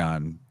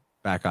Tessarion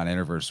back on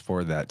InnerVerse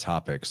for that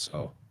topic.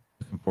 So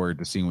looking forward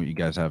to seeing what you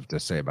guys have to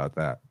say about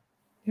that.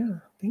 Yeah,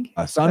 thank you.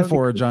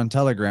 Sunforge on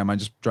Telegram. I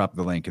just dropped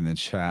the link in the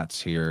chats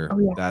here. Oh,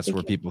 yeah, that's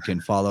where people can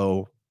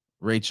follow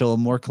Rachel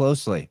more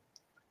closely.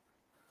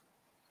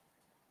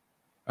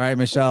 All right,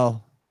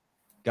 Michelle,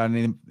 got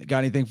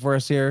anything for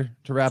us here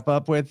to wrap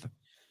up with?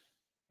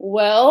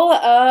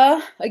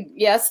 Well,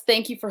 yes,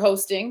 thank you for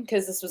hosting,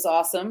 because this was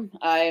awesome.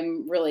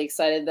 I'm really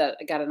excited that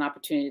I got an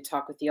opportunity to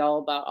talk with y'all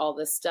about all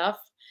this stuff.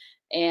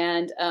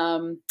 And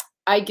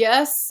I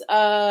guess,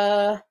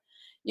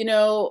 you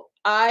know,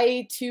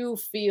 I too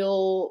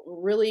feel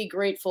really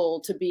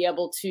grateful to be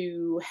able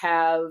to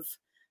have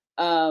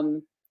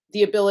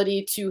the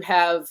ability to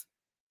have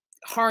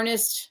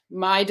harnessed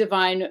my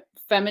divine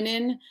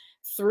feminine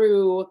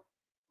through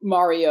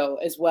Mario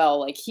as well.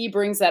 Like, he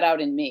brings that out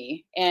in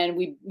me, and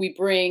we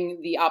bring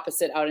the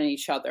opposite out in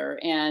each other.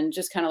 And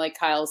just kind of like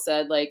Kyle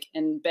said, like,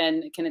 and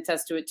Ben can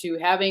attest to it too,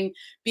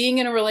 being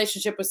in a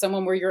relationship with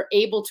someone where you're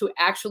able to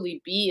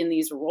actually be in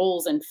these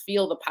roles and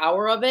feel the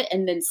power of it,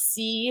 and then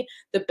see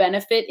the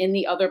benefit in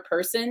the other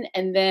person,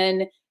 and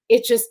then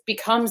it just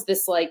becomes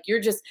this, like,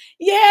 you're just,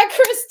 yeah,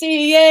 Christy,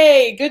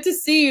 yay, good to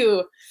see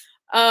you.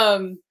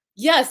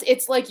 Yes,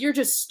 it's like you're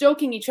just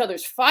stoking each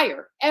other's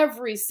fire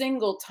every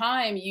single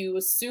time you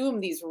assume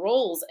these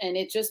roles, and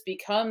it just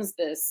becomes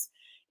this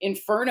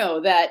inferno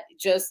that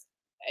just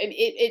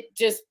it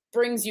just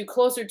brings you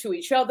closer to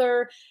each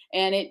other,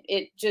 and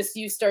it just,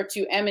 you start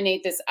to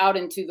emanate this out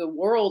into the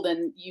world,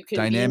 and you can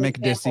dynamic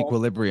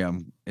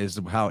disequilibrium is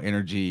how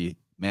energy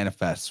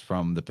manifests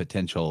from the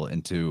potential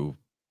into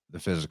the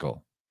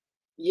physical.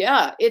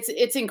 Yeah,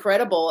 it's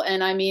incredible.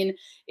 And I mean,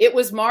 it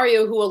was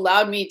Mario who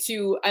allowed me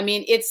to, I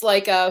mean, it's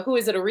like, who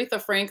is it?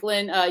 Aretha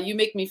Franklin, you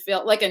make me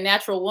feel like a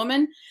natural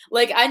woman.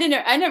 Like, I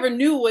never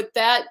knew what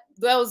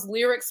those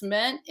lyrics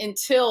meant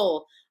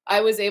until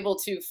I was able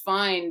to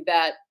find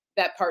that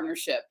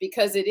partnership,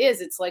 because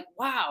it's like,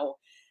 wow,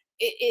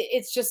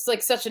 it's just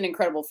like such an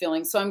incredible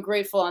feeling. So I'm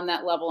grateful on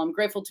that level. I'm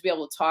grateful to be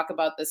able to talk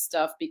about this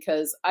stuff,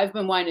 because I've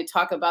been wanting to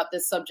talk about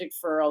this subject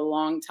for a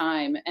long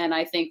time. And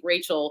I thank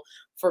Rachel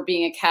for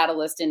being a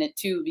catalyst in it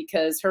too,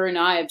 because her and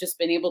I have just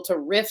been able to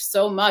riff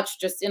so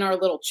much just in our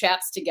little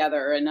chats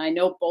together. And I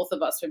know both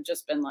of us have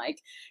just been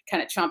like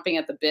kind of chomping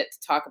at the bit to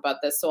talk about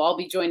this. So I'll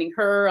be joining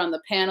her on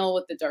the panel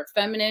with the Dark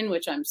Feminine,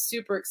 which I'm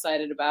super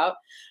excited about.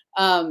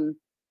 And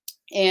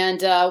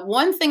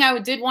one thing I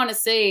did want to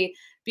say,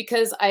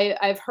 because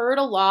I've heard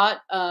a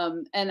lot,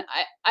 and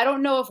I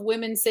don't know if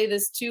women say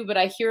this too, but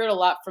I hear it a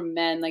lot from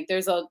men. Like,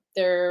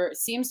 there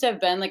seems to have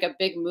been like a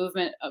big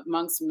movement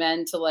amongst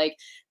men to, like,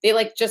 they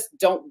like just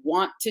don't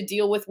want to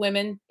deal with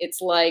women. It's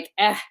like,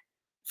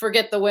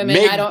 forget the women.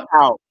 MGTOW. I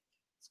don't.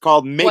 It's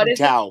called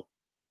MGTOW.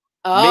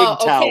 Oh,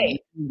 MGTOW. okay.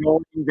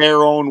 Going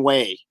their own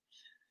way.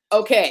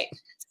 Okay.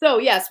 So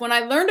yes, when I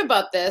learned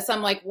about this,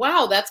 I'm like,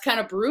 wow, that's kind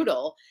of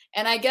brutal.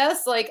 And I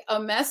guess, like, a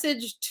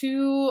message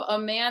to a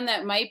man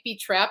that might be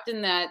trapped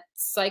in that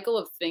cycle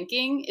of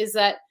thinking is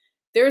that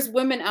there's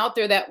women out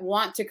there that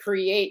want to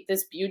create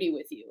this beauty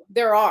with you.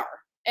 There are.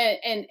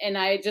 And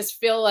I just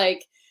feel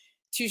like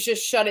to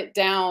just shut it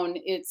down,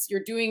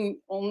 you're doing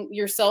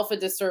yourself a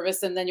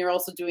disservice, and then you're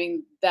also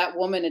doing that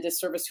woman a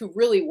disservice who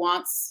really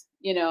wants,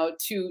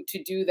 to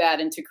do that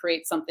and to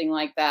create something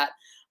like that.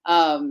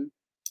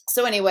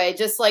 So anyway,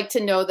 just like to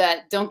know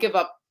that don't give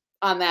up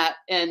on that.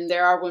 And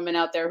there are women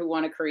out there who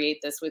want to create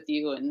this with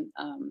you.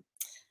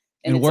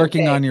 And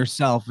working on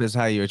yourself is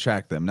how you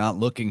attract them, not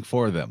looking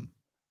for them.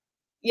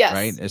 Yes.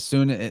 Right. As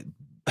soon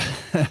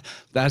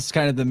that's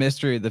kind of the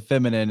mystery of the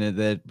feminine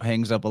that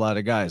hangs up a lot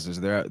of guys,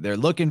 is they're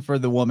looking for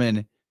the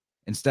woman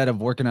instead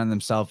of working on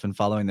themselves and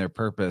following their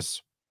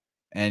purpose.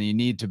 And you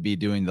need to be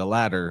doing the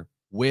latter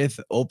with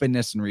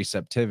openness and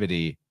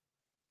receptivity.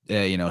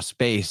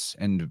 Space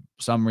and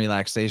some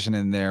relaxation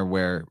in there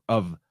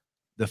of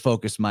the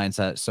focused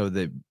mindset, so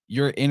that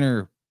your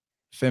inner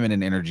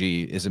feminine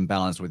energy is in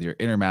balance with your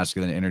inner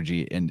masculine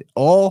energy, and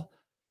all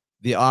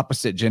the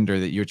opposite gender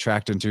that you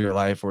attract into your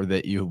life or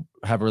that you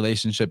have a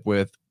relationship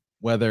with,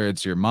 whether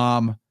it's your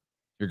mom,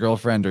 your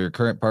girlfriend, or your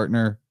current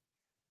partner,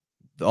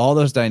 all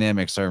those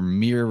dynamics are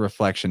mere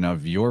reflection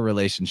of your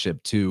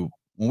relationship to,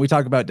 when we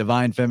talk about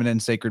divine feminine,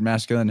 sacred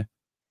masculine,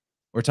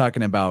 we're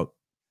talking about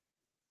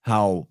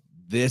how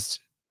this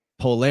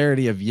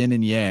polarity of yin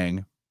and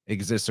yang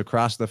exists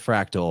across the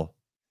fractal,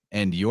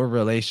 and your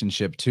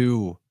relationship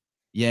to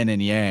yin and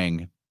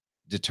yang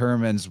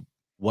determines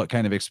what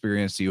kind of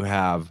experience you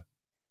have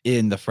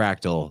in the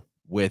fractal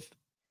with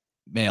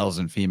males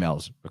and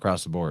females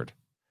across the board.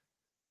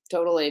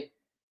 Totally.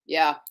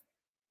 Yeah.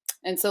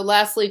 And so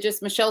lastly,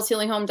 just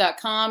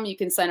michelleshealinghome.com. You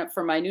can sign up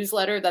for my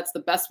newsletter. That's the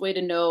best way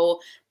to know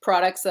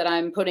products that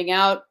I'm putting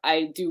out.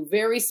 I do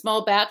very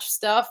small batch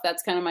stuff.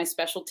 That's kind of my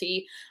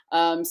specialty.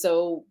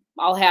 So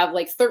I'll have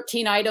like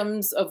 13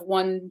 items of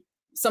one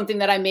something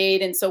that I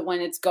made. And so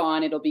when it's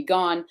gone, it'll be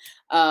gone.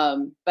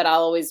 But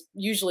I'll always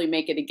usually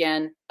make it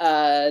again.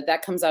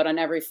 That comes out on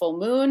every full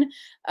moon.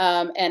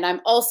 And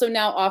I'm also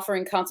now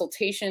offering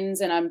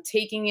consultations, and I'm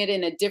taking it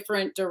in a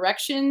different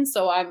direction.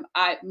 So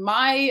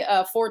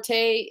my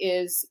forte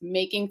is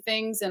making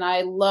things, and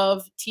I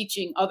love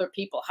teaching other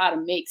people how to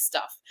make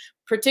stuff,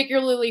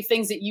 particularly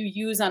things that you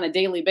use on a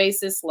daily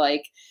basis,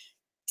 like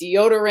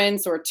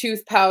deodorants or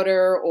tooth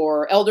powder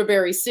or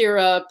elderberry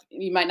syrup.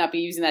 You might not be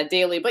using that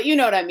daily, but you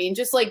know what I mean?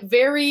 Just like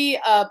very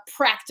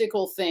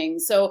practical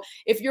things. So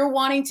if you're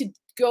wanting to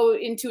go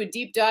into a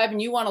deep dive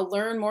and you want to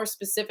learn more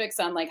specifics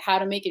on like how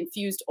to make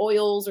infused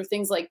oils or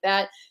things like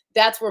that,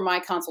 that's where my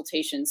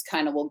consultations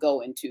kind of will go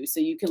into. So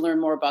you can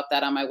learn more about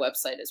that on my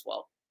website as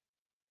well.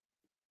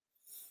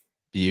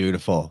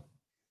 Beautiful.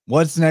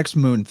 What's next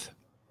month?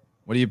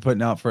 What are you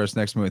putting out for us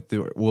next month?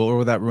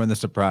 Will that ruin the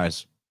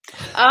surprise?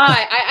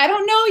 I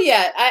don't know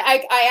yet.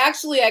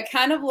 I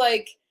kind of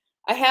like,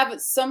 I have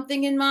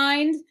something in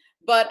mind,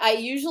 but I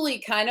usually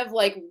kind of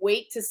like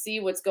wait to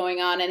see what's going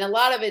on. And a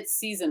lot of it's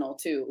seasonal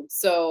too.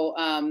 So,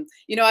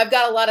 you know, I've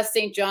got a lot of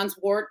St. John's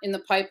wort in the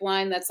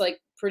pipeline that's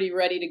like pretty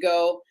ready to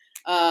go.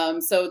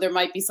 So there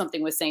might be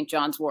something with St.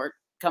 John's wort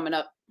coming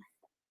up.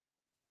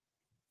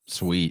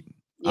 Sweet.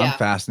 Yeah. I'm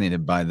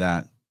fascinated by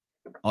that.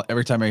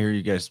 Every time I hear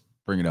you guys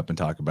bring it up and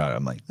talk about it,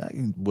 I'm like, I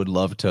would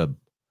love to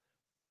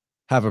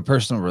have a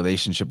personal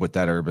relationship with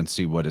that herb and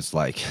see what it's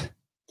like.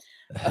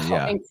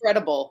 Yeah.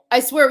 Incredible. I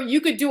swear you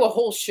could do a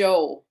whole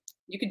show.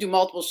 You could do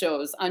multiple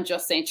shows on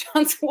just St.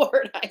 John's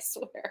wort, I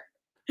swear.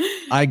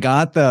 I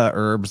got the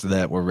herbs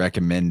that were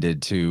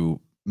recommended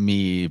to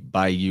me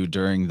by you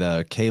during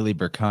the Kaylee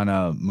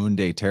Berkana Moon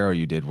Day Tarot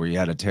you did, where you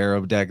had a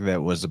tarot deck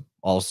that was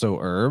also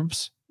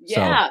herbs. Yeah.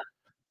 So I'll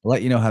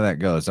let you know how that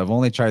goes. I've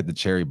only tried the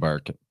cherry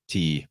bark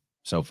tea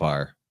so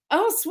far.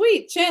 Oh,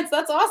 sweet. Chance,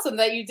 that's awesome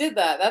that you did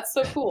that. That's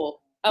so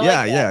cool.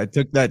 Yeah, I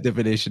took that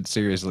divination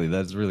seriously.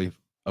 That's really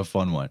a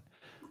fun one.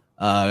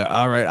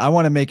 All right, I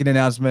want to make an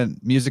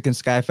announcement. Music and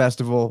Sky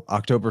Festival,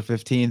 October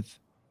 15th.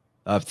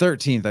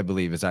 13th, I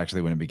believe, is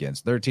actually when it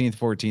begins. 13th,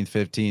 14th,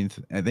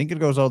 15th. I think it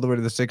goes all the way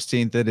to the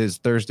 16th. It is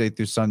Thursday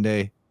through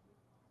Sunday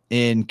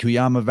in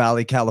Cuyama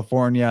Valley,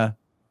 California.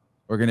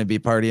 We're going to be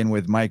partying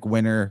with Mike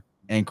Winter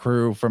and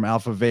crew from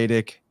Alpha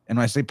Vedic. And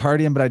when I say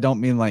partying, but I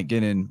don't mean like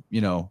getting, you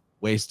know,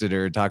 wasted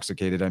or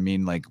intoxicated. I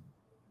mean like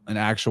an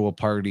actual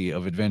party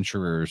of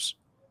adventurers,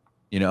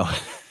 you know,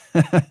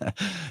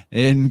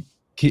 in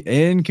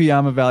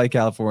Cuyama Valley,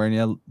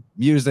 California.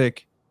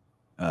 Music,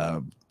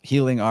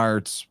 healing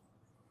arts,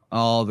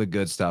 all the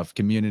good stuff.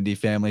 Community,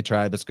 family,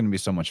 tribe. It's going to be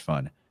so much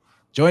fun.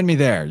 Join me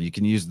there. You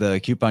can use the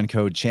coupon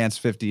code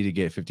CHANCE50 to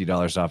get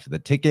 $50 off of the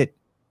ticket.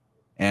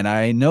 And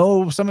I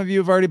know some of you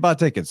have already bought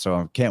tickets, so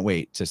I can't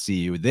wait to see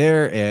you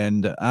there.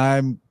 And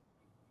I'm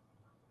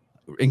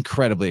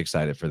incredibly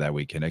excited for that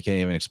weekend. I can't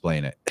even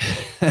explain it.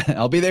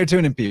 I'll be there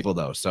tuning people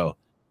though. So if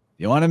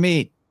you want to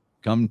meet,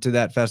 come to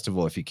that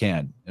festival if you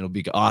can. It'll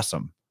be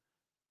awesome.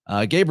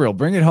 Gabriel,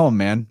 bring it home,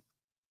 man.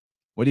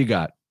 What do you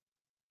got?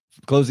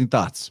 Closing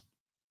thoughts.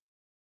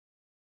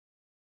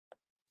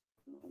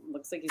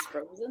 Looks like he's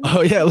frozen.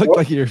 Oh yeah, it looked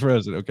like you're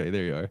frozen. Okay,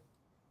 there you are.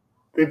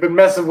 They've been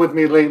messing with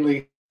me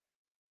lately.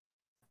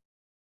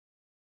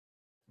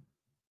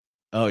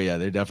 Oh yeah,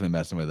 they're definitely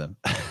messing with him.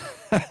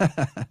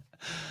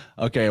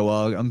 Okay,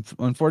 well,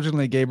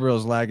 unfortunately,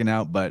 Gabriel's lagging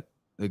out, but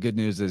the good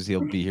news is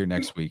he'll be here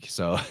next week.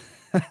 So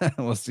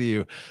we'll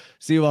see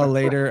you all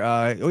later.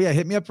 Oh yeah,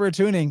 hit me up for a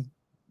tuning.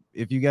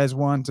 If you guys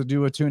want to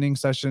do a tuning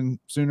session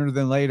sooner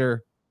than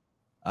later,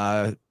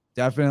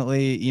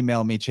 definitely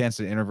email me,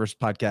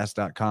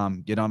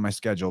 chance@innerversepodcast.com. Get on my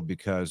schedule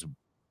because,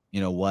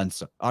 you know,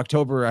 once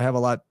October, I have a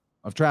lot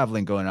of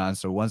traveling going on.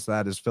 So once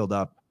that is filled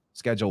up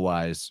schedule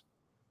wise,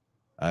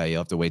 you'll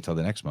have to wait till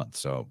the next month.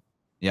 So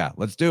yeah,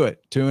 let's do it.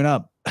 Tune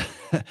up.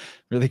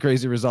 Really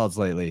crazy results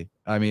lately.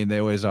 I mean, they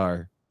always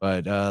are,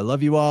 but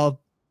love you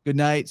all. Good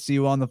night. See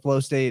you on the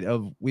flow state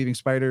of Weaving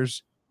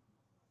Spiders,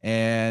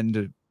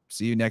 and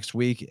see you next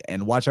week.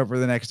 And watch out for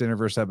the next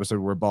InnerVerse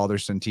episode where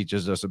Balderson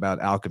teaches us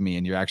about alchemy,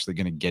 and you're actually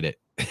going to get it.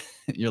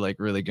 You're like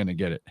really going to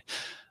get it.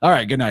 All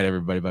right. Good night,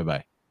 everybody.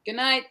 Bye-bye. Good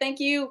night. Thank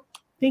you.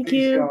 Thank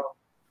you.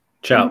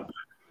 Ciao.